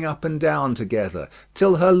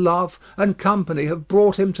 till her love and company have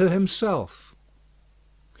brought him to himself.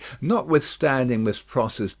 Notwithstanding Miss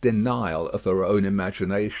Pross's denial of her own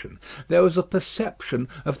imagination, there was a perception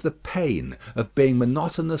of the pain of being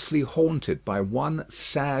monotonously haunted by one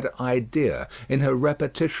sad idea in her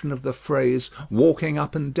repetition of the phrase walking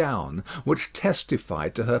up and down, which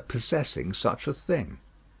testified to her possessing such a thing.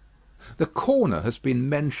 The corner has been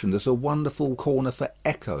mentioned as a wonderful corner for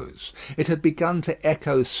echoes. It had begun to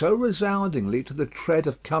echo so resoundingly to the tread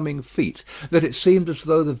of coming feet that it seemed as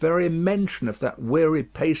though the very mention of that weary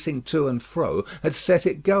pacing to and fro had set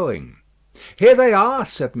it going. "Here they are,"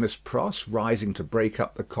 said Miss Pross, rising to break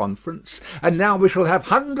up the conference, "and now we shall have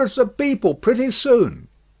hundreds of people pretty soon."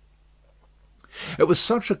 It was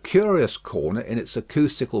such a curious corner in its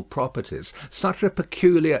acoustical properties, such a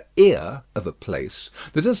peculiar ear of a place,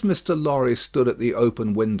 that as Mr. Lorry stood at the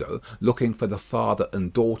open window, looking for the father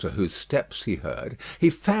and daughter whose steps he heard, he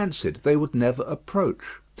fancied they would never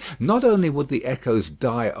approach. Not only would the echoes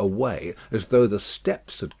die away as though the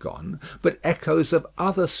steps had gone, but echoes of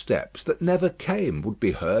other steps that never came would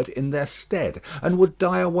be heard in their stead, and would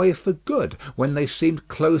die away for good when they seemed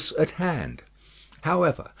close at hand.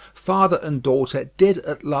 However, father and daughter did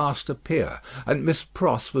at last appear, and Miss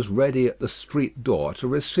Pross was ready at the street door to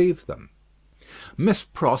receive them. Miss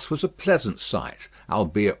Pross was a pleasant sight,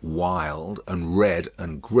 albeit wild and red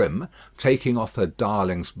and grim, taking off her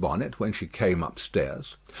darling's bonnet when she came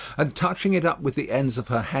upstairs, and touching it up with the ends of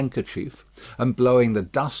her handkerchief, and blowing the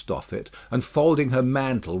dust off it, and folding her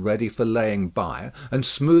mantle ready for laying by, and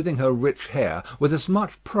smoothing her rich hair with as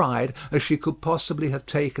much pride as she could possibly have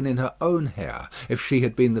taken in her own hair, if she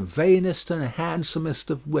had been the vainest and handsomest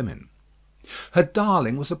of women. Her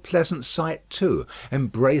darling was a pleasant sight too,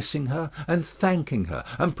 embracing her and thanking her,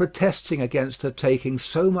 and protesting against her taking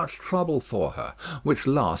so much trouble for her, which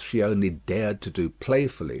last she only dared to do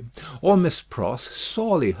playfully, or Miss Pross,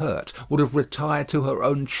 sorely hurt, would have retired to her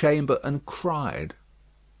own chamber and cried.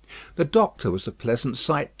 The doctor was a pleasant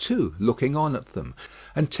sight too, looking on at them,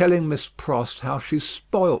 and telling Miss Pross how she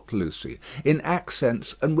spoilt Lucy, in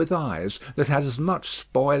accents and with eyes that had as much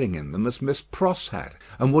spoiling in them as Miss Pross had,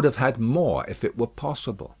 and would have had more if it were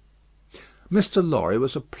possible. Mr. Lorry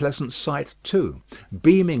was a pleasant sight too,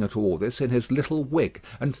 beaming at all this in his little wig,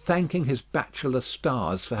 and thanking his bachelor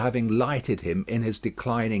stars for having lighted him in his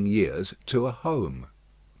declining years to a home.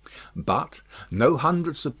 But no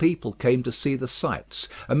hundreds of people came to see the sights,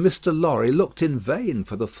 and Mr. Lorry looked in vain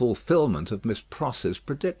for the fulfilment of Miss Pross's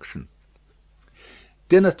prediction.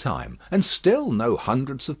 Dinner time, and still no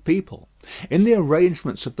hundreds of people. In the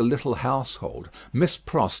arrangements of the little household, Miss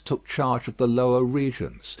Pross took charge of the lower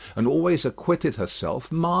regions, and always acquitted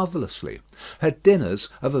herself marvellously. Her dinners,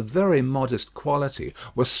 of a very modest quality,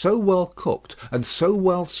 were so well cooked, and so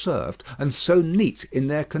well served, and so neat in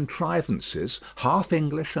their contrivances, half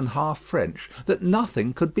English and half French, that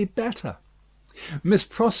nothing could be better. Miss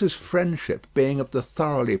Pross's friendship being of the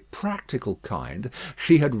thoroughly practical kind,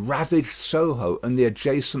 she had ravaged Soho and the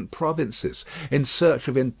adjacent provinces in search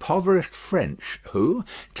of impoverished French who,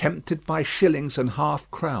 tempted by shillings and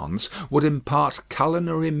half-crowns, would impart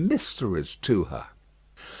culinary mysteries to her.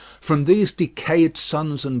 From these decayed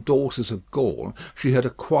sons and daughters of Gaul she had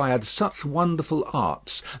acquired such wonderful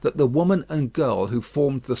arts that the woman and girl who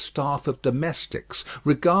formed the staff of domestics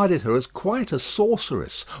regarded her as quite a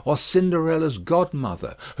sorceress, or Cinderella's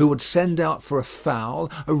godmother, who would send out for a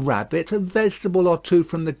fowl, a rabbit, a vegetable or two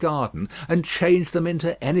from the garden, and change them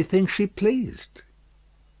into anything she pleased.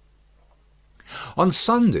 On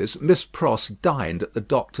Sundays Miss Pross dined at the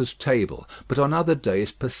doctor's table, but on other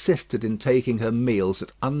days persisted in taking her meals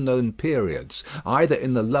at unknown periods, either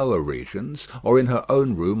in the lower regions or in her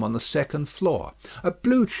own room on the second floor, a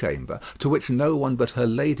blue chamber to which no one but her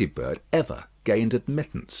Ladybird ever gained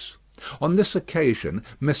admittance. On this occasion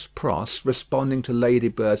Miss Pross, responding to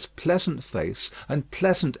Ladybird's pleasant face and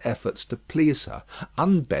pleasant efforts to please her,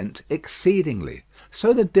 unbent exceedingly,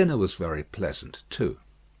 so the dinner was very pleasant too.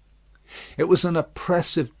 It was an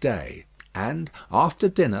oppressive day, and, after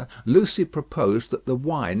dinner, Lucy proposed that the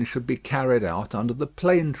wine should be carried out under the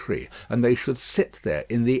plane tree, and they should sit there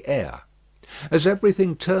in the air. As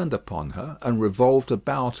everything turned upon her and revolved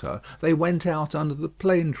about her, they went out under the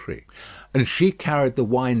plane tree, and she carried the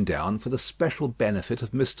wine down for the special benefit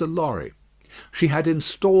of Mr. Lorry. She had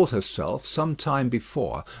installed herself some time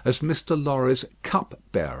before as Mr. Lorry's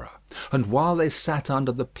cup-bearer, and while they sat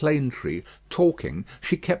under the plane tree talking,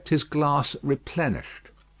 she kept his glass replenished.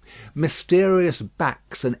 Mysterious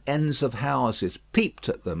backs and ends of houses peeped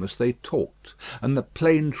at them as they talked, and the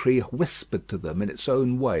plane tree whispered to them in its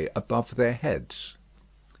own way above their heads.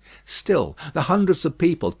 Still, the hundreds of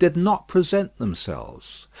people did not present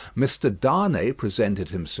themselves. Mr. Darnay presented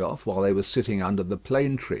himself while they were sitting under the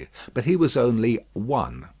plane tree, but he was only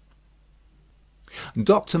one.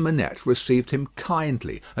 Dr. Manette received him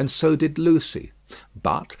kindly, and so did Lucy.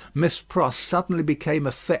 But Miss Pross suddenly became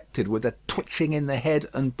affected with a twitching in the head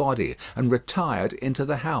and body, and retired into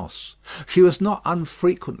the house. She was not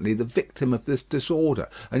unfrequently the victim of this disorder,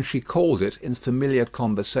 and she called it, in familiar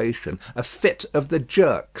conversation, a fit of the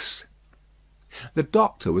jerks. The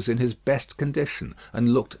doctor was in his best condition,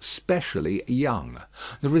 and looked specially young.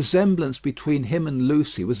 The resemblance between him and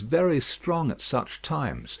Lucy was very strong at such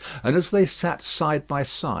times, and as they sat side by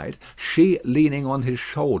side, she leaning on his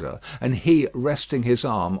shoulder, and he resting his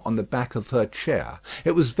arm on the back of her chair,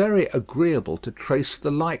 it was very agreeable to trace the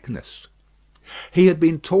likeness. He had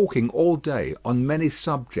been talking all day on many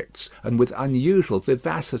subjects, and with unusual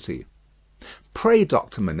vivacity. "Pray,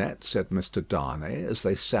 Dr. Manette," said Mr. Darnay, as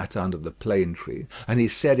they sat under the plane tree, and he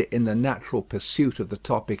said it in the natural pursuit of the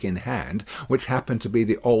topic in hand, which happened to be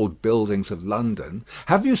the old buildings of London,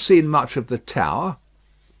 "have you seen much of the Tower?"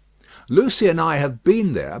 "Lucy and I have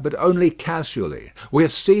been there, but only casually. We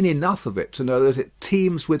have seen enough of it to know that it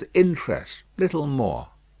teems with interest, little more."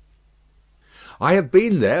 "I have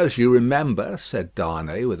been there, as you remember," said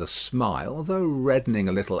Darnay with a smile, though reddening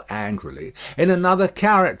a little angrily, "in another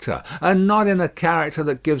character, and not in a character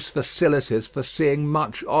that gives facilities for seeing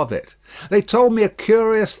much of it. They told me a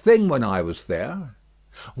curious thing when I was there."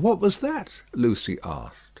 "What was that?" Lucy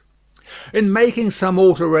asked. "In making some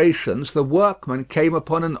alterations, the workmen came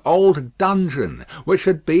upon an old dungeon, which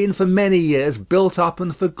had been for many years built up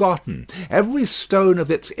and forgotten. Every stone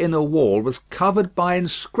of its inner wall was covered by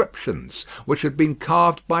inscriptions, which had been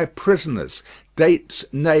carved by prisoners, dates,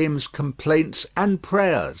 names, complaints, and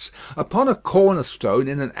prayers. Upon a cornerstone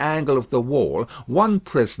in an angle of the wall, one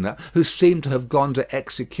prisoner, who seemed to have gone to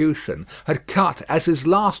execution, had cut as his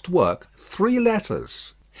last work 3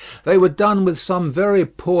 letters. They were done with some very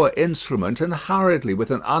poor instrument, and hurriedly with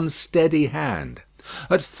an unsteady hand.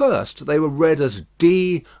 At first they were read as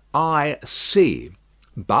D-I-C,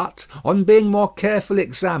 but on being more carefully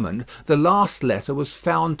examined, the last letter was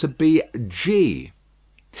found to be G.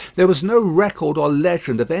 There was no record or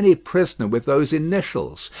legend of any prisoner with those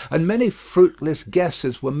initials, and many fruitless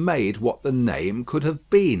guesses were made what the name could have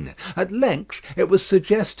been. At length it was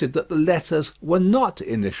suggested that the letters were not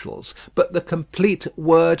initials, but the complete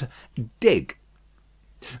word dig.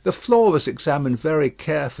 The floor was examined very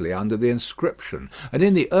carefully under the inscription, and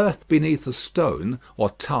in the earth beneath a stone,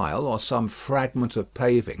 or tile, or some fragment of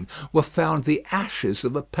paving, were found the ashes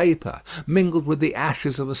of a paper, mingled with the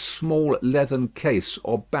ashes of a small leathern case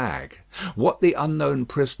or bag. What the unknown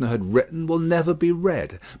prisoner had written will never be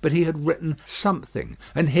read, but he had written something,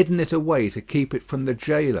 and hidden it away to keep it from the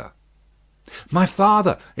jailer. "My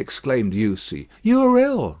father!" exclaimed Lucy, "you are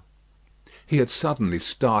ill!" He had suddenly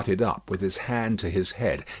started up, with his hand to his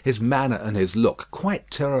head. His manner and his look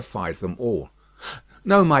quite terrified them all.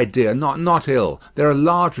 "No, my dear, not ill. There are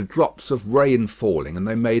large drops of rain falling, and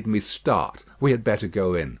they made me start. We had better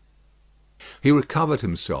go in." He recovered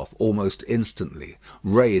himself almost instantly.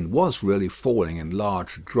 Rain was really falling in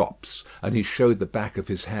large drops, and he showed the back of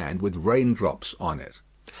his hand with raindrops on it.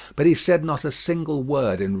 But he said not a single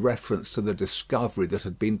word in reference to the discovery that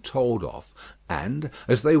had been told of, and,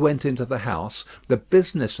 as they went into the house, the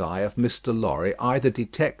business eye of Mr. Lorry either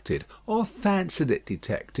detected, or fancied it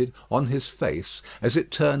detected, on his face, as it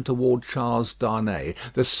turned toward Charles Darnay,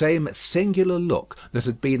 the same singular look that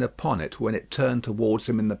had been upon it when it turned towards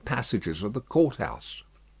him in the passages of the court-house.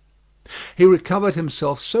 He recovered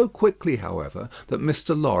himself so quickly, however, that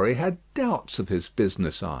Mr. Lorry had doubts of his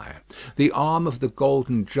business eye. The arm of the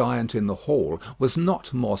golden giant in the hall was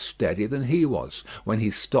not more steady than he was, when he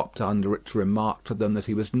stopped under it to remark to them that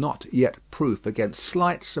he was not yet proof against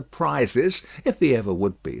slight surprises, if he ever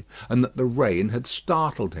would be, and that the rain had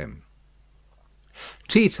startled him.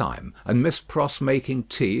 Tea time, and Miss Pross making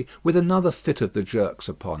tea, with another fit of the jerks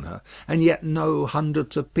upon her, and yet no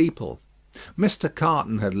hundreds of people. Mr.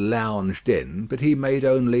 Carton had lounged in, but he made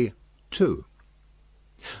only 2.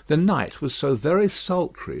 The night was so very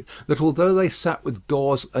sultry that although they sat with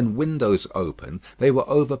doors and windows open, they were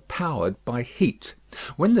overpowered by heat.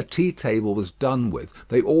 When the tea-table was done with,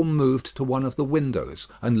 they all moved to one of the windows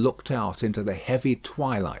and looked out into the heavy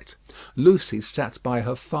twilight. Lucy sat by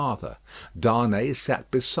her father. Darnay sat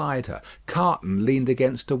beside her. Carton leaned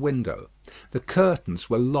against a window. The curtains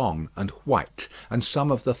were long and white, and some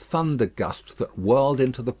of the thunder gusts that whirled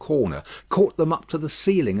into the corner caught them up to the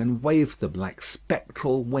ceiling and waved them like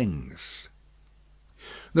spectral wings.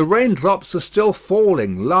 "The raindrops are still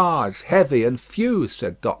falling, large, heavy, and few,"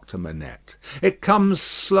 said Doctor Manette. "It comes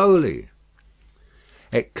slowly."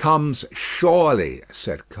 "It comes surely,"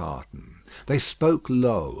 said Carton. They spoke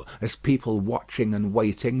low, as people watching and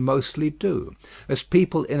waiting mostly do; as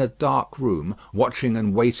people in a dark room, watching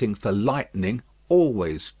and waiting for lightning,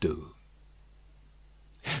 always do.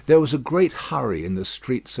 There was a great hurry in the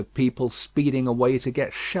streets of people speeding away to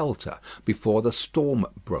get shelter before the storm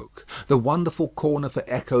broke. The wonderful corner for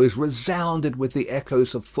echoes resounded with the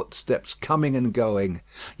echoes of footsteps coming and going,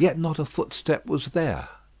 yet not a footstep was there.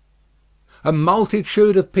 "A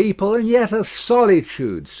multitude of people, and yet a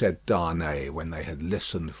solitude," said Darnay, when they had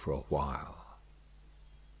listened for a while.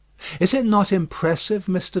 "Is it not impressive,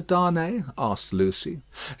 Mr. Darnay?" asked Lucy.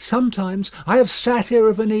 "Sometimes I have sat here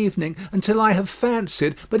of an evening until I have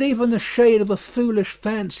fancied, but even the shade of a foolish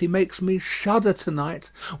fancy makes me shudder to-night,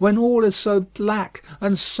 when all is so black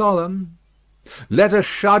and solemn." "Let us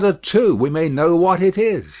shudder too. We may know what it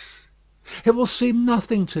is." "It will seem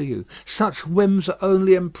nothing to you. Such whims are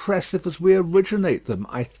only impressive as we originate them,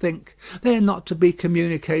 I think. They are not to be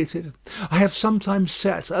communicated. I have sometimes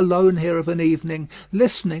sat alone here of an evening,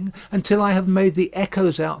 listening, until I have made the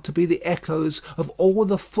echoes out to be the echoes of all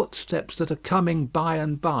the footsteps that are coming by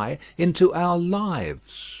and by into our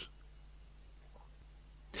lives."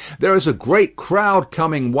 "There is a great crowd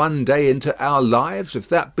coming one day into our lives, if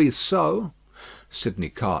that be so," Sidney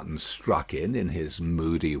Carton struck in his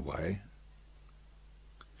moody way.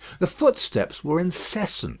 The footsteps were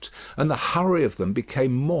incessant, and the hurry of them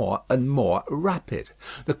became more and more rapid.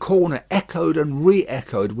 The corner echoed and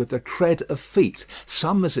re-echoed with the tread of feet,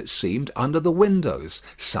 some as it seemed under the windows,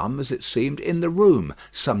 some as it seemed in the room,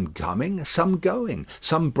 some coming, some going,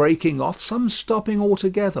 some breaking off, some stopping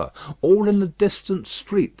altogether, all in the distant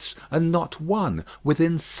streets, and not one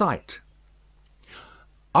within sight.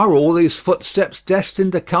 "Are all these footsteps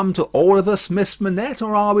destined to come to all of us, Miss Manette,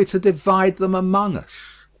 or are we to divide them among us?"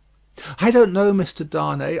 "I don't know, Mr.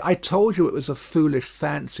 Darnay. I told you it was a foolish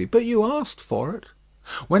fancy, but you asked for it.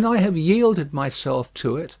 When I have yielded myself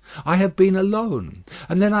to it, I have been alone,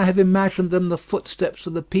 and then I have imagined them the footsteps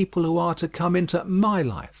of the people who are to come into my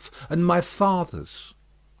life and my father's."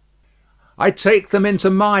 "I take them into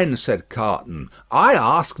mine," said Carton. "I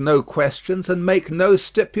ask no questions and make no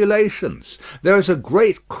stipulations. There is a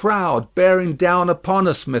great crowd bearing down upon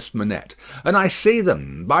us, Miss Manette, and I see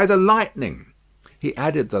them by the lightning." He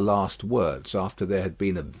added the last words after there had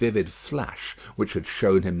been a vivid flash which had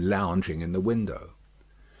shown him lounging in the window.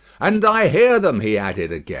 "And I hear them," he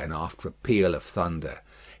added again, after a peal of thunder.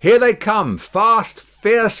 "Here they come, fast,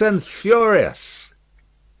 fierce, and furious."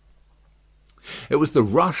 It was the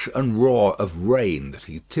rush and roar of rain that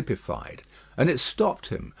he typified, and it stopped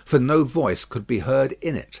him, for no voice could be heard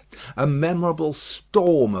in it. A memorable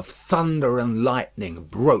storm of thunder and lightning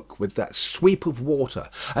broke with that sweep of water,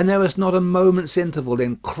 and there was not a moment's interval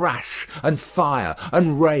in crash and fire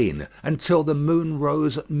and rain until the moon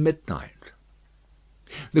rose at midnight.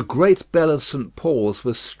 The great bell of St. Paul's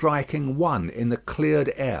was striking one in the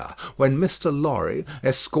cleared air, when Mr. Lorry,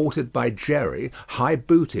 escorted by Jerry,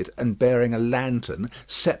 high-booted and bearing a lantern,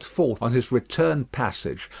 set forth on his return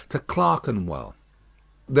passage to Clerkenwell.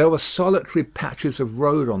 There were solitary patches of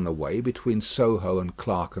road on the way between Soho and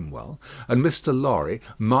Clerkenwell, and Mr. Lorry,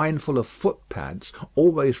 mindful of footpads,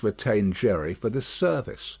 always retained Jerry for this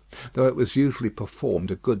service, though it was usually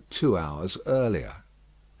performed a good 2 hours earlier.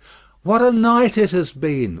 "What a night it has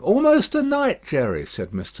been! Almost a night, Jerry," said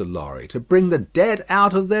Mr. Lorry, "to bring the dead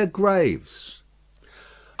out of their graves."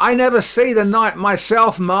 "I never see the night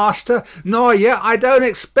myself, master, nor yet I don't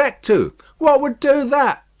expect to. What would do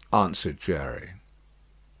that?" answered Jerry.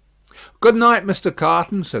 "Good night, Mr.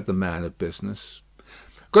 Carton," said the man of business.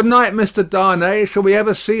 "Good night, Mr. Darnay. Shall we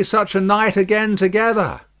ever see such a night again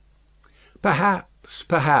together?"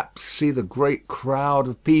 Perhaps see the great crowd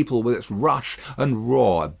of people with its rush and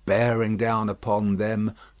roar bearing down upon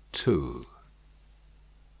them too.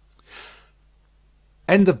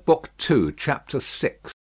 End of Book 2, Chapter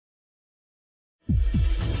 6.